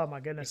know. Oh my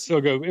goodness, so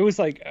good. It was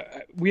like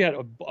we had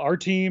our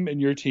team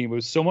and your team. It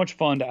was so much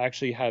fun to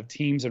actually have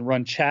teams and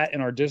run chat in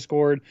our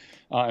Discord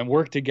and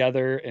work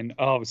together, and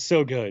it was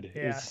so good.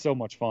 Yeah. It was so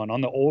much fun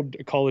on the old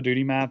Call of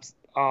Duty maps.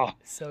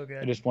 So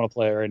good. I just want to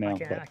play it right now.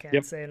 I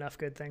can't say enough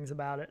good things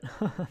about it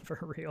for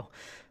real.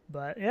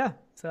 But yeah,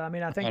 so I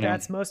mean, I think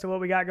that's most of what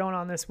we got going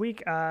on this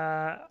week.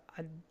 I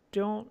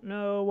don't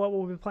know what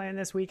we'll be playing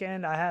this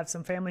weekend. I have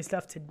some family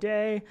stuff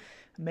today,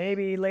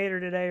 maybe later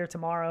today or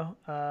tomorrow.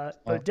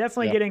 But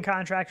definitely getting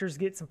contractors,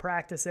 get some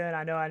practice in.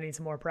 I know I need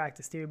some more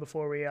practice too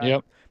before we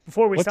What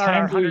start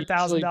our time do you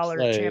usually $100,000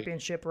 play?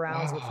 championship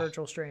rounds with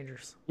Virtual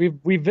Strangers.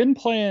 We've been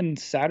playing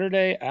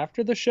Saturday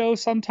after the show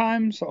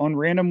sometimes on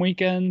random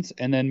weekends,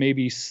 and then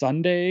maybe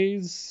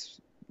Sundays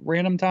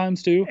random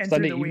times too. And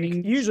Sunday through the week,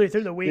 evenings. usually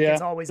through the week, Yeah,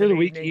 it's always through in the the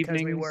week, evening because we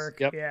evenings. work.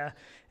 Yep. Yeah,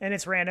 and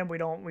it's random.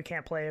 We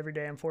can't play every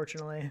day,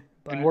 unfortunately.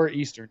 But And we're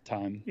Eastern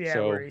time. yeah,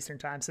 so we're Eastern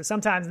time. So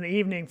sometimes in the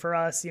evening for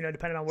us,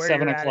 depending on where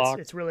 7 you're at, o'clock.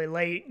 it's really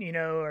late,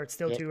 or it's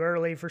still too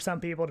early for some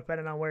people,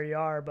 depending on where you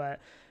are.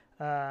 But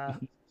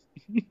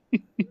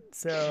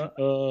so,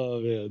 oh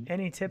man.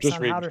 any tips Just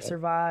on reading how to chat.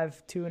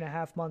 survive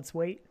 2.5 months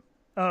wait?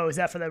 Oh, is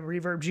that for the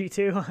Reverb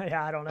G2?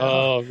 Yeah, I don't know.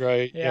 Oh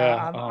right.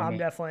 Yeah. I'm man.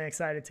 definitely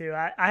excited too.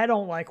 I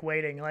don't like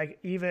waiting. Like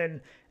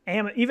even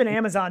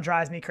Amazon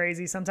drives me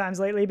crazy sometimes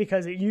lately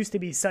because it used to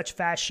be such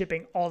fast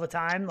shipping all the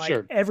time. Like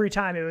Sure. every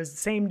time it was the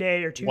same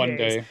day or 2 One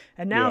days. day.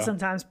 And now Yeah.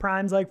 sometimes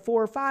Prime's like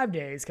 4 or 5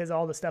 days because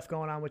all the stuff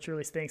going on, which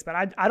really stinks.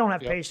 But I don't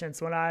have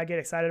patience. When I get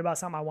excited about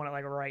something, I want it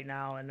like right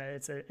now, and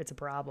it's a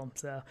problem.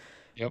 So,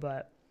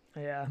 but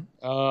yeah.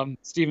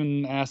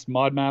 Steven asked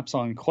mod maps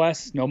on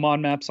Quest. No mod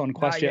maps on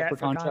Quest Not yet yet for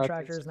contractors.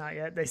 contractors. Not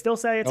yet. They still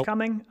say it's Nope.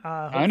 coming.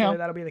 Hopefully know.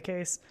 that'll be the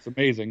case. It's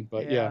amazing,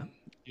 but Yeah.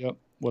 Yep.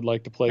 Would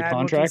like to play Mad Wookie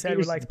contractors. said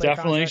would like to play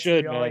Definitely contracts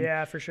should, with y'all. man.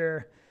 Yeah, for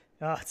sure.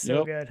 Oh, it's so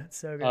Yep. good. It's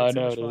so good. I It's so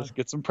know much it is. fun.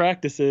 Get some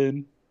practice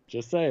in.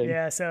 Just saying.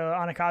 Yeah, so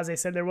Anakaze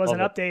said there was an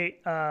Love update.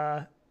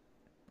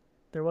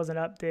 There was an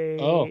update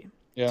Oh,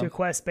 yeah. to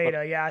Quest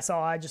Beta. Yeah,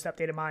 I just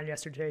updated mine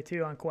yesterday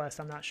too on Quest.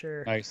 I'm not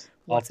sure Nice.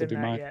 I'll have what's to in do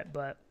that mine. yet,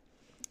 but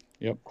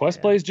Yep.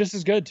 Quest plays just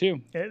as good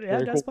too. it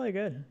Very does cool. play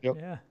good. Yep.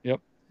 Yeah. Yep.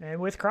 And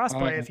with crossplay,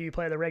 Alright. if you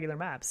play the regular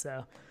maps,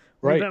 so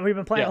Right. we've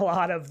been playing Yeah. a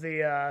lot of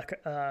the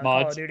Call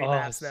Mods. of Duty Oh,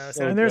 maps though.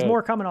 so And there's good.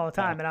 more coming all the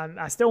time, and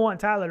I still want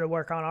Tyler to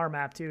work on our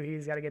map too.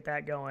 He's got to get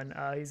that going.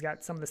 He's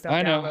got some of the stuff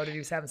I know. downloaded. He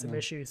was having some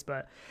issues,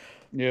 but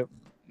Yep.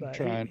 But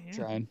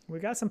Trying. we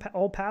got some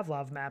old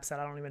Pavlov maps that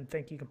I don't even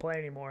think you can play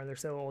anymore. They're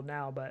so old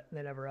now, but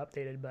they never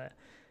updated. But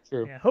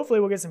True. yeah, hopefully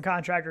we'll get some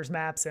contractors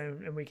maps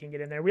and we can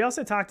get in there. We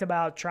also talked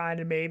about trying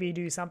to maybe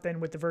do something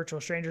with the Virtual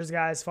Strangers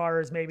guys, as far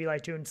as maybe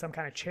like doing some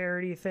kind of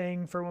charity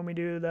thing for when we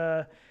do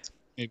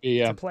Maybe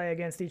to play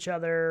against each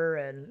other.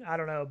 And I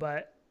don't know,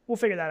 but we'll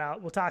figure that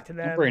out. We'll talk to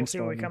them. We'll see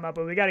what we come up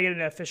with. We got to get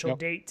an official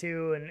date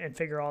too and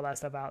figure all that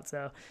stuff out.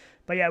 So,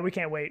 but yeah, we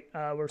can't wait.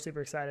 We're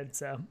super excited.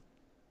 So.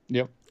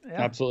 Yep. Yeah.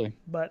 Absolutely.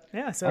 But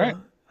yeah, so All right.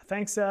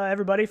 thanks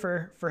everybody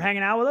for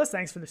hanging out with us.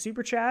 Thanks for the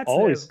super chats.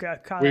 Always. We've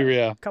got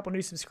Yeah. a couple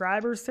new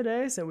subscribers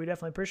today, so we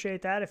definitely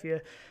appreciate that. If you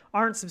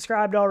aren't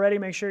subscribed already,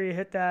 make sure you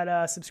hit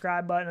that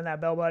subscribe button and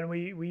that bell button.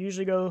 We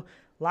usually go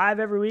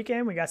live every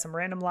weekend. We got some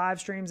random live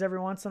streams every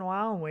once in a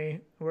while, and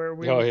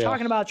we're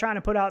talking about trying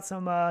to put out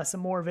some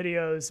more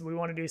videos. We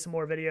want to do some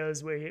more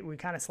videos. We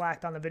kind of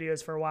slacked on the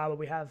videos for a while, but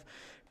we have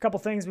a couple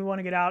things we want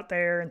to get out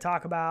there and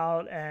talk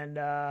about,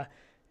 and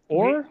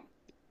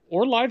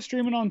or live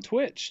streaming on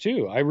Twitch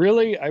too. I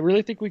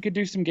really think we could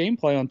do some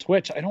gameplay on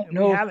Twitch. I don't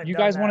know if you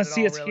guys want to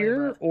see us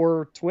here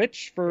or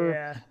Twitch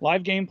for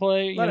live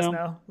gameplay.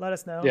 Let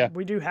us know. Yeah.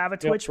 We do have a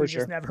Twitch. We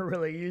just never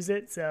really use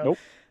it. So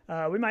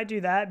we might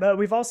do that. But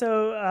we've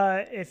also,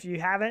 if you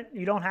haven't,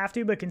 you don't have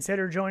to, but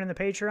consider joining the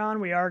Patreon.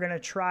 We are going to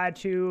try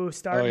to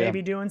start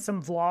maybe doing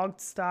some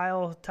vlog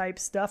style type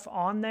stuff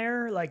on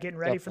there, like getting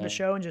ready for the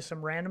show and just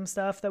some random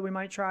stuff that we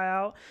might try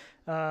out.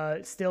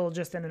 Still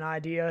just in an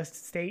idea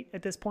state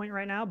at this point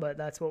right now, but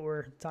that's what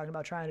we're talking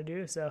about trying to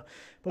do. So,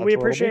 but we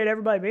appreciate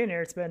everybody being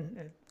here. It's been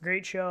a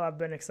great show. I've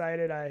been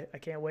excited. I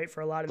can't wait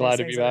for a lot of these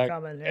things that are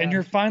coming. Yeah. And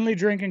you're finally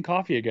drinking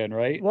coffee again,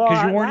 right? Well,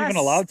 Because you weren't even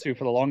allowed to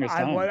for the longest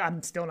time.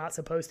 I'm still not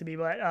supposed to be,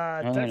 but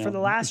for the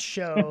last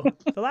show,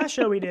 the last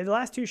show we did, the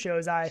last two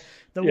shows,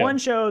 the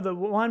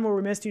one where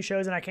we missed 2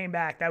 shows and I came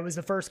back, that was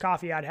the first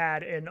coffee I'd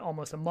had in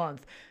almost a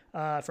month.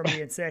 From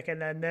being sick,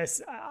 and then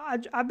this,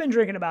 I've been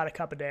drinking about a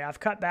cup a day. I've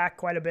cut back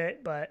quite a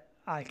bit, but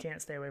I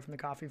can't stay away from the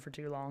coffee for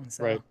too long.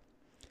 So. Right.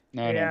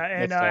 No,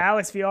 and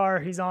Alex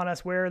VR, he's on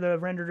us. Wear the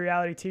Rendered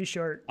Reality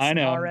T-shirt. I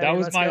know already. that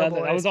was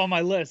that was on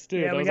my list too.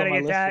 Yeah, we got to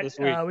get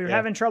that. We were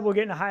having trouble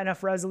getting a high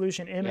enough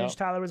resolution image. Yep.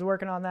 Tyler was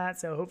working on that,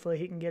 so hopefully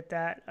he can get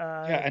that.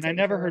 And I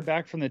never heard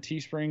back from the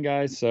Teespring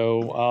guys,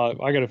 so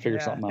I got to figure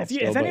something out.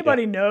 If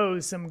anybody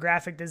knows some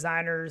graphic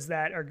designers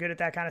that are good at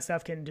that kind of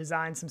stuff, can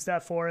design some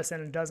stuff for us,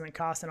 and it doesn't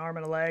cost an arm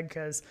and a leg,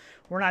 because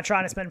we're not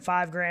trying to spend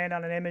 $5,000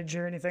 on an image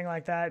or anything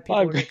like that.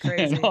 People get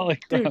crazy.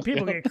 Dude,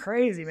 people get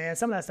crazy, man.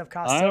 Some of that stuff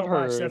costs so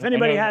much. So if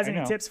anybody has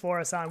any tips for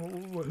us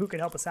on who can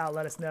help us out,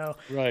 let us know.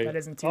 Right. That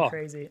isn't too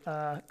crazy.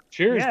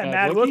 Cheers, yeah,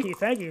 Mad Wookie.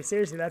 Thank you.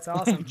 Seriously, that's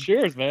awesome.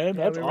 Cheers, man.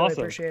 That's we awesome. Really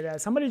appreciate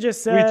that. Somebody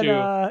just said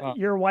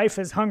your wife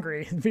is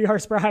hungry. VR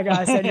Spry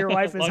guy said your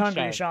wife is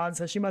hungry, Sean.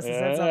 So she must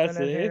have said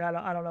something in here.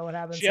 I don't know what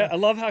happened. I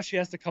love how she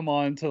has to come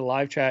on to the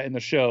live chat in the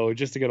show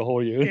just to get a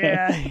hold of you.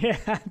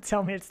 Yeah.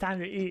 Tell me it's time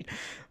to eat.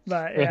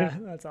 But yeah,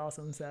 that's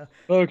awesome. So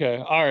okay,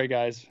 all right,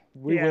 guys,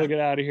 we will get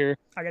out of here.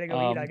 I gotta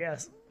go eat, I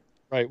guess.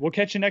 Right. We'll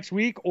catch you next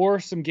week or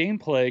some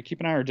gameplay. Keep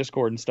an eye on our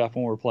Discord and stuff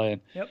when we're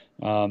playing. Yep.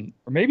 Or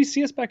maybe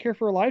see us back here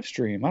for a live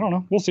stream. I don't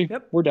know. We'll see.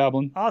 Yep. We're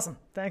dabbling. Awesome.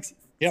 Thanks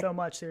so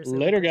much. Seriously.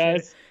 Later,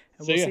 guys.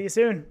 And we'll see you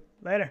soon.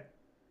 Later.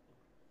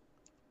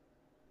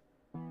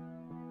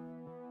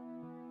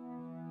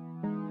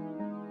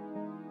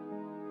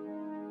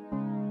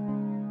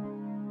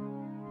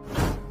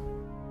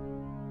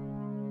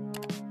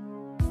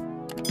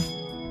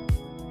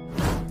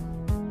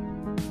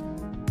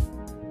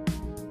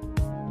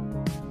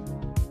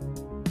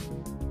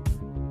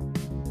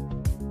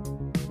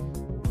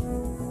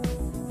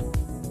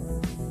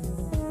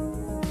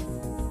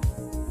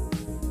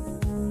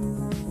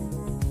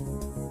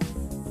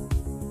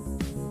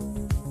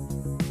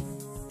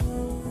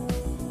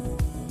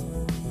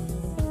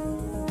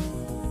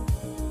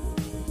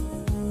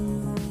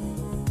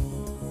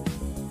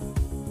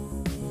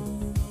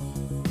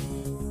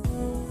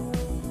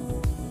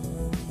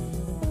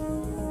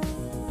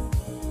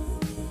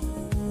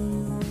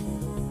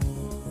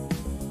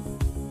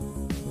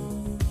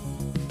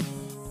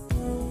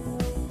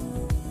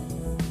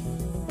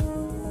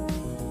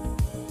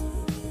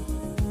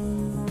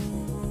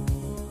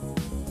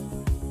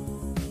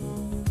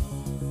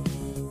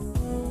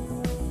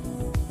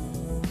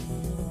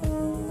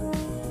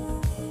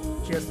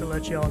 Just to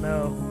let y'all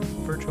know,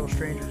 virtual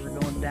strangers are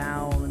going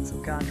down and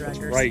some contractors.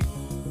 That's right.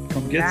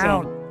 Come get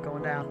down. some.